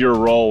jumped your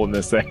role in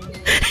this thing.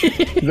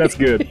 That's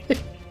good.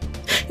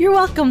 You're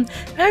welcome.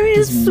 I mean,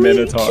 it's His sweet,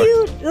 Minotaur.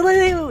 cute.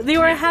 Like, they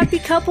were a happy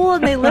couple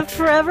and they lived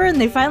forever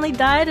and they finally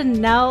died and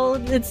now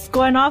it's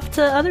going off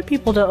to other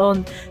people to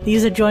own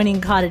these adjoining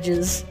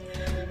cottages.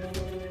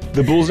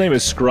 The bull's name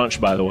is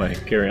Scrunch, by the way.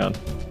 Carry on.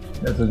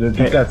 That's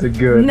a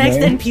good Next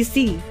name.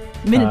 NPC,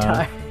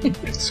 Minotaur.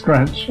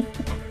 Scrunch.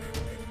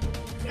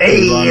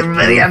 Hey,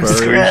 everybody, I'm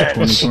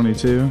Scrunch.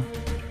 2022.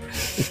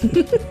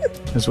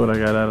 That's what I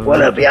got out of What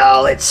that. up,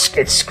 y'all? It's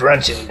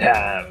scrunching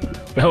time.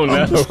 Oh,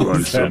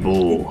 no.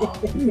 bull.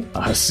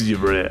 I see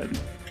red.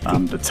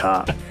 I'm the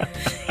top.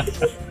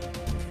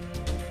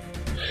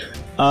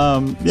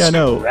 Yeah,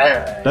 no.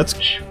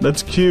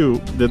 That's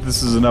cute that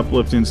this is an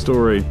uplifting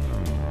story.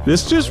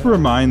 This just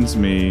reminds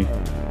me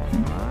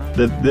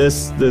that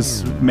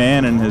this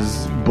man and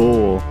his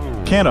bull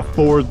can't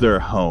afford their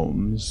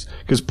homes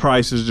because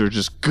prices are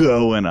just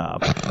going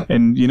up.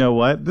 And you know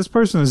what? This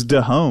person is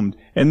dehomed.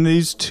 And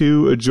these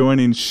two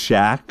adjoining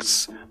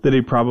shacks that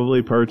he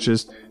probably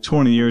purchased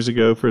 20 years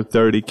ago for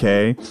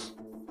 $30K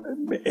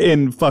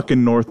in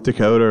fucking North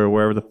Dakota or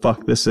wherever the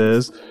fuck this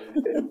is,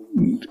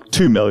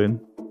 $2 million.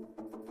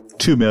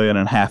 $2 million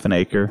and half an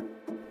acre.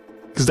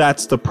 Because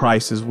that's the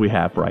prices we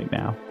have right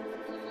now.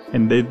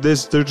 And they're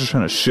just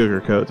trying to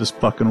sugarcoat this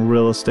fucking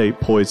real estate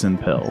poison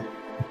pill.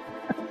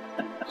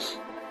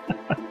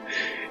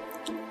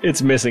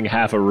 It's missing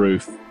half a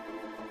roof.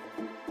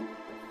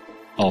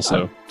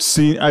 Also,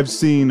 I've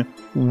seen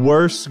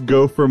worse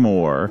go for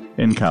more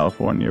in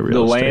California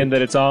real the estate. land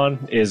that it's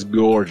on is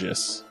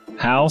gorgeous.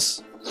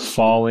 House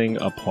falling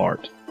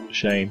apart.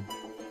 Shane,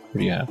 what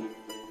do you have?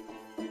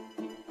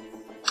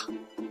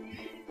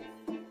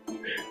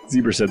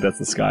 Zebra said that's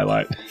the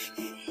skylight.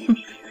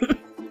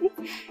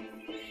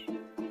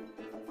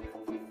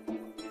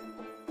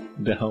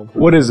 Down.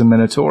 What is a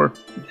Minotaur?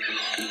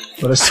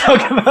 Let us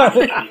talk about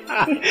it.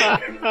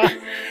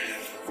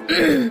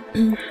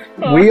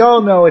 We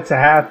all know it's a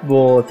half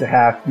bull, it's a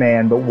half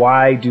man, but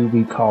why do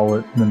we call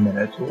it the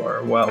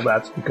Minotaur? Well,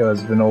 that's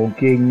because of an old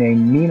king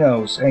named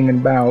Minos hanging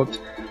about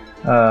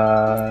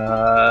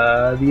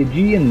the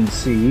Aegean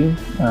Sea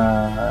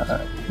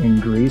in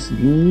Greece. And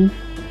he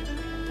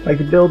liked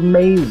to build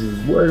mazes.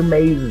 What are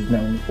mazes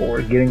known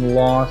for? Getting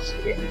lost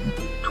in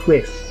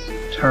twists,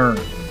 turns.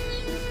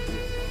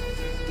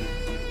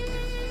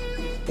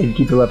 If you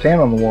keep your left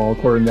hand on the wall,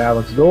 according to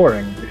Alex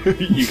Doring,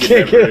 You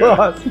can't get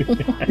lost.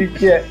 you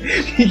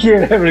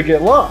can't ever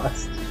get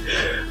lost.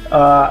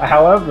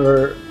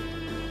 However,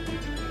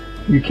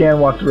 you can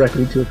walk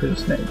directly to a pit of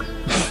snakes.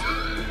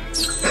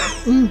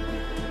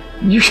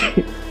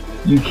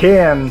 You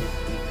can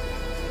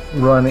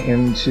run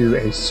into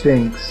a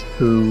sphinx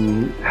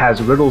who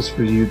has riddles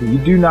for you that you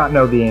do not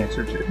know the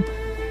answer to.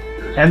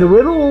 And the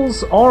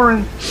riddles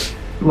aren't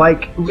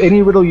like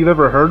any riddle you've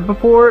ever heard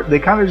before. They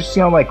kind of just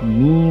sound like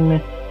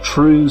mean,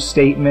 true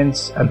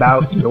statements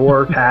about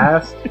your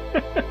past.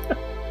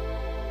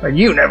 Like,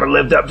 you never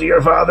lived up to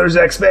your father's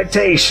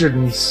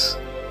expectations.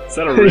 Is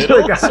that a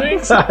riddle,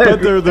 Sphinx?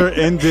 But they're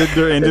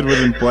ended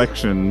with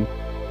inflection.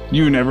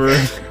 You never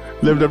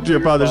lived up to your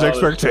father's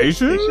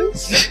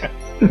expectations?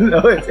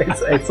 No,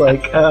 it's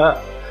like,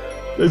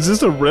 Is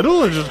this a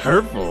riddle or just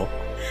hurtful?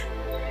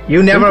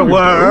 you never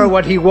were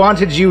what he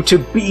wanted you to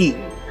be.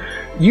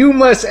 You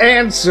must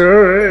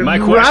answer My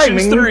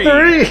question's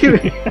rhyming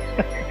three.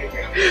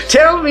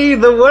 Tell me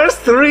the worst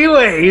 3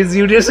 ways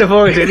you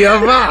disappointed your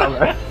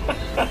father.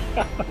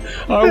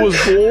 I was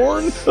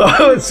born,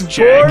 I was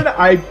Jack. born.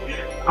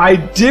 I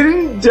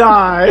didn't and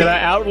die.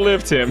 I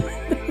outlived him.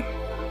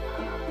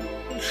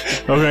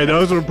 Okay,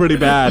 those were pretty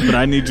bad, but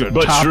I need your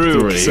But top true,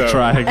 3. so-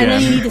 Try And then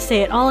you again. need to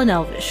say it all in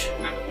Elvish.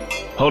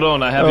 Hold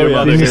on, I have Oh, your yeah,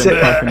 mother. Did you these say-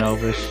 are fucking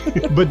Elvish.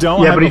 But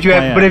don't Yeah, have but a if you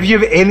plan.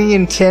 have any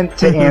intent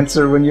to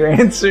answer when you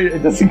answer,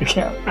 it doesn't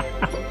count.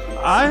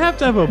 I have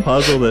to have a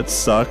puzzle that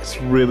sucks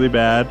really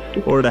bad,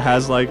 or that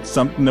has like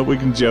something that we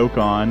can joke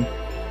on.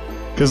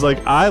 Because like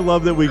I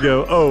love that we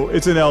go, oh,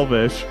 it's an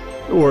Elvish,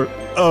 or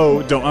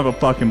oh, don't have a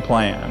fucking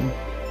plan.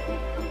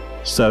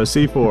 So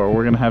C4,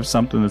 we're gonna have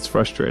something that's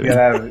frustrating. You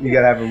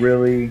gotta have a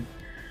really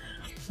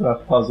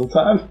rough puzzle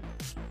time.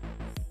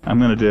 I'm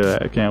gonna do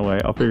that. I can't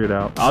wait. I'll figure it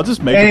out. I'll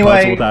just make a Anyway,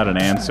 puzzle without an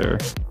answer.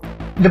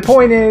 The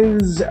point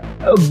is,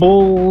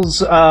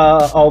 bulls,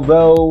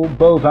 although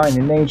bovine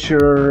in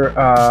nature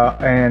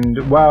and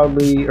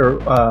wildly or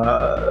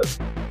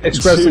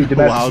expressly Dude,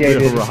 wildly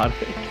domesticated,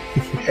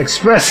 erotic.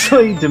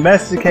 expressly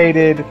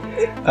domesticated,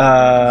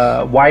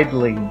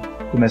 widely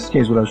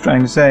domesticated is what I was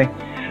trying to say.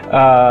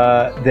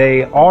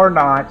 They are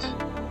not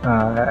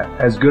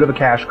as good of a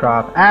cash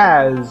crop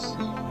as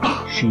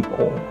sheep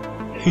wool.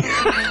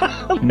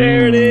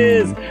 There it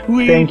is.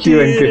 We Thank you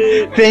and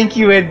did good. Thank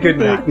you and good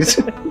night. it.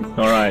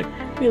 All right,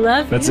 We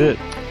love that's you. it.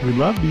 We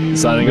love you.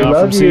 Signing We off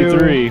from love you.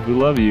 C3. We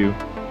love you.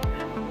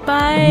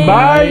 Bye.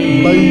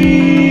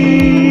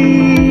 Bye.